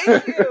 happens.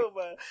 thank you.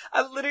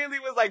 I literally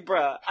was like,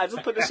 bruh, I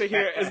just put this shit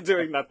here, it's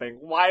doing nothing.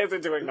 Why is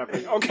it doing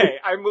nothing? Okay,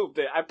 I moved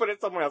it. I put it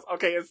somewhere else.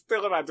 Okay, it's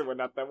still not doing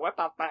nothing. What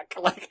the fuck?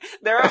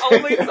 There are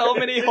only so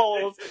many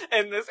holes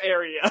in this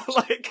area.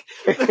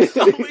 There's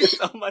only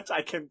so much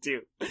I can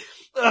do.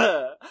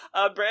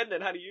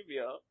 Brandon, how do you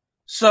feel?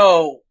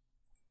 So,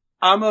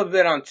 I'm a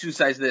bit on two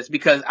sides of this,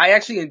 because I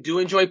actually do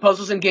enjoy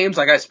puzzles in games.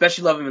 I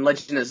especially love them in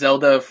Legend of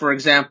Zelda, for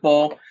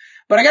example.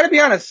 But I gotta be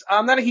honest,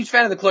 I'm not a huge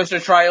fan of the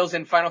Cloister Trials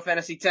in Final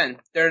Fantasy X.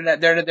 They're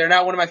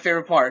not one of my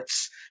favorite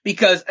parts.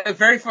 Because,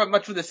 very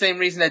much for the same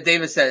reason that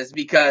David says,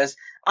 because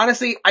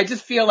honestly, I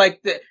just feel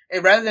like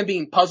rather than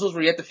being puzzles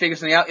where you have to figure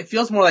something out, it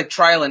feels more like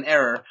trial and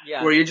error.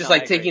 Yeah, where you're just no,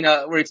 taking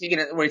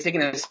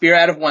a spear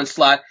out of one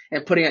slot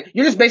and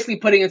you're just basically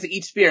putting it into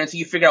each spear until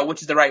you figure out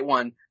which is the right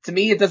one. To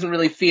me, it doesn't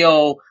really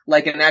feel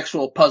like an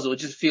actual puzzle. It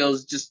just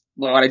feels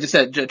what I just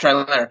said,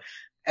 trial and error.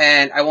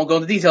 And I won't go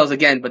into details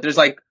again, but there's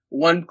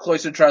one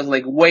Cloister Trials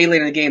like way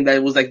later in the game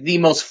that was like the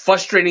most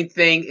frustrating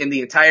thing in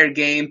the entire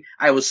game.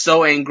 I was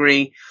so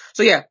angry.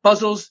 So yeah,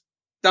 puzzles,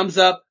 thumbs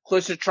up.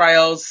 Cloister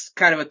Trials,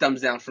 kind of a thumbs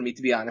down for me,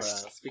 to be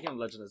honest. Speaking of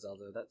Legend of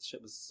Zelda, that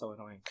shit was so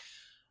annoying.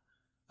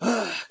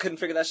 Couldn't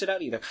figure that shit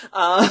out either.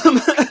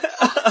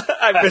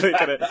 I really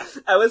couldn't.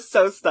 I was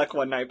so stuck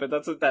one night, but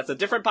that's a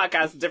different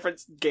podcast,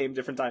 different game,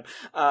 different time.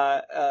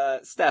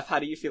 Steph, how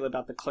do you feel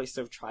about the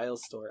Cloister of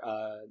Trials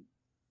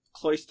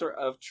Cloister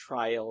of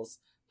Trials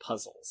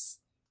puzzles?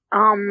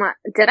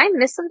 Did I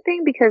miss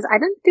something? Because I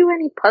didn't do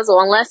any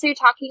puzzle, unless you're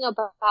talking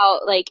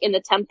about, like, in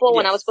the temple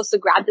when I was supposed to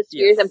grab the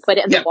spheres and put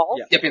it in the wall.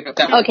 Yep,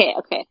 that one. Okay.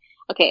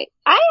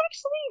 I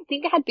actually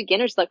think I had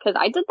beginner's luck, because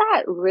I did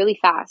that really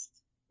fast.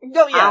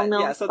 No, I don't know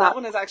yeah, so that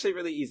one is actually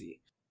really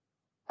easy.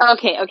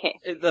 Okay.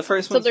 The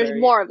first one. So there's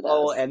more of those.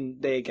 Oh,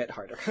 and they get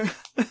harder.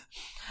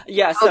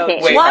 Yeah, so... Okay.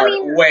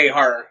 Way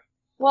harder.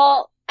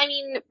 Well, I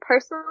mean,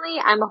 personally,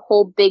 I'm a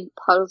whole big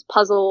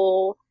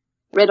puzzle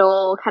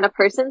riddle kind of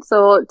person,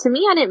 so to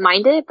me, I didn't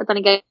mind it, but then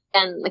again,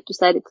 like you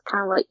said, it's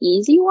kind of an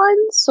easy one,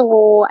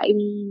 so, I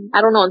mean, I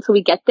don't know, until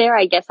we get there,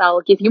 I guess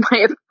I'll give you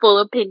my full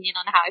opinion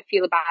on how I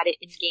feel about it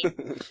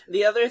in-game.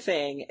 The other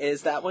thing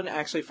is that one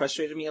actually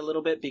frustrated me a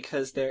little bit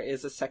because there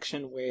is a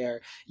section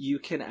where you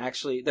can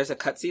actually, there's a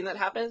cutscene that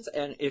happens,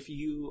 and if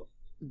you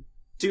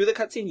do the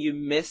cutscene, you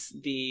miss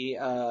the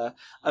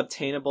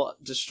obtainable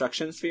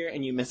destruction sphere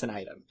and you miss an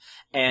item.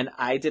 And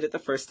I did it the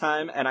first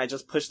time and I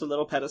just pushed the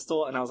little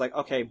pedestal and I was like,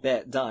 okay,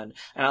 bet, done.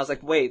 And I was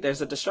like, wait,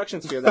 there's a destruction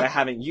sphere that I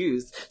haven't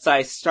used. So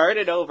I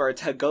started over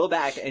to go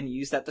back and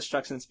use that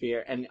destruction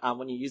sphere. And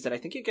when you use it, I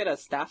think you get a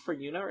staff for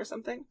Yuna or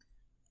something.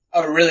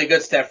 A really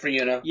good staff for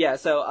Yuna. Yeah,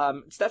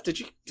 so Steph, did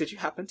you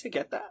happen to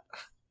get that?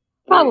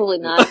 Probably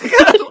not.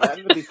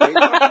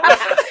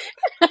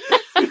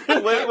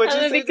 What'd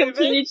you say,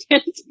 David?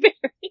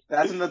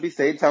 That's in the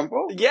Besaid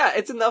Temple? Yeah,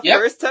 it's in the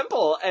first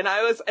temple. And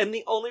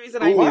the only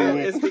reason I knew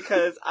is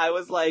because I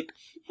was like,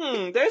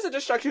 there's a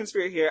destruction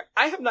sphere here.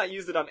 I have not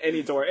used it on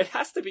any door. It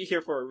has to be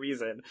here for a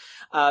reason.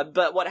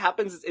 But what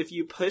happens is if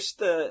you push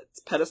the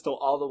pedestal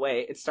all the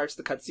way, it starts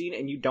the cutscene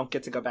and you don't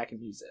get to go back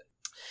and use it.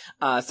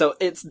 So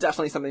it's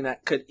definitely something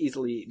that could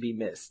easily be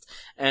missed.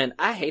 And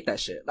I hate that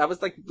shit. I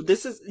was like,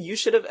 you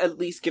should have at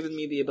least given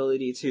me the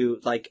ability to,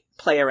 like,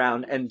 play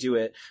around and do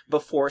it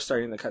before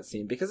starting the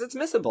cutscene, because it's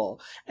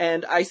missable.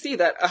 And I see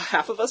that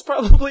half of us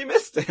probably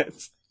missed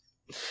it.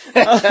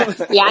 Yeah,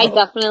 I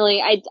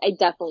definitely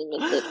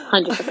missed it,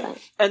 100%.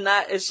 And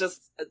that is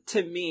just,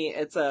 to me,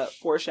 it's a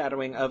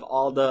foreshadowing of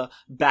all the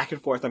back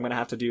and forth I'm gonna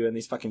have to do in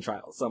these fucking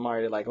trials. So I'm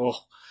already like, oh,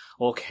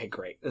 okay,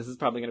 great. This is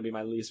probably gonna be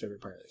my least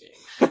favorite part of the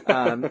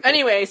game.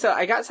 Anyway, so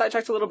I got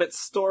sidetracked a little bit.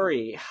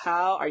 Story.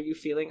 How are you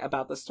feeling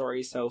about the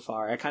story so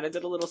far? I kind of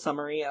did a little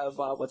summary of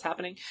what's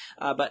happening,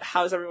 but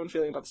how is everyone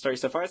feeling about the story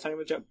so far? Starting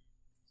with Joe.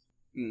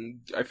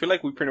 I feel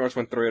like we pretty much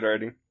went through it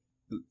already.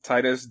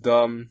 Titus,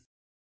 dumb,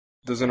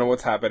 doesn't know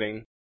what's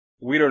happening.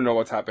 We don't know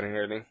what's happening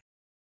really.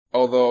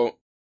 Although,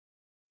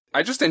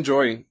 I just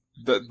enjoy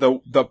the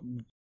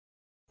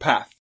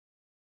path.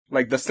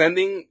 Like,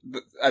 descending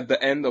at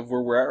the end of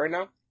where we're at right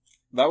now,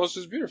 that was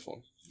just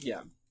beautiful.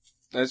 Yeah.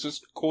 It's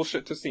just cool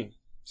shit to see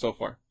so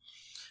far.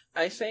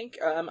 I think,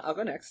 I'll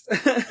go next.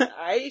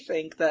 I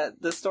think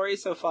that the story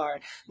so far,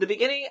 the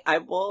beginning, I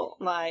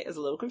won't lie, is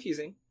a little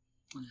confusing.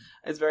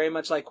 It's very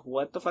much like,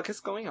 what the fuck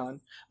is going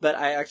on? But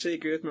I actually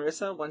agree with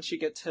Marissa. Once you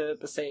get to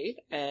Besaid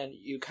and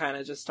you kind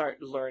of just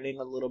start learning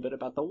a little bit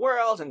about the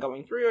world and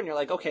going through, and you're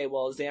like, okay,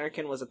 well,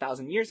 Zanarkand was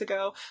 1,000 years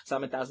ago, so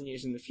I'm 1,000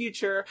 years in the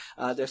future.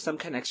 There's some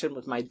connection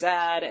with my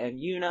dad and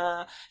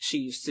Yuna. She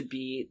used to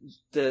be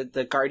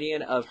the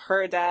guardian of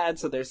her dad,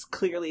 so there's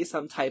clearly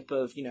some type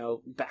of,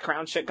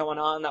 background shit going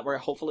on that we're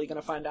hopefully going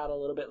to find out a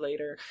little bit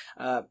later.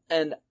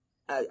 And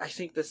I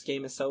think this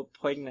game is so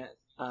poignant,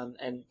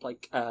 and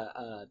like,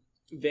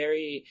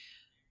 very,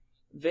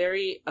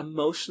 very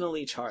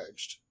emotionally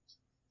charged.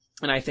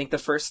 And I think the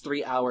first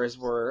 3 hours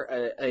were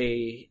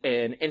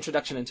an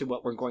introduction into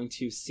what we're going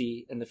to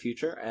see in the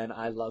future. And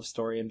I love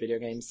story in video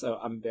games, so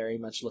I'm very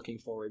much looking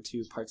forward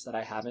to parts that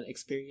I haven't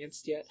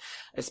experienced yet.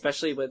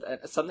 Especially with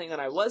something that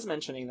I was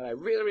mentioning that I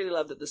really, really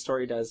love that the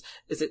story does,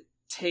 is it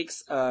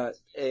takes a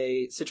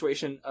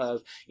situation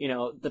of,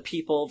 the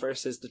people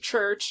versus the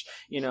church,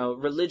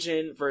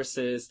 religion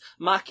versus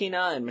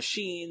machina and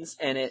machines,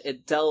 and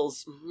it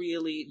delves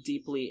really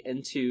deeply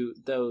into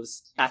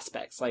those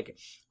aspects. Like,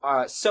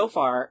 so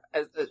far,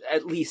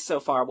 at least so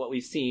far, what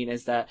we've seen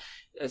is that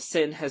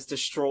Sin has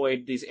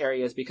destroyed these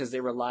areas because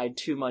they relied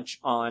too much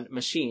on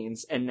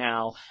machines, and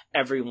now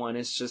everyone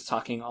is just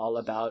talking all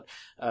about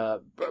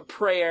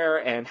prayer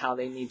and how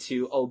they need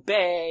to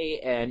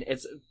obey, and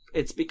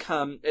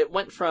it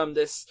went from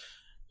this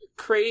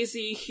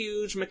crazy,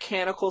 huge,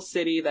 mechanical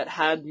city that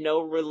had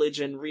no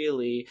religion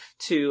really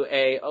to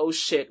oh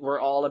shit, we're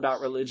all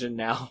about religion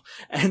now.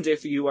 And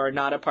if you are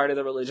not a part of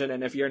the religion,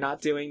 and if you're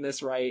not doing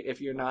this right,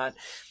 if you're not,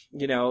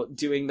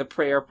 doing the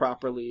prayer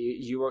properly,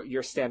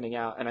 you're standing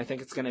out. And I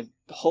think it's going to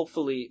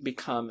hopefully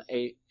become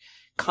a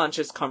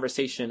conscious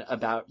conversation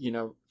about,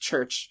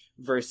 church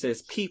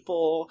versus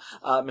people,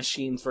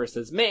 machines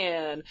versus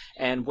man,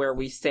 and where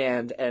we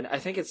stand. And I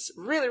think it's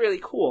really, really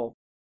cool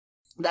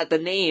that the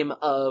name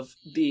of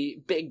the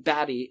big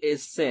baddie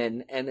is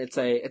sin, and it's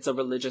a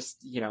religious,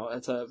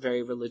 it's a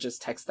very religious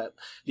text that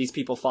these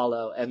people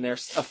follow, and they're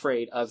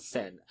afraid of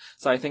sin.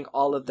 So I think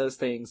all of those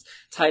things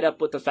tied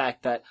up with the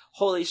fact that,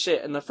 holy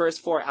shit, in the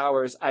first 4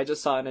 hours, I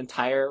just saw an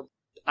entire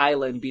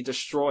island be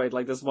destroyed.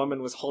 Like, this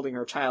woman was holding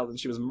her child and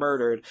she was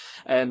murdered,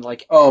 and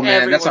like, oh man,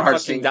 everyone that's a hard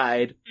fucking scene.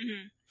 died.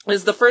 Mhm.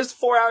 It's the first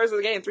 4 hours of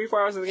the game,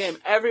 3-4 hours of the game,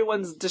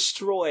 everyone's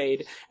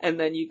destroyed, and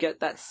then you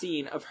get that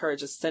scene of her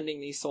just sending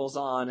these souls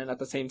on, and at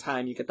the same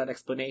time you get that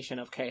explanation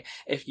of, okay,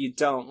 if you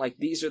don't, like,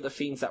 these are the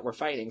fiends that we're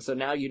fighting, so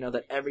now you know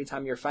that every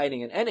time you're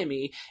fighting an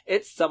enemy,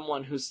 it's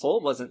someone whose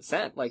soul wasn't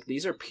sent. Like,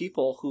 these are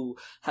people who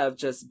have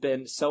just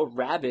been so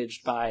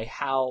ravaged by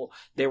how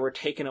they were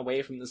taken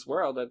away from this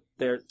world that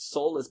their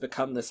soul has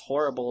become this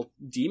horrible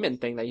demon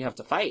thing that you have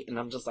to fight, and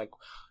I'm just like,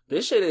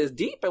 this shit is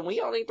deep, and we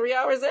only 3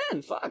 hours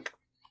in, fuck.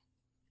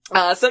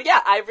 So yeah,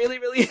 I really,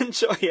 really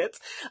enjoy it.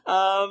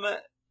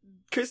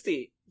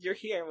 Christy, you're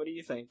here. What do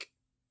you think?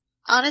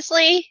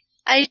 Honestly,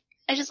 I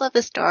just love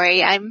the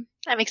story. I'm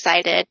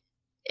excited.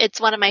 It's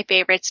one of my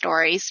favorite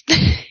stories.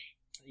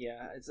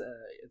 Yeah, it's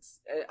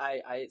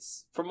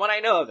from what I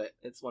know of it,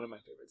 it's one of my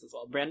favorites as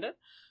well. Brandon?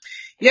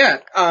 Yeah,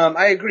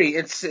 I agree.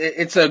 It's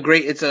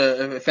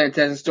a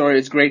fantastic story.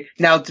 It's great.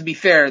 Now, to be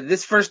fair,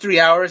 this first 3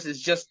 hours is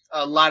just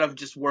a lot of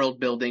just world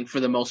building for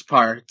the most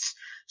part.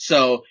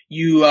 So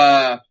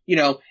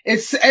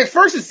it's, at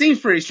first it seems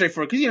pretty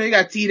straightforward because, you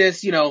got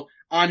Tidus,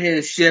 on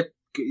his ship,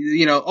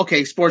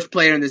 okay, sports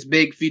player in this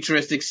big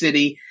futuristic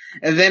city.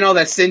 And then all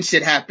that sin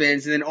shit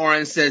happens, and then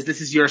Auron says, "This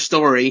is your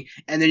story,"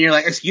 and then you're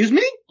like, "Excuse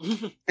me?"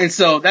 And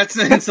so that's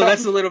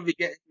a little bit.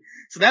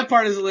 So that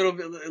part is a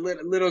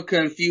little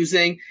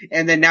confusing.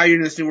 And then now you're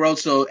in this new world,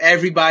 so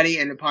everybody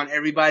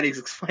is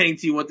explaining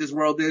to you what this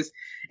world is.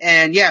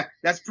 And yeah,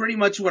 that's pretty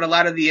much what a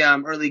lot of the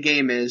early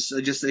game is,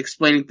 just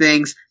explaining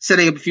things,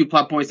 setting up a few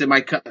plot points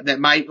that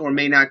might or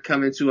may not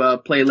come into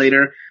play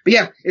later. But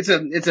yeah, it's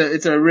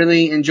a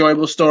really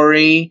enjoyable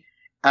story.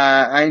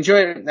 I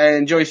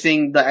enjoy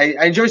seeing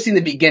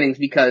the beginnings,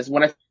 because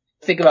when I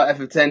think about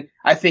FF10,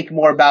 I think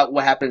more about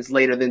what happens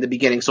later than the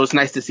beginning. So it's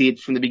nice to see it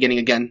from the beginning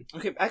again.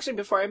 Okay, actually,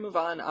 before I move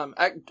on,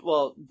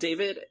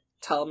 David,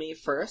 tell me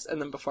first, and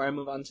then before I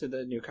move on to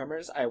the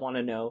newcomers, I want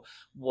to know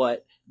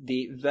what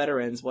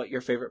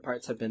your favorite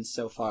parts have been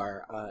so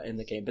far in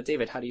the game. But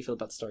David, how do you feel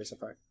about the story so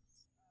far?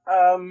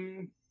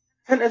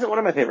 10 isn't one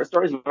of my favorite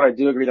stories, but I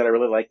do agree that I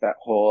really like that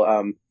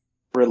whole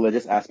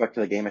religious aspect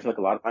to the game. I feel like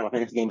a lot of Final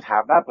Fantasy games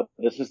have that, but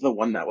this is the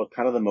one that was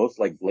kind of the most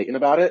like blatant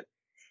about it.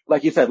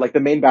 Like you said, like the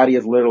main baddie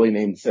is literally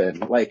named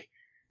Sin. Like,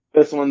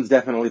 this one's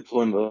definitely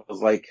pulling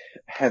those like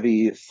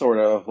heavy sort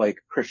of like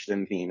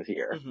Christian themes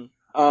here.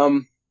 Mm-hmm.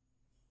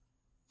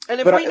 And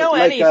if we know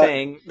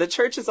anything, the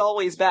church is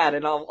always bad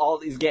in all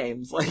these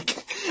games. Like,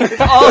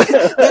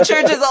 the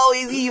church is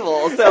always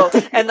evil. So,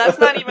 and that's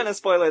not even a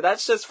spoiler.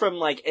 That's just from,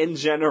 like, in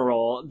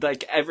general.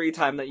 Like, every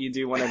time that you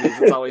do one of these,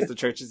 it's always the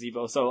church is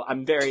evil. So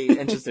I'm very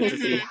interested to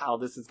see how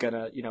this is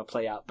gonna,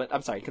 play out. But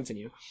I'm sorry,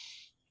 continue.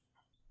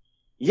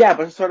 Yeah,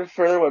 but sort of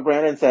further what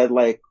Brandon said,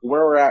 like,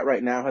 where we're at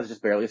right now has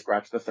just barely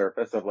scratched the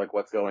surface of, like,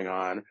 what's going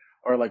on,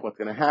 or, like, what's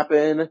gonna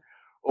happen,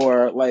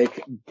 or,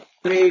 like,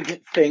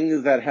 big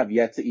things that have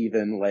yet to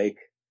even, like,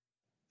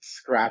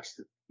 scratch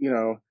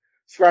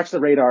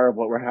the radar of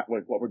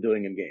what we're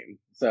doing in game.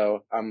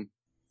 So,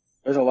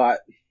 there's a lot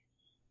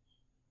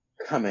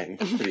coming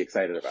to be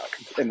excited about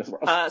in this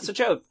world. So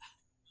Joe,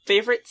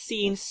 favorite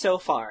scene so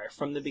far,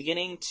 from the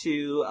beginning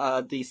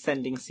to, the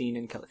sending scene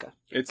in Kilika?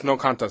 It's no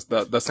contest,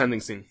 the sending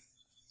scene.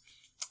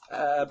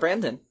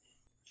 Brandon?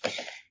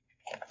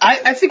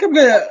 I think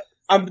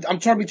I'm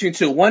torn between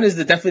two. One is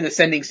definitely the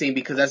sending scene,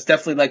 because that's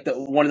definitely like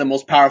one of the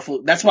most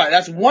powerful. That's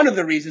one of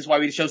the reasons why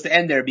we chose to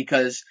end there,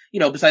 because,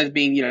 besides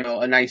being,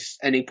 a nice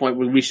ending point,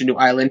 we reached a new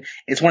island.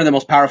 It's one of the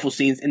most powerful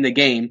scenes in the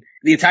game.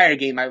 The entire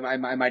game, I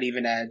might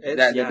even add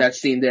that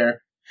scene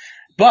there.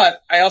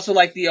 But I also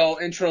like the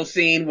old intro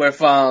scene with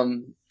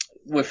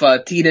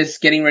Tidus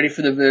getting ready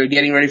for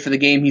the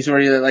game. He's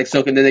already like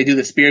soaking. Then they do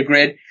the spear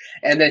grid,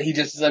 and then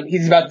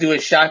he's about to do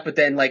his shot, but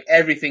then like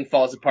everything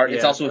falls apart. Yeah,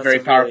 it's also a very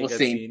powerful really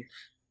scene.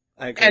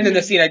 And then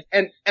the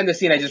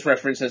scene I just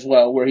referenced as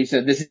well, where he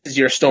said, "This is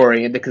your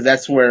story," and because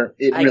that's where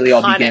it really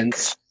all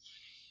begins.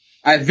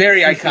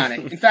 Very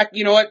iconic. In fact,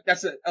 you know what?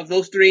 Of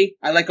those three,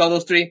 I like all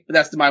those three, but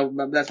that's my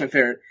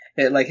favorite.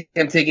 Like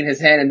him taking his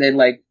hand and then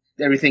like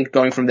everything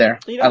going from there.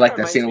 I like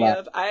that scene a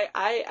lot.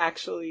 I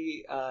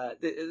actually,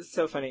 it's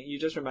so funny. You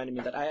just reminded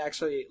me that I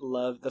actually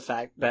love the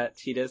fact that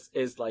Tidus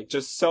is like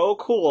just so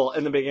cool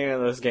in the beginning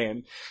of this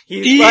game.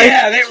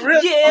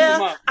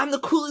 I'm the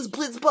coolest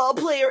blitzball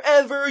player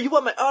ever. You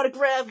want my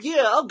autograph?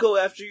 Yeah, I'll go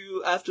after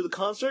you after the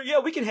concert. Yeah,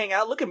 we can hang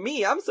out. Look at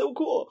me. I'm so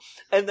cool.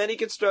 And then he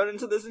gets thrown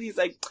into this and he's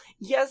like,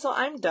 yeah, so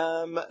I'm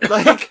dumb.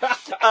 Like,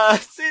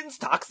 Sin's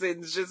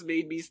toxins just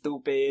made me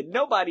stupid.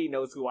 Nobody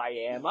knows who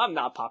I am. I'm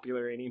not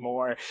popular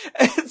anymore.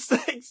 It's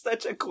like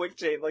such a quick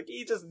change. Like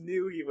he just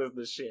knew he was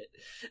the shit,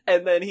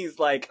 and then he's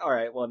like, "All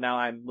right, well now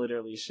I'm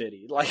literally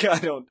shitty. Like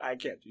I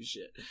can't do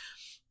shit."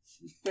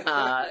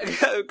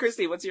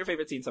 Christy, what's your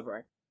favorite scene so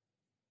far?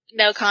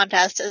 No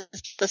contest is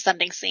the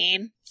sending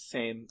scene.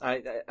 Same.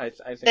 I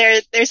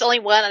think There's only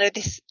one other.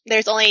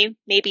 There's only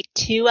maybe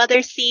 2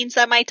 other scenes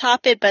that might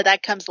top it, but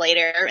that comes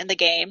later in the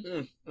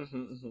game.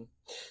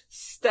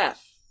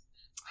 Steph,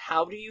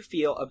 how do you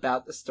feel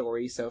about the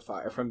story so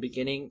far, from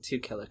beginning to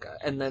Kilika?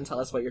 And then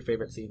tell us what your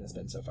favorite scene has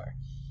been so far.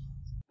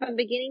 From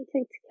beginning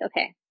to,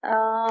 okay.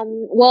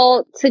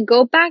 Well, to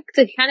go back,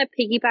 to kind of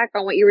piggyback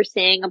on what you were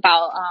saying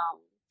about,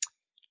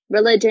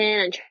 religion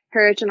and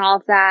church and all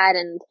of that,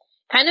 and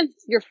kind of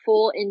your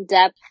full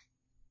in-depth,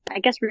 I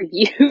guess,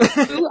 review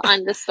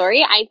on the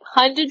story, I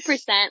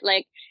 100%,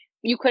 like,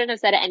 you couldn't have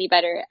said it any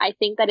better. I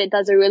think that it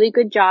does a really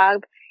good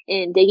job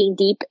in digging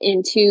deep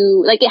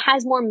into, like, it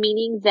has more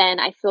meaning than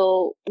I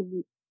feel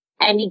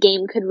any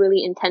game could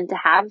really intend to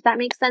have, if that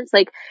makes sense.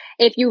 Like,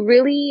 if you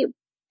really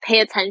pay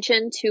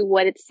attention to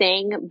what it's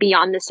saying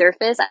beyond the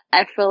surface,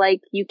 I feel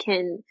like you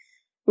can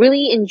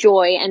really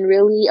enjoy and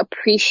really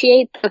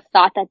appreciate the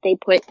thought that they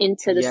put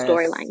into the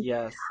storyline.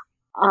 Yes.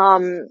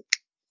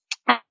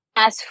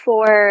 As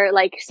for,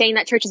 like, saying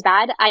that church is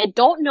bad, I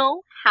don't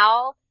know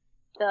how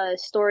the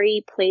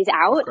story plays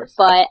out,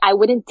 but I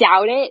wouldn't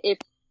doubt it if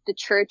the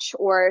church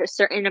or a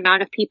certain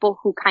amount of people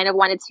who kind of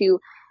wanted to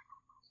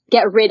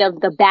get rid of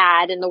the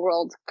bad in the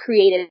world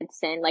created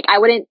sin. Like, I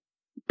wouldn't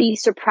be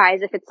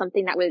surprised if it's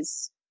something that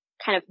was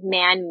kind of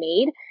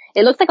man-made.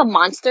 It looks like a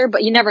monster,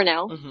 but you never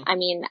know. I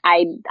mean,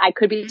 I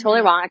could be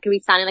totally wrong. I could be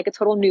sounding like a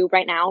total noob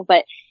right now,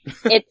 but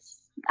it's,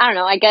 I don't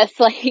know, I guess,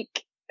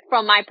 like,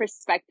 from my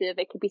perspective,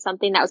 it could be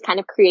something that was kind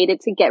of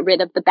created to get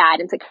rid of the bad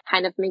and to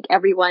kind of make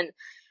everyone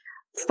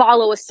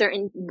follow a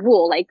certain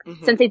rule. Like,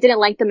 since they didn't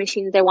like the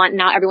machines, they want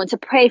now everyone to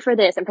pray for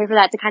this and pray for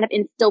that, to kind of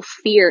instill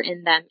fear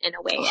in them in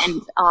a way.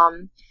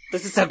 And,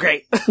 this is so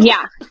great.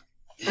 Yeah.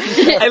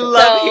 I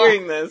love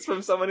hearing this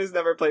from someone who's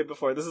never played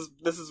before. This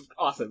is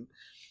awesome.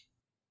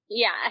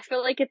 Yeah, I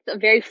feel like it's a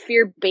very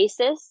fear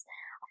basis,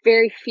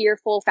 very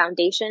fearful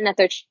foundation that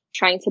they're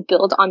trying to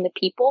build on the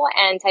people.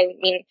 And I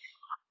mean,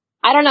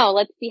 I don't know.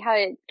 Let's see how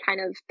it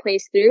kind of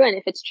plays through and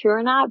if it's true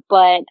or not.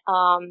 But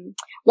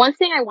one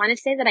thing I want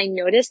to say that I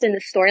noticed in the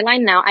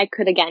storyline, now I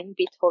could again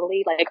be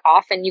totally like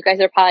off, and you guys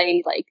are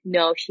probably like,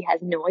 no, she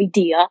has no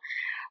idea.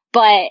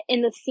 But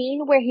in the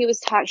scene where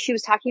she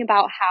was talking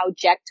about how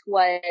Jecht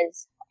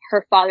was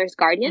her father's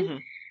guardian.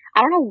 I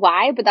don't know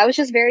why, but that was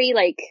just very,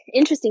 like,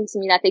 interesting to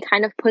me that they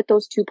kind of put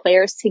those 2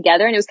 players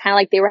together, and it was kind of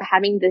like they were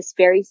having this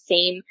very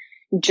same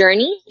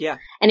journey. Yeah.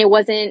 And it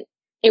wasn't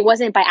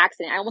by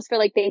accident. I almost feel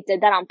like they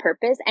did that on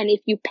purpose. And if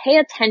you pay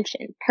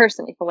attention,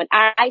 personally, from what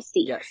I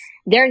see,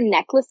 their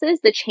necklaces,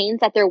 the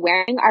chains that they're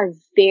wearing are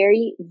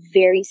very,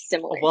 very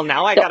similar. Well,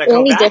 now I gotta go back. The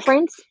only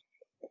difference,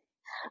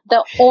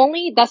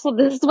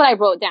 this is what I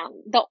wrote down.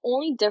 The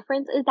only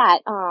difference is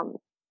that,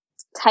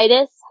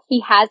 Tidus,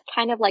 he has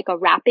kind of like a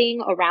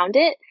wrapping around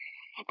it.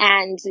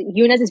 And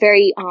Yuna's is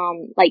very,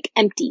 like,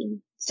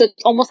 empty. So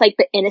it's almost like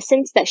the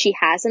innocence that she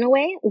has in a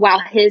way, while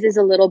his is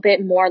a little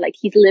bit more like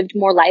he's lived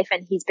more life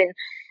and he's been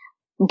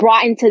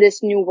brought into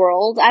this new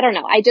world. I don't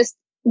know.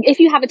 If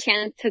you have a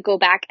chance to go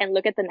back and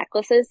look at the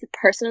necklaces,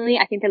 personally,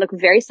 I think they look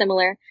very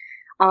similar.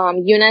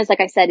 Yuna's,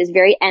 like I said, is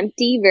very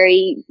empty,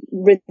 very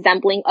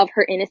resembling of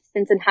her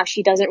innocence and how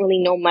she doesn't really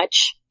know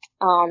much.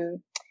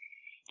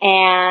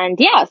 And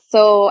yeah,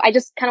 so I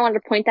just kind of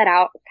wanted to point that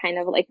out, kind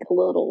of like a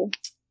little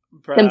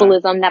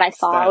symbolism that I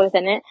saw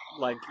within it.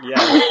 Like, yeah,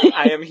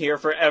 I am here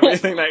for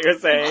everything that you're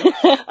saying.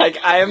 Like,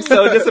 I am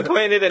so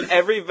disappointed in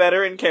every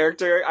veteran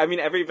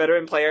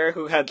player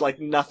who had, like,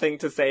 nothing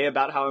to say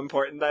about how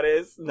important that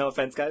is. No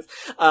offense, guys.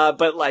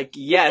 But, like,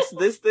 yes,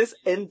 this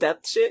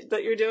in-depth shit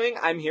that you're doing,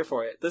 I'm here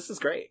for it. This is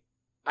great.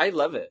 I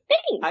love it.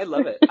 Thanks. I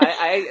love it.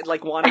 I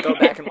like want to go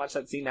back and watch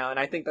that scene now, and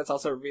I think that's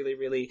also a really,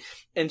 really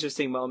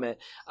interesting moment.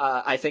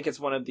 I think it's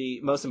one of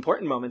the most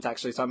important moments,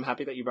 actually, so I'm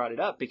happy that you brought it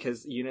up,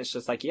 because Yuna's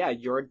just like, yeah,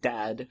 your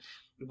dad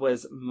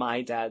was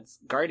my dad's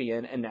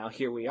guardian, and now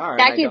here we are.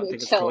 That and I don't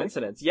think it's a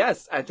coincidence.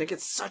 Yes, I think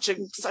it's such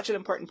an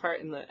important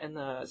part in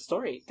the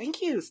story.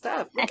 Thank you,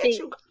 Steph. Look at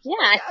you.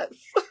 Yeah.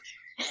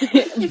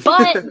 Yes. but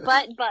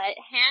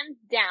hands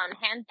down,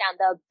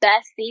 the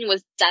best scene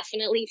was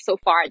definitely so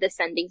far the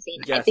sending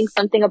scene. Yes. I think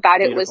something about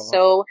it was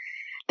so,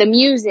 the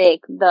music,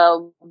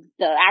 the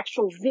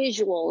actual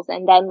visuals,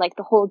 and then like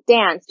the whole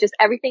dance, just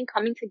everything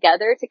coming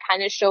together to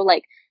kind of show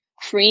like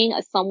freeing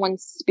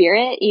someone's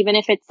spirit, even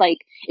if it's like,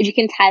 if you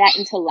can tie that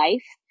into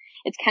life,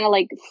 it's kind of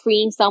like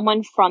freeing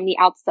someone from the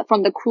outside,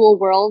 from the cruel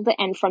world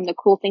and from the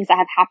cruel things that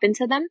have happened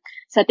to them,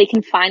 so that they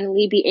can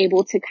finally be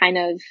able to kind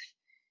of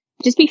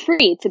just be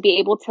free, to be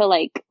able to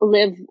like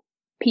live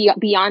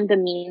beyond the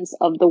means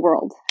of the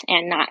world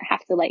and not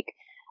have to like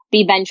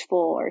be vengeful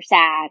or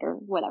sad or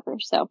whatever.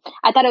 So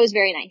I thought it was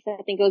very nice.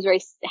 I think it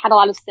was had a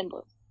lot of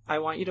I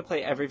want you to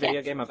play every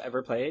video game I've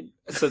ever played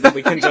so that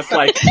we can just,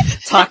 like,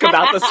 talk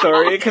about the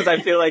story, because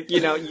I feel like,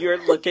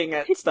 you're looking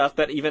at stuff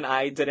that even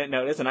I didn't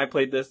notice, and I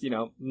played this,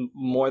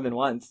 more than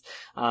once.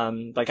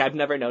 Like, I've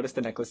never noticed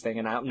the necklace thing,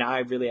 and now I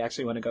really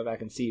actually want to go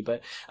back and see,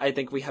 but I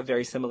think we have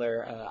very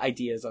similar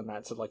ideas on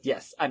that, so, like,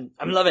 yes, I'm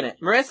loving it.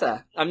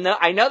 Marissa,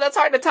 I know that's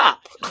hard to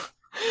top.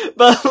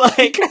 But,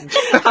 like,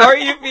 how are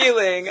you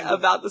feeling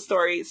about the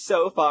story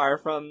so far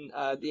from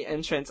the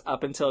entrance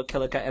up until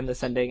Kilika and the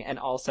Sending, and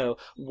also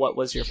what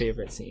was your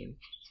favorite scene?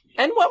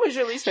 And what was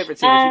your least favorite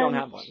scene if you don't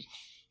have one?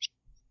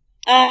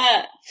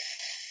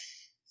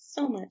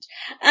 So much.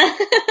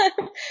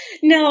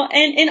 No,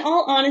 and in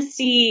all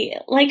honesty,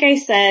 like I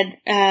said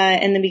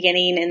in the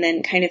beginning and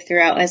then kind of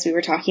throughout as we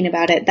were talking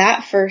about it,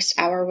 that first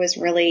hour was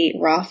really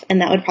rough,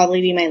 and that would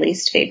probably be my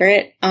least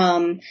favorite.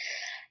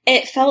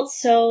 It felt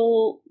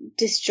so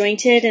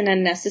disjointed and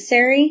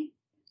unnecessary.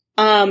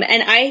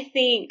 And I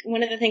think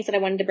one of the things that I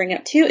wanted to bring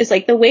up too is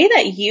like the way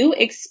that you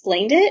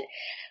explained it,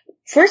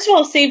 first of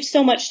all, saved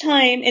so much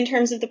time in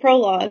terms of the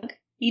prologue.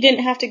 You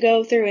didn't have to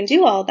go through and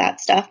do all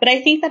that stuff, but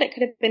I think that it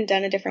could have been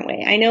done a different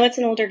way. I know it's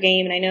an older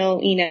game, and I know,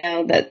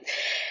 that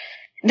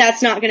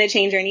that's not going to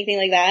change or anything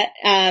like that.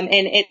 And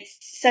it's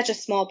such a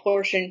small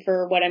portion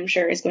for what I'm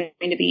sure is going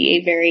to be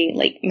a very,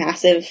 like,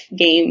 massive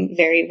game,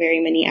 very, very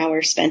many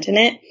hours spent in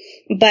it.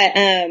 But,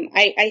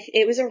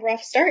 it was a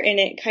rough start, and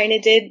it kind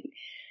of did,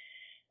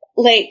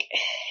 like,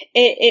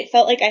 it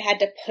felt like I had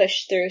to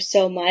push through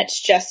so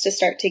much just to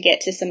start to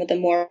get to some of the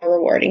more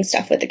rewarding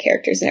stuff with the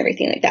characters and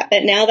everything like that.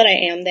 But now that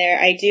I am there,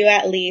 I do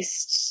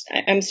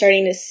I'm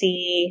starting to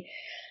see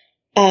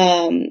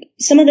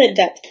some of the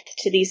depth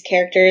to these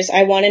characters.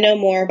 I want to know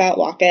more about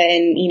Waka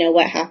and,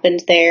 what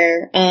happened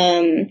there.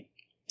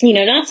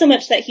 Not so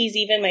much that he's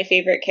even my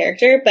favorite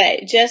character,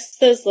 but just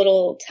those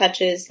little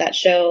touches that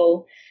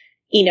show,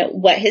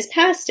 what his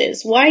past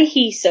is, why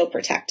he's so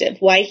protective,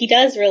 why he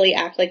does really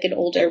act like an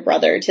older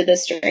brother to the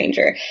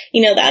stranger.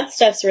 That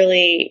stuff's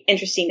really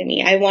interesting to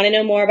me. I want to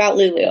know more about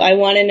Lulu. I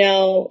want to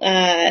know,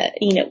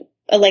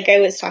 like I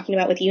was talking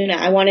about with Yuna,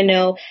 I want to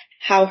know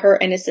how her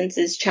innocence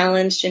is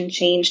challenged and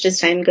changed as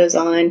time goes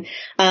on.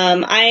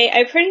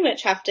 I pretty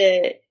much have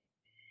to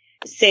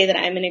say that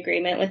I'm in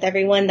agreement with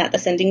everyone that the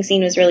Sending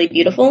scene was really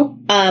beautiful.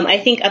 I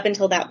think up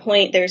until that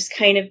point, there's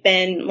kind of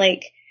been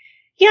like,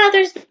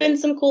 there's been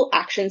some cool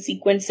action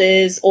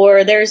sequences,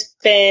 or there's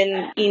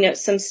been,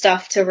 some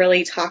stuff to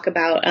really talk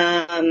about,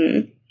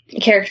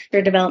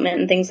 character development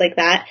and things like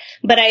that.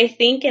 But I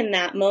think in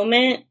that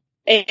moment,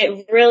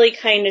 it really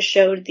kind of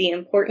showed the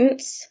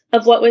importance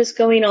of what was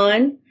going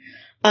on.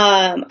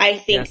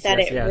 I think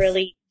it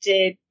really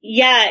did.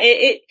 Yeah,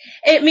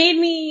 it made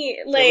me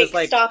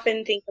like stop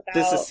and think about,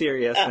 this is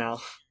serious now.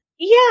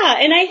 Yeah.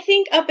 And I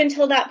think up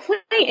until that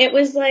point, it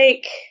was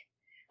like,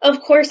 of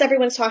course,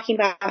 everyone's talking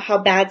about how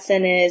bad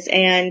Sin is,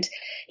 and,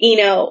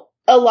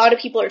 a lot of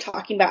people are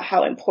talking about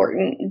how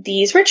important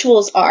these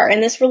rituals are,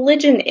 and this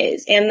religion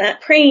is, and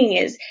that praying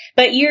is,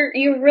 but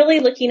you're really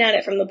looking at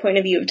it from the point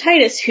of view of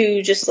Titus,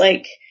 who just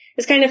like,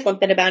 is kind of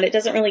flippant about it,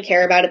 doesn't really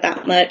care about it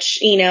that much,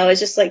 is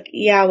just like,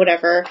 yeah,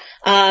 whatever,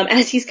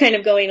 as he's kind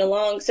of going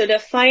along. So to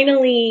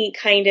finally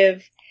kind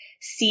of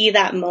see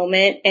that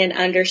moment and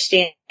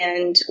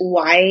understand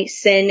why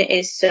Sin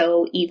is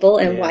so evil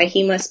and why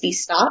he must be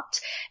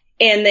stopped,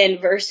 and then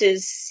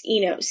versus,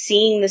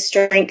 seeing the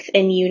strength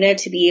in Yuna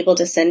to be able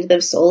to send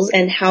those souls,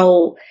 and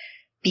how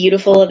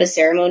beautiful of a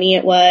ceremony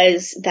it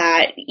was,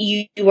 that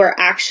you were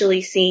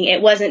actually seeing,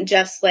 it wasn't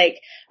just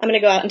like, I'm going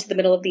to go out into the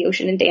middle of the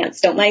ocean and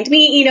dance, don't mind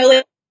me,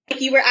 like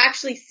you were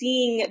actually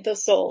seeing the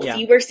souls. Yeah.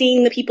 You were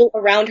seeing the people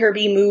around her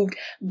be moved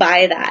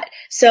by that.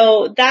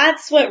 So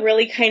that's what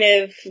really kind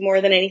of, more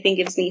than anything,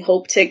 gives me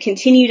hope to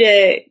continue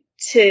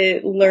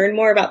to learn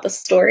more about the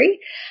story.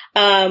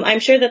 I'm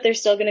sure that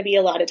there's still going to be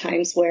a lot of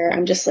times where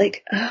I'm just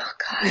like, oh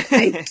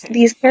God,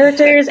 these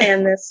characters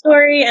and the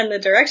story and the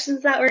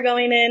directions that we're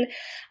going in.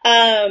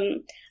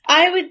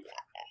 I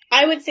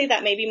would say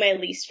that maybe my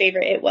least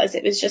favorite it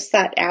was just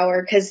that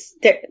hour, because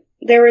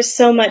there was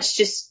so much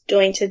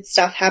disjointed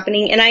stuff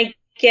happening, and I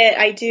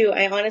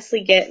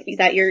honestly get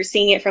that you're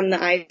seeing it from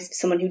the eyes of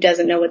someone who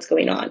doesn't know what's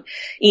going on.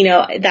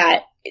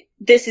 That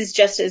this is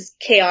just as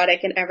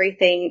chaotic and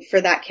everything for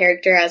that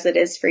character as it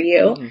is for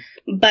you. Mm-hmm.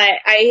 But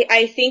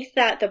I think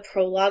that the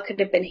prologue could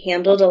have been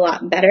handled a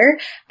lot better.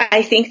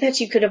 I think that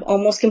you could have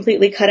almost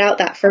completely cut out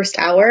that first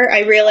hour.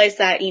 I realize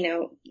that,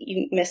 you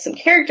missed some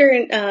character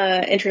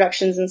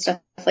introductions and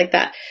stuff like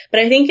that. But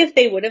I think if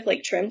they would have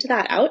like trimmed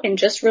that out and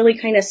just really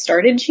kind of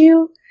started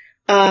you,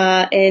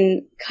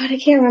 and God, I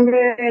can't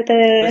remember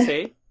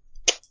Besaid?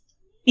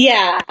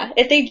 Yeah,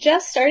 if they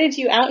just started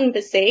you out in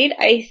Besaid,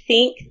 I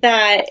think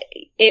that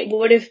it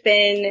would have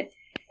been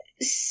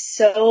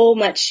so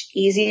much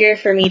easier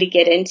for me to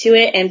get into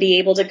it and be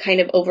able to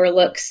kind of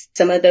overlook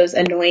some of those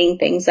annoying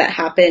things that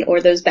happen, or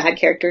those bad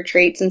character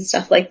traits and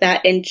stuff like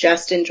that, and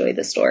just enjoy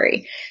the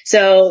story.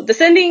 So the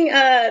sending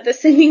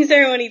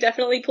ceremony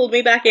definitely pulled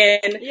me back in.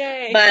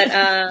 Yay.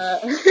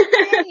 But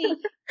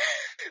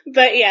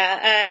But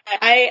yeah,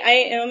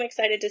 I am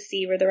excited to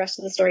see where the rest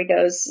of the story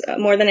goes.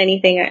 More than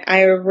anything,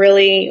 I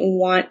really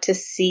want to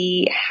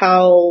see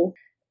how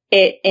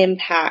it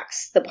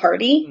impacts the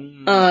party,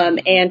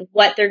 and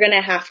what they're going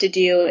to have to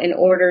do in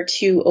order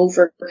to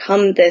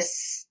overcome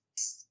this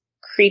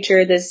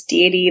creature, this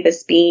deity,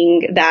 this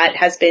being that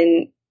has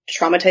been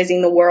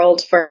traumatizing the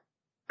world for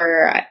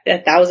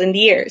 1,000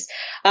 years.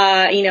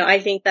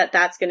 I think that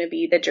that's going to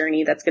be the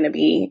journey that's going to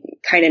be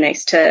kind of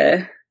nice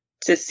to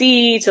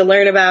see, to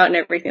learn about, and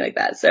everything like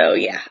that. So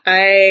yeah,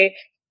 I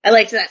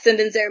liked that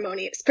send-in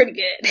ceremony. It's pretty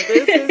good.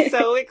 This is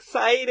so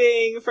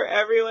exciting for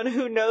everyone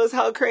who knows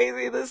how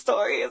crazy the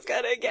story is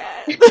gonna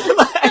get.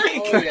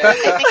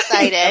 I'm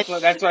excited.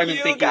 That's what I've been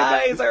You thinking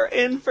guys about. are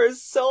in for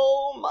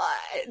so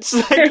much.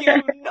 Like, you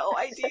have no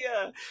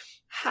idea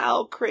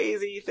how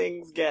crazy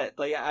things get.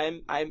 Like,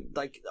 I'm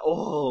like,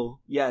 oh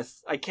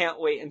yes, I can't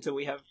wait until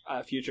we have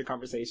future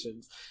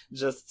conversations,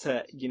 just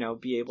to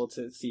be able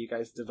to see you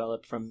guys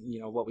develop from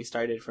what we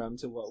started from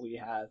to what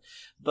we have.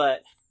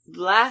 But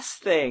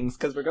last things,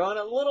 because we're going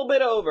a little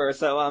bit over,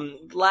 so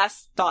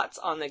last thoughts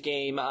on the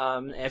game.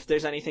 If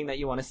there's anything that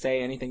you want to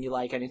say, anything you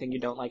like, anything you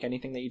don't like,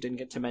 anything that you didn't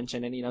get to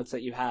mention, any notes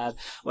that you have,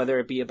 whether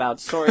it be about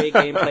story,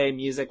 gameplay,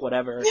 music,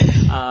 whatever,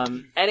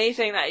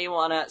 anything that you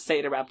want to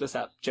say to wrap this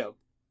up, Joe.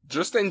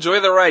 Just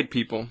enjoy the ride,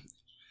 people.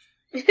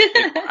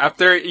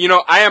 After,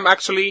 I am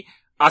actually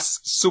a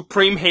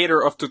supreme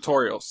hater of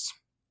tutorials.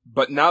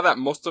 But now that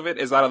most of it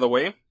is out of the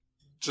way,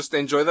 just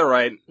enjoy the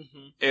ride.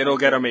 Mm-hmm. It'll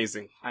get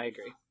amazing. I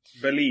agree.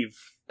 Believe.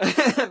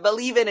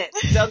 Believe in it.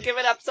 Don't give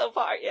it up so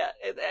far yet.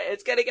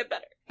 It's gonna get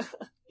better.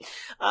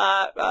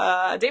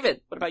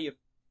 David, what about you?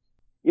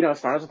 As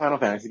far as the Final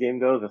Fantasy game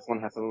goes, this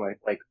one has some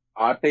like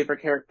odd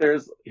favorite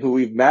characters who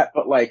we've met,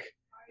 but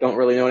don't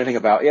really know anything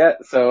about yet.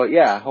 So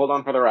yeah, hold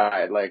on for the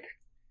ride.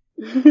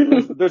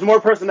 There's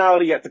more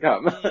personality yet to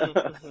come.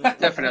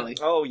 Definitely.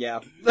 Oh yeah.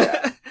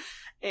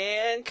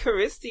 And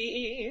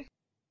Christy.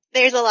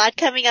 There's a lot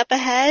coming up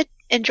ahead.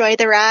 Enjoy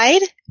the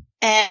ride.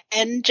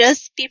 And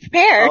just be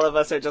prepared. All of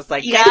us are just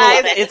like, You gotta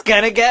guys, love it. it's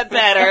gonna get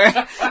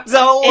better.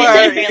 Don't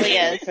worry. It really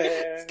is.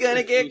 It's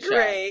gonna get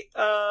great.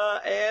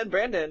 And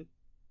Brandon.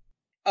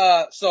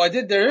 So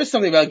there is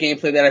something about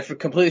gameplay that I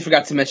completely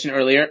forgot to mention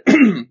earlier.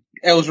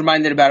 I was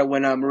reminded about it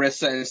when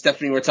Marissa and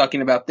Stephanie were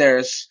talking about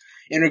theirs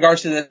in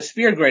regards to the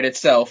Spear Grid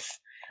itself.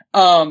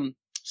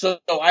 So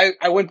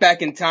I went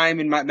back in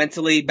time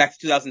mentally back to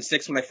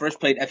 2006 when I first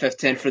played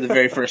FF10 for the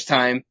very first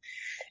time.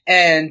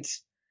 And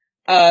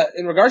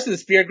in regards to the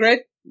Spear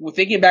Grid,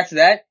 thinking back to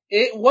that,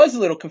 it was a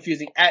little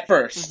confusing at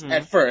first. Mm-hmm.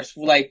 At first,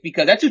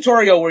 because that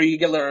tutorial where you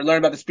learn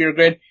about the Spear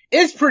Grid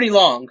is pretty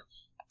long,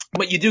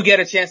 but you do get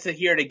a chance to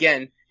hear it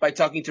again by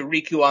talking to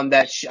Riku on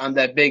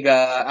that big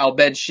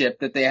Albed ship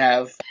that they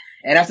have.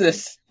 And after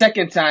the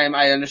second time,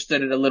 I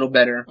understood it a little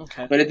better.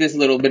 Okay. But it is a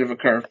little bit of a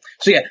curve.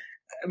 So yeah.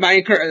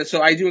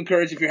 So I do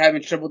encourage, if you're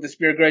having trouble with the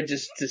Spear Grid,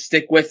 just to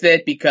stick with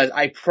it, because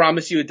I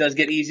promise you it does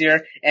get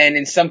easier, and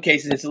in some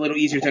cases it's a little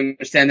easier to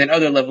understand than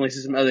other leveling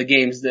systems, other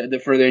games, the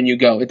further in you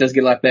go. It does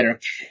get a lot better.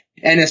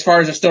 And as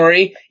far as the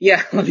story,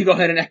 yeah, let me go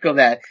ahead and echo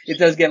that. It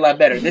does get a lot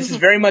better. This is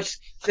very much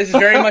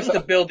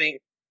the building.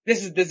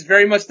 This is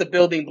very much the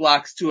building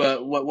blocks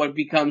to what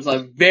becomes a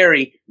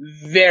very,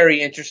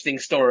 very interesting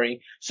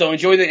story. So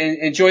enjoy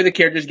the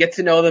characters, get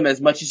to know them as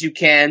much as you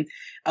can.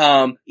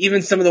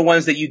 Even some of the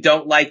ones that you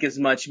don't like as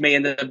much may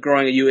end up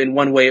growing at you in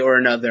one way or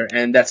another,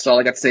 and that's all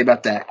I got to say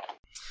about that.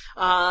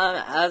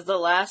 As the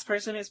last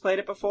person who's played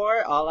it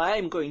before, all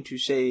I'm going to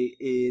say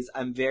is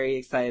I'm very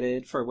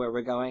excited for where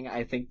we're going.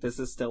 I think this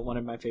is still one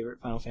of my favorite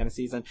Final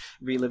Fantasies, and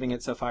reliving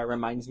it so far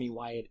reminds me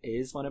why it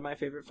is one of my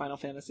favorite Final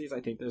Fantasies. I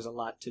think there's a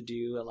lot to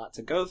do, a lot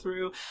to go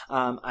through.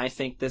 I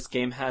think this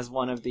game has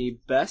one of the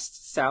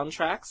best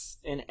soundtracks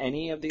in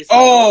any of these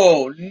titles.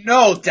 Oh,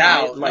 no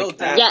doubt. No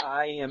doubt. Yeah.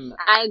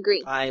 I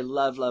agree. I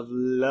love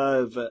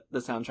the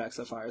soundtrack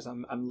so far. So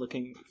I'm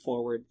looking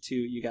forward to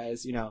you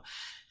guys,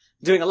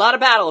 doing a lot of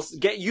battles.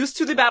 Get used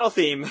to the battle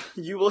theme.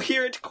 You will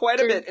hear it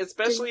quite a bit,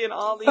 especially in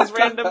all these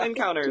random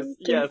encounters.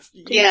 Yes.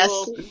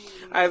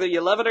 Either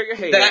you love it or you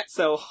hate it.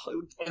 So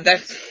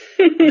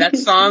that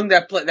song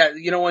that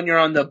when you're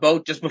on the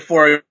boat just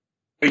before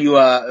you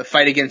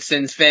fight against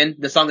Sin's Fin,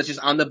 the song that's just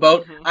on the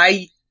boat.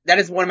 Mm-hmm. That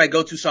is one of my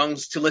go-to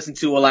songs to listen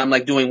to while I'm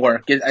doing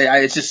work.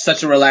 It's just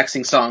such a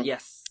relaxing song.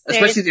 Yes.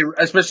 Especially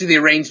the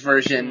arranged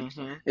version.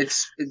 Mm-hmm.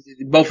 It's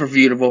both are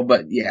beautiful,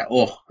 but yeah,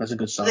 that's a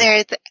good song.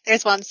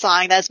 There's one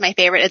song that's my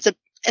favorite.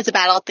 It's a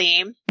battle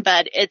theme,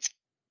 but it's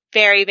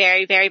very,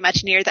 very, very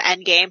much near the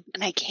end game,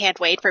 and I can't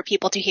wait for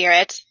people to hear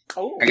it.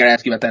 Oh. I gotta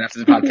ask you about that after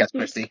the podcast,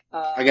 Christy.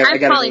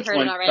 I've probably heard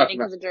it already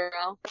because of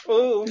Juro.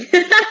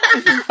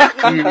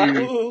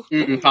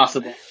 Ooh.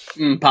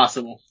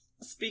 Possible.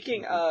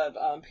 Speaking of,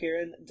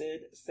 Piran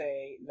did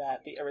say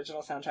that the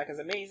original soundtrack is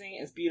amazing,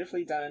 is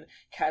beautifully done,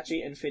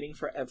 catchy, and fitting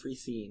for every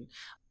scene.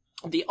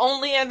 The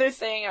only other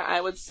thing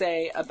I would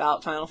say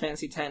about Final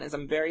Fantasy X is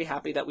I'm very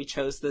happy that we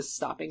chose this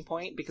stopping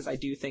point, because I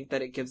do think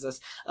that it gives us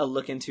a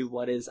look into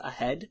what is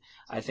ahead.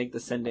 I think the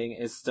sending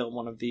is still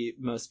one of the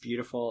most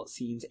beautiful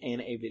scenes in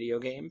a video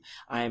game.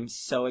 I'm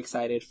so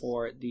excited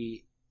for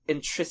the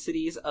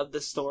intricacies of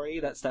the story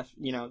that Steph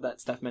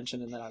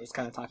mentioned, and that I was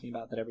kind of talking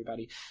about, that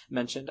everybody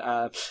mentioned.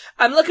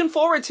 I'm looking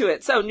forward to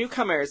it. So,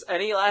 newcomers,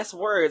 any last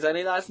words,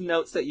 any last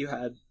notes that you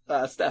had?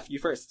 Steph, you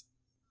first.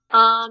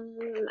 I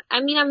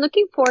mean, I'm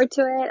looking forward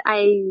to it.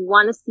 I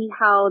want to see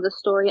how the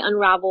story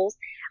unravels.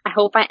 I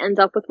hope I end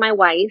up with my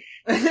wife.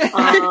 Yeah,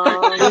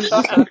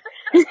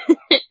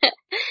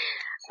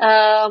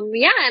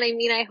 and I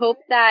mean, I hope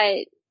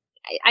that,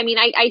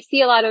 I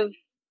see a lot of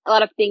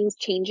things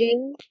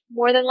changing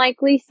more than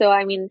likely. So,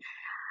 I mean,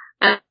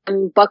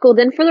 I'm buckled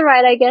in for the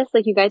ride, I guess.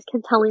 Like, you guys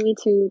kept telling me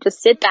to just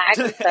sit back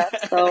and stuff.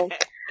 So,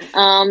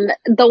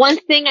 the one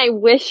thing I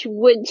wish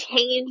would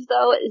change,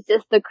 though, is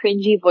just the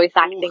cringy voice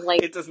acting.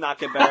 Like, it does not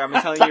get better. I'm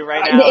telling you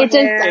right now. It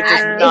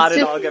does not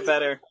at all get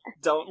better.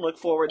 Don't look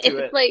forward to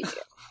it. It's like,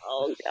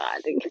 oh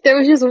god, if there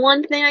was just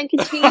one thing I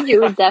could change, it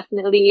would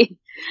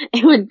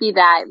be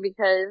that,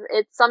 because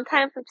it's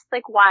sometimes it's just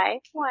like, why?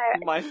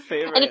 My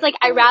favorite. And it's like,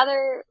 I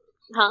rather,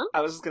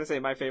 I was just gonna say,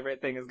 my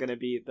favorite thing is gonna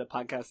be the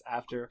podcast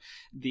after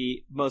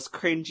the most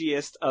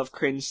cringiest of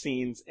cringe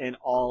scenes in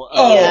all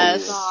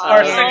of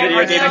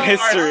video gaming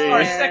history.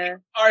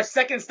 Our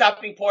second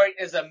stopping point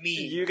is a meme.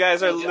 You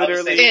guys are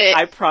literally,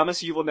 I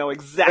promise you will know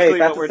exactly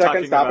what we're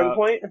talking about.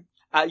 Point?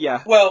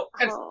 Yeah. Well,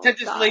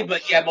 tentatively,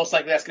 but yeah, most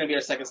likely that's going to be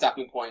our second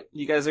stopping point.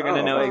 You guys are going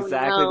to know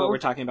exactly what we're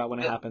talking about when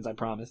it happens, I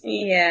promise.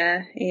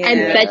 Yeah. I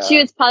bet you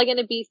it's probably going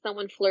to be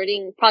someone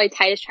flirting, probably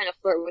Titus trying to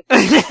flirt with you.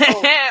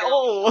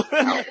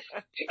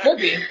 It could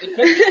be.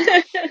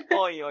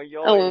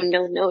 Oh,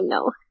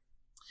 no.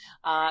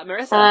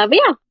 Marissa. But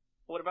yeah.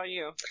 What about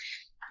you?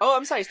 Oh,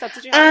 I'm sorry, Steph,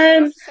 did you have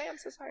anything else to say? I'm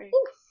so sorry.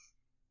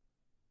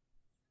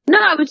 No,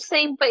 I was just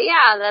saying, but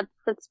yeah,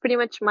 that's pretty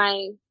much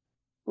my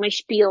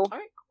spiel.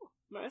 Alright, cool.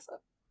 Marissa.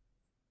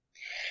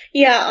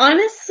 Yeah,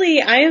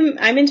 honestly,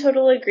 I'm in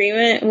total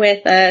agreement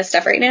with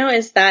Steph right now,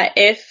 is that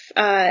if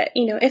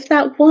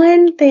that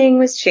one thing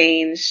was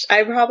changed,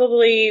 I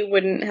probably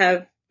wouldn't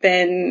have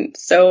been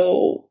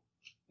so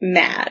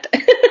mad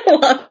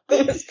while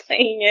I was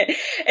playing it.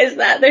 Is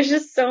that there's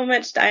just so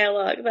much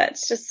dialogue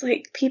that's just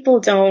like,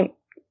 people don't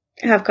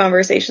have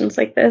conversations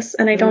like this,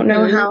 and I don't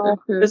know how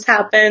this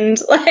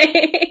happened.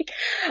 Like,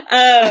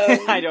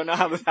 I don't know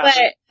how this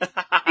happened. But,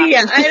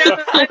 yeah, I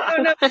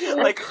don't know.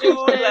 Like,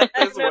 who let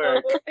this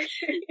work?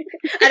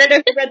 I don't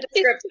know who read the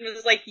script and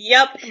was like,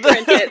 "Yep,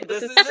 print it.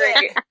 This is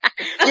great.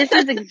 This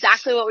is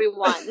exactly what we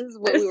want. This is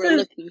what we were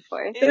looking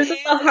for." This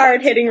is the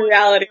hard-hitting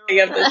reality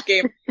of this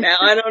game now.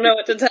 I don't know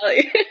what to tell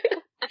you.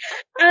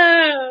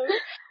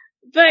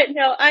 But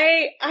no,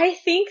 I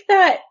think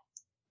that,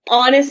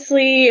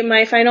 honestly,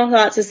 my final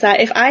thoughts is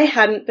that if I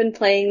hadn't been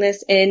playing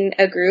this in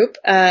a group,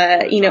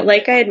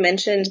 like I had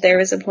mentioned, there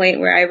was a point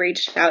where I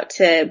reached out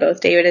to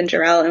both David and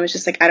Jarrell and was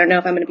just like, I don't know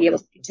if I'm going to be able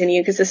to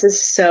continue because this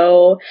is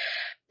so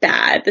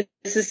bad.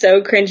 This is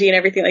so cringy and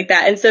everything like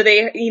that. And so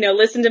they,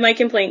 listened to my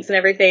complaints and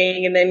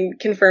everything and then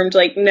confirmed,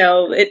 like,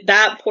 no,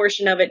 that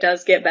portion of it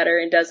does get better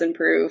and does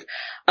improve.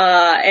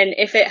 And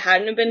if it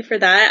hadn't have been for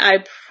that,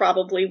 I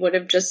probably would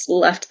have just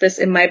left this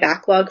in my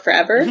backlog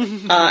forever,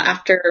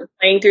 after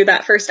playing through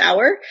that first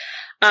hour.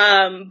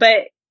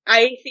 But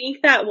I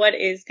think that what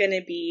is going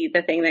to be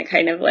the thing that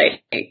kind of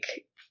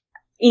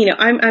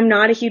I'm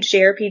not a huge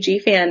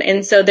JRPG fan.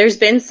 And so there's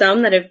been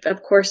some that have,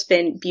 of course,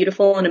 been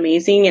beautiful and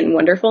amazing and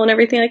wonderful and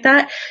everything like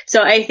that.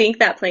 So I think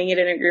that playing it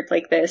in a group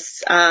like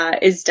this,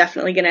 is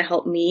definitely going to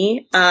help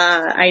me.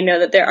 I know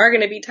that there are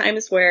going to be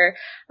times where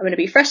I'm going to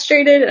be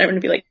frustrated and I'm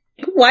going to be like,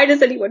 why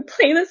does anyone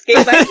play this game?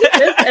 I hate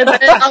this. And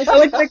then I'll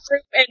go into the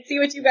group and see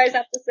what you guys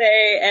have to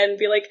say and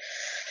be like,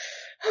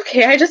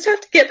 okay, I just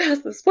have to get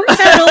past this one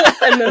battle,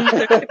 and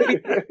then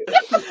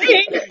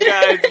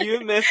guys, you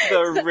missed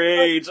the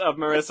rage of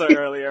Marissa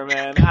earlier,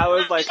 man. I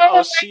was like,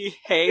 oh, she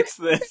hates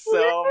this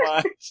so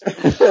much.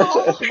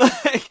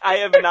 Like, I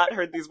have not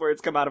heard these words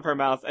come out of her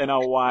mouth in a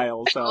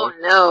while, so oh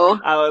no.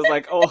 I was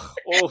like, oh,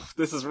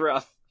 this is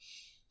rough.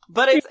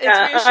 But it's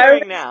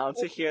reassuring now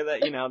to hear that,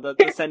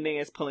 the sending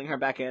is pulling her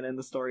back in and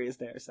the story is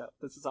there, so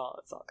it's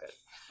all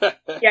good.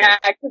 Yeah,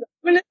 because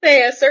I'm gonna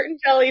say a certain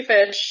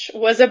jellyfish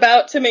was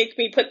about to make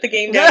me put the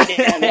game down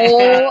again.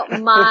 Oh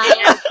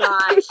my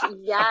gosh,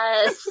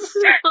 yes.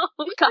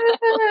 Oh god.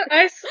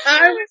 I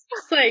was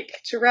just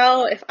like,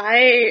 Jarrell, if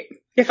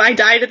I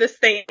die to this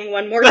thing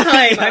one more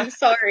time, I'm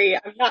sorry.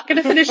 I'm not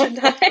gonna finish in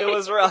time. It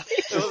was rough.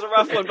 It was a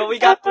rough one, but we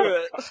got through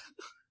it.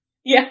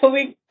 Yeah,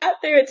 we got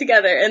through it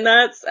together, and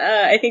that's,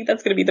 I think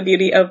that's going to be the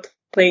beauty of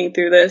playing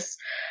through this,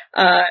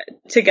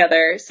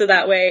 together. So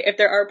that way, if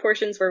there are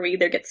portions where we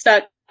either get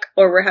stuck,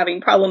 or we're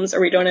having problems, or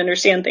we don't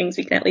understand things,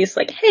 we can at least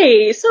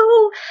hey, so,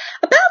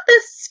 about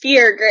this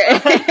sphere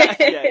grid.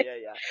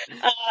 Yeah.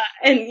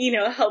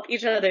 And, help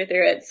each other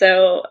through it.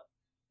 So,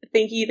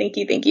 thank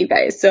you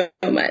guys so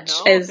much.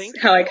 No, Is thank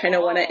how I you kind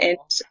of want to all. end.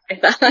 I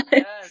thought.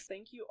 Yes,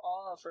 thank you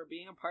all for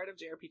being a part of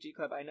JRPG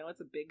Club. I know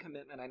it's a big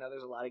commitment. I know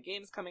there's a lot of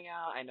games coming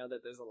out. I know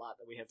that there's a lot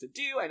that we have to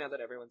do. I know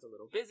that everyone's a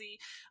little busy.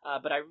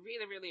 But I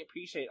really, really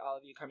appreciate all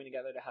of you coming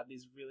together to have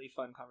these really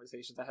fun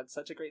conversations. I had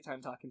such a great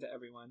time talking to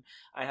everyone.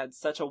 I had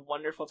such a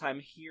wonderful time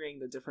hearing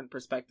the different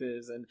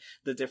perspectives and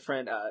the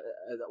different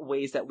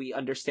ways that we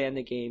understand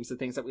the games, the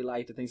things that we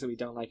like, the things that we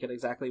don't like.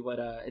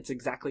 It's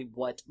exactly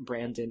what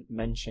Brandon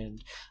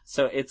mentioned.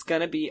 So it's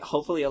gonna be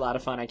hopefully a lot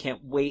of fun. I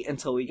can't wait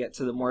until we get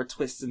to the more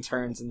twists and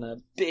turns and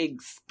the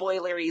big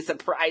spoilery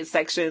surprise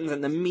sections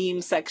and the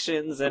meme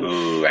sections and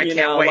Ooh, I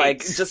can't wait. like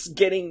just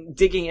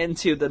digging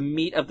into the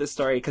meat of the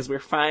story, because we're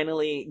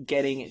finally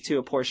getting to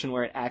a portion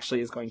where it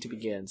actually is going to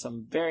begin. So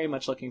I'm very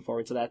much looking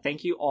forward to that.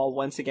 Thank you all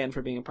once again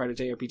for being a part of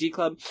JRPG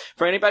Club.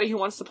 For anybody who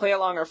wants to play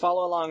along or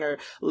follow along or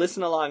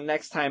listen along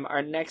next time,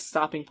 our next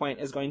stopping point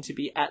is going to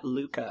be at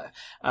Luca.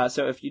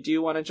 So if you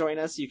do want to join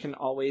us, you can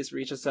always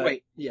reach us at...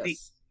 Wait,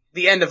 yes.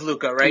 The end of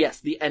Luca, right?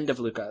 Yes, the end of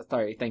Luca.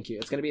 Sorry, thank you.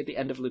 It's going to be at the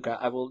end of Luca.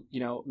 I will,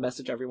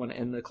 message everyone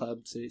in the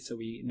club so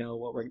we know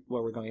where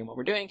we're going and what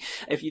we're doing.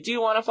 If you do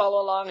want to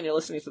follow along and you're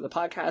listening to the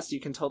podcast, you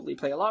can totally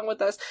play along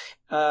with us.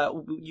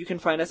 You can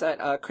find us at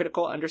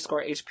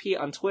critical_HP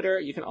on Twitter.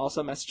 You can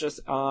also message us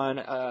on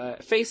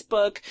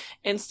Facebook,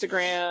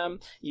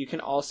 Instagram. You can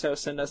also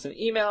send us an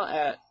email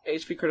at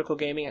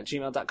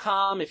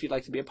hpcriticalgaming@gmail.com if you'd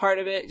like to be a part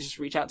of it. Just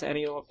reach out to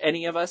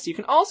any of us. You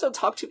can also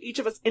talk to each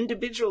of us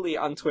individually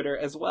on Twitter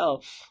as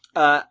well.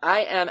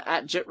 I am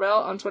at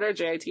Jitrel on Twitter,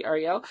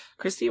 Jitrel.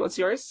 Christy, what's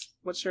yours?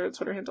 What's your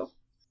Twitter handle?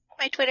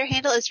 My Twitter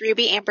handle is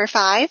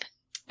RubyAmber5.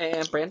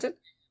 And Brandon?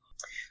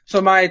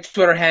 So my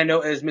Twitter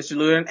handle is Mr.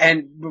 Luden.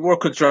 And real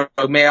quick, Drug,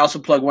 may I also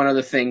plug one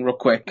other thing real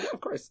quick? Yeah,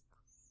 of course.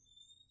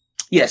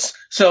 Yes.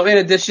 So in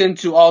addition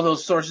to all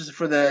those sources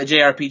for the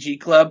JRPG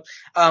Club,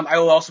 I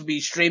will also be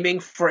streaming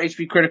for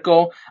HP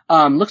Critical.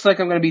 Looks like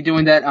I'm going to be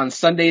doing that on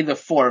Sunday the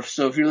 4th.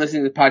 So if you're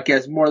listening to the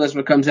podcast more or less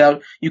when it comes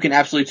out, you can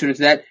absolutely tune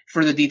into that.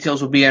 Further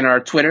details will be on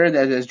our Twitter,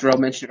 that as Drew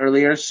mentioned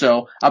earlier.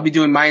 So I'll be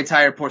doing my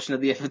entire portion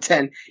of the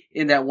FF10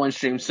 in that one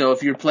stream. So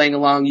if you're playing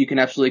along, you can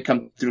absolutely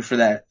come through for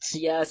that.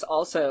 Yes,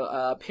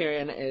 also,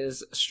 Pyrian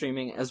is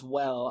streaming as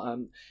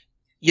well.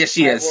 Yes,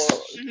 she is. I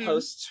will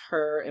post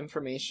her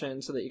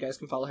information so that you guys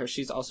can follow her.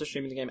 She's also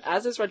streaming the game,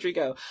 as is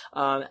Rodrigo,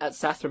 at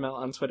Sathramel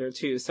on Twitter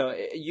too. So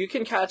you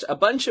can catch a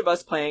bunch of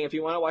us playing. If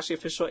you want to watch the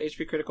official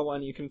HP Critical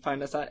one, you can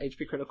find us at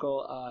HP Critical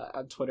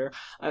on Twitter.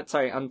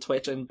 On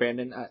Twitch, and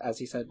Brandon, as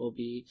he said, will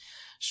be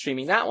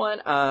streaming that one.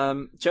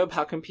 Job,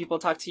 how can people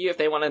talk to you if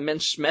they want to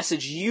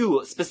message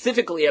you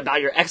specifically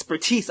about your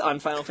expertise on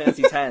Final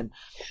Fantasy X?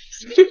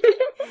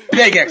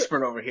 Big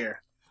expert over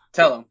here.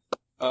 Tell him.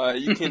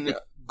 You can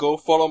go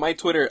follow my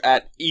Twitter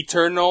at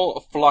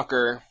Eternal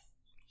Flocker.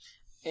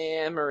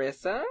 And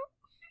Marissa?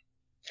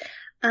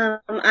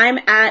 I'm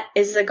at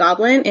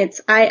Issagoblin.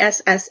 It's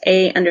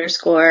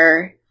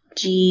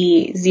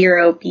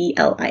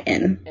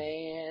ISSA_G0BLIN.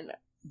 And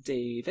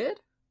David?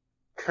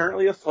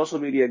 Currently a social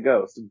media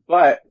ghost,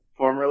 but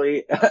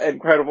formerly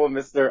incredible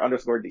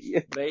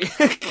Mr._D. There you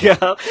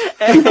go.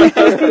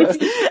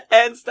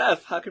 And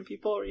Steph, how can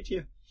people reach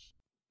you?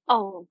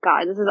 Oh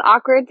god, this is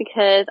awkward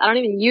because I don't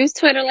even use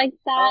Twitter like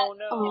that. Oh,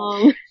 no.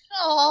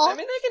 Aw. I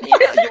mean, they can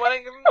email. You want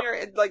to give them your,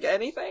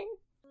 anything?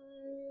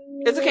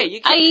 It's okay.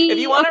 You can, if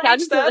you want to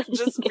reach Steph,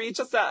 just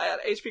reach us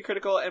at HP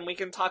Critical, and we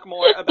can talk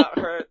more about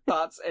her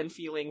thoughts and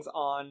feelings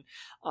on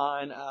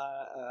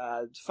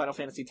Final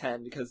Fantasy X,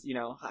 because,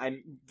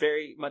 I'm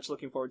very much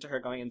looking forward to her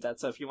going in depth.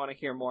 So if you want to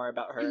hear more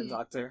about her and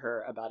talk to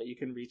her about it, you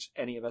can reach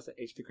any of us at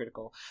HP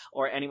Critical,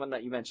 or anyone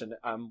that you mentioned.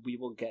 We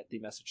will get the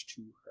message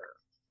to her.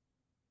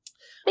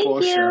 Thank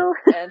For you. sure.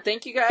 And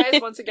thank you guys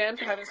once again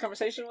for having this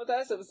conversation with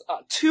us. It was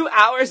 2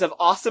 hours of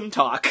awesome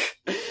talk.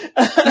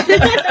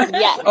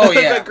 Yes. Oh, It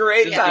was yeah. a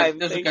great This time.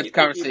 was a Thank good you,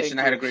 conversation.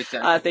 I had a thank great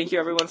time. you. Thank you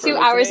everyone for 2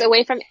 listening. hours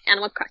away from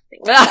Animal Crossing.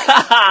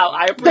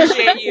 I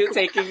appreciate you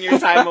taking your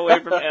time away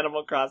from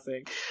Animal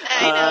Crossing.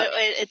 I know,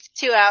 it's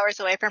 2 hours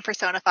away from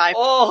Persona 5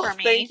 Oh, for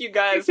me. thank you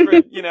guys for,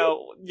 thank you.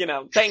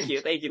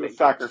 The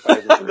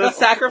sacrifice. The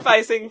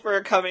sacrificing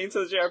for coming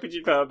to the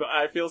JRPG Club.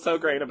 I feel so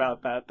great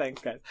about that.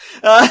 Thanks, guys.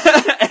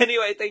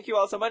 Anyway, thank you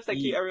all so much. Thank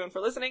you everyone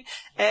for listening.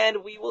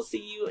 And we will see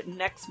you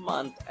next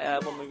month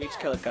when we reach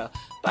Kilika.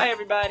 Bye,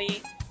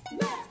 everybody.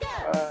 Let's go.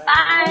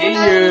 Bye. See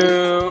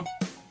you.